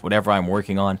 help me with whatever I'm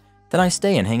working on, then I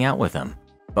stay and hang out with him.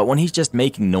 But when he's just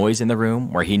making noise in the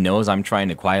room where he knows I'm trying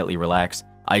to quietly relax,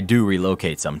 I do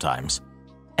relocate sometimes.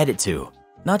 Edit 2.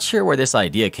 Not sure where this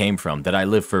idea came from that I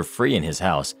live for free in his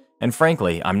house, and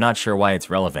frankly, I'm not sure why it's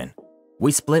relevant.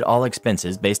 We split all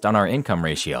expenses based on our income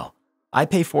ratio. I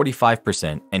pay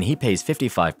 45% and he pays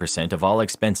 55% of all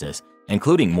expenses,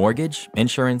 including mortgage,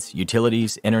 insurance,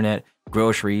 utilities, internet,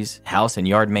 groceries, house and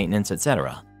yard maintenance,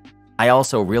 etc. I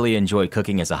also really enjoy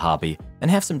cooking as a hobby and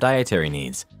have some dietary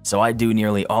needs, so I do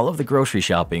nearly all of the grocery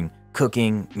shopping,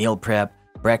 cooking, meal prep,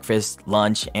 breakfast,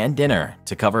 lunch, and dinner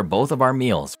to cover both of our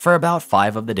meals for about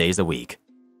 5 of the days a week.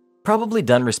 Probably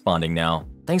done responding now.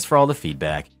 Thanks for all the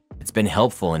feedback. It's been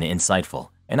helpful and insightful,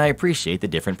 and I appreciate the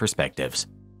different perspectives.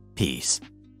 Peace.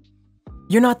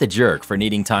 You're not the jerk for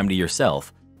needing time to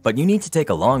yourself, but you need to take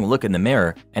a long look in the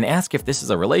mirror and ask if this is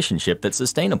a relationship that's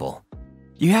sustainable.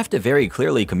 You have to very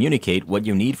clearly communicate what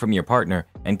you need from your partner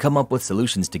and come up with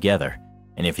solutions together.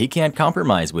 And if he can't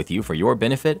compromise with you for your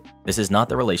benefit, this is not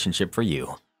the relationship for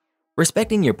you.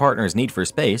 Respecting your partner's need for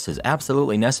space is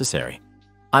absolutely necessary.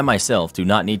 I myself do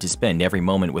not need to spend every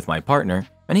moment with my partner,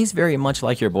 and he's very much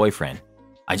like your boyfriend.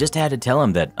 I just had to tell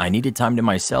him that I needed time to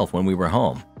myself when we were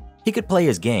home. He could play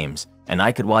his games, and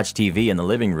I could watch TV in the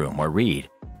living room or read,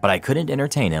 but I couldn't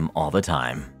entertain him all the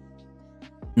time.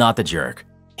 Not the jerk.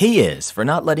 He is for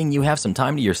not letting you have some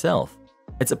time to yourself.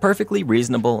 It's a perfectly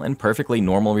reasonable and perfectly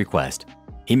normal request.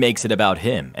 He makes it about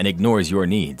him and ignores your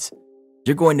needs.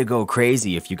 You're going to go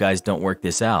crazy if you guys don't work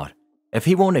this out. If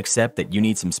he won't accept that you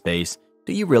need some space,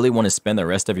 do you really want to spend the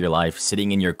rest of your life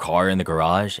sitting in your car in the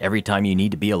garage every time you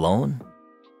need to be alone?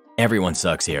 Everyone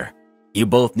sucks here. You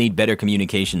both need better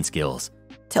communication skills.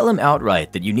 Tell him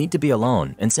outright that you need to be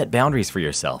alone and set boundaries for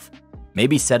yourself.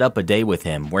 Maybe set up a day with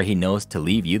him where he knows to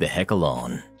leave you the heck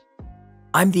alone.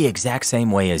 I'm the exact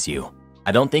same way as you.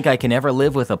 I don't think I can ever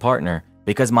live with a partner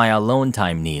because my alone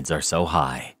time needs are so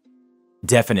high.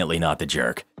 Definitely not the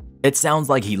jerk. It sounds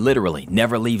like he literally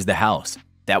never leaves the house.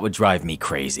 That would drive me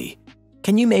crazy.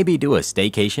 Can you maybe do a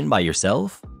staycation by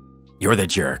yourself? You're the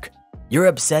jerk. You're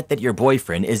upset that your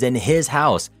boyfriend is in his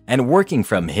house and working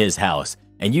from his house,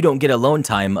 and you don't get alone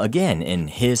time again in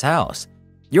his house.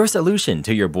 Your solution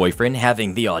to your boyfriend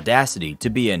having the audacity to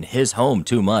be in his home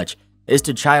too much is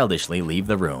to childishly leave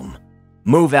the room.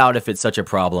 Move out if it's such a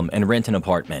problem and rent an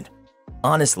apartment.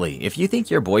 Honestly, if you think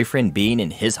your boyfriend being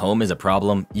in his home is a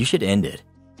problem, you should end it.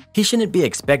 He shouldn't be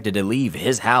expected to leave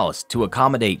his house to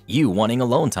accommodate you wanting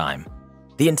alone time.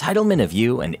 The entitlement of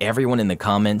you and everyone in the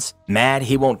comments mad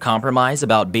he won't compromise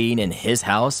about being in his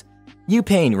house? You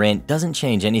paying rent doesn't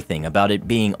change anything about it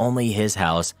being only his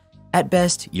house. At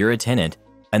best, you're a tenant,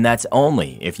 and that's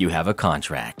only if you have a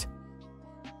contract.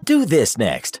 Do this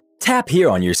next. Tap here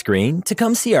on your screen to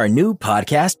come see our new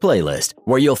podcast playlist,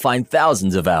 where you'll find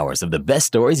thousands of hours of the best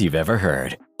stories you've ever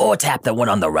heard. Or tap the one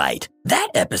on the right. That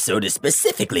episode is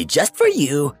specifically just for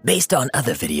you, based on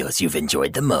other videos you've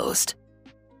enjoyed the most.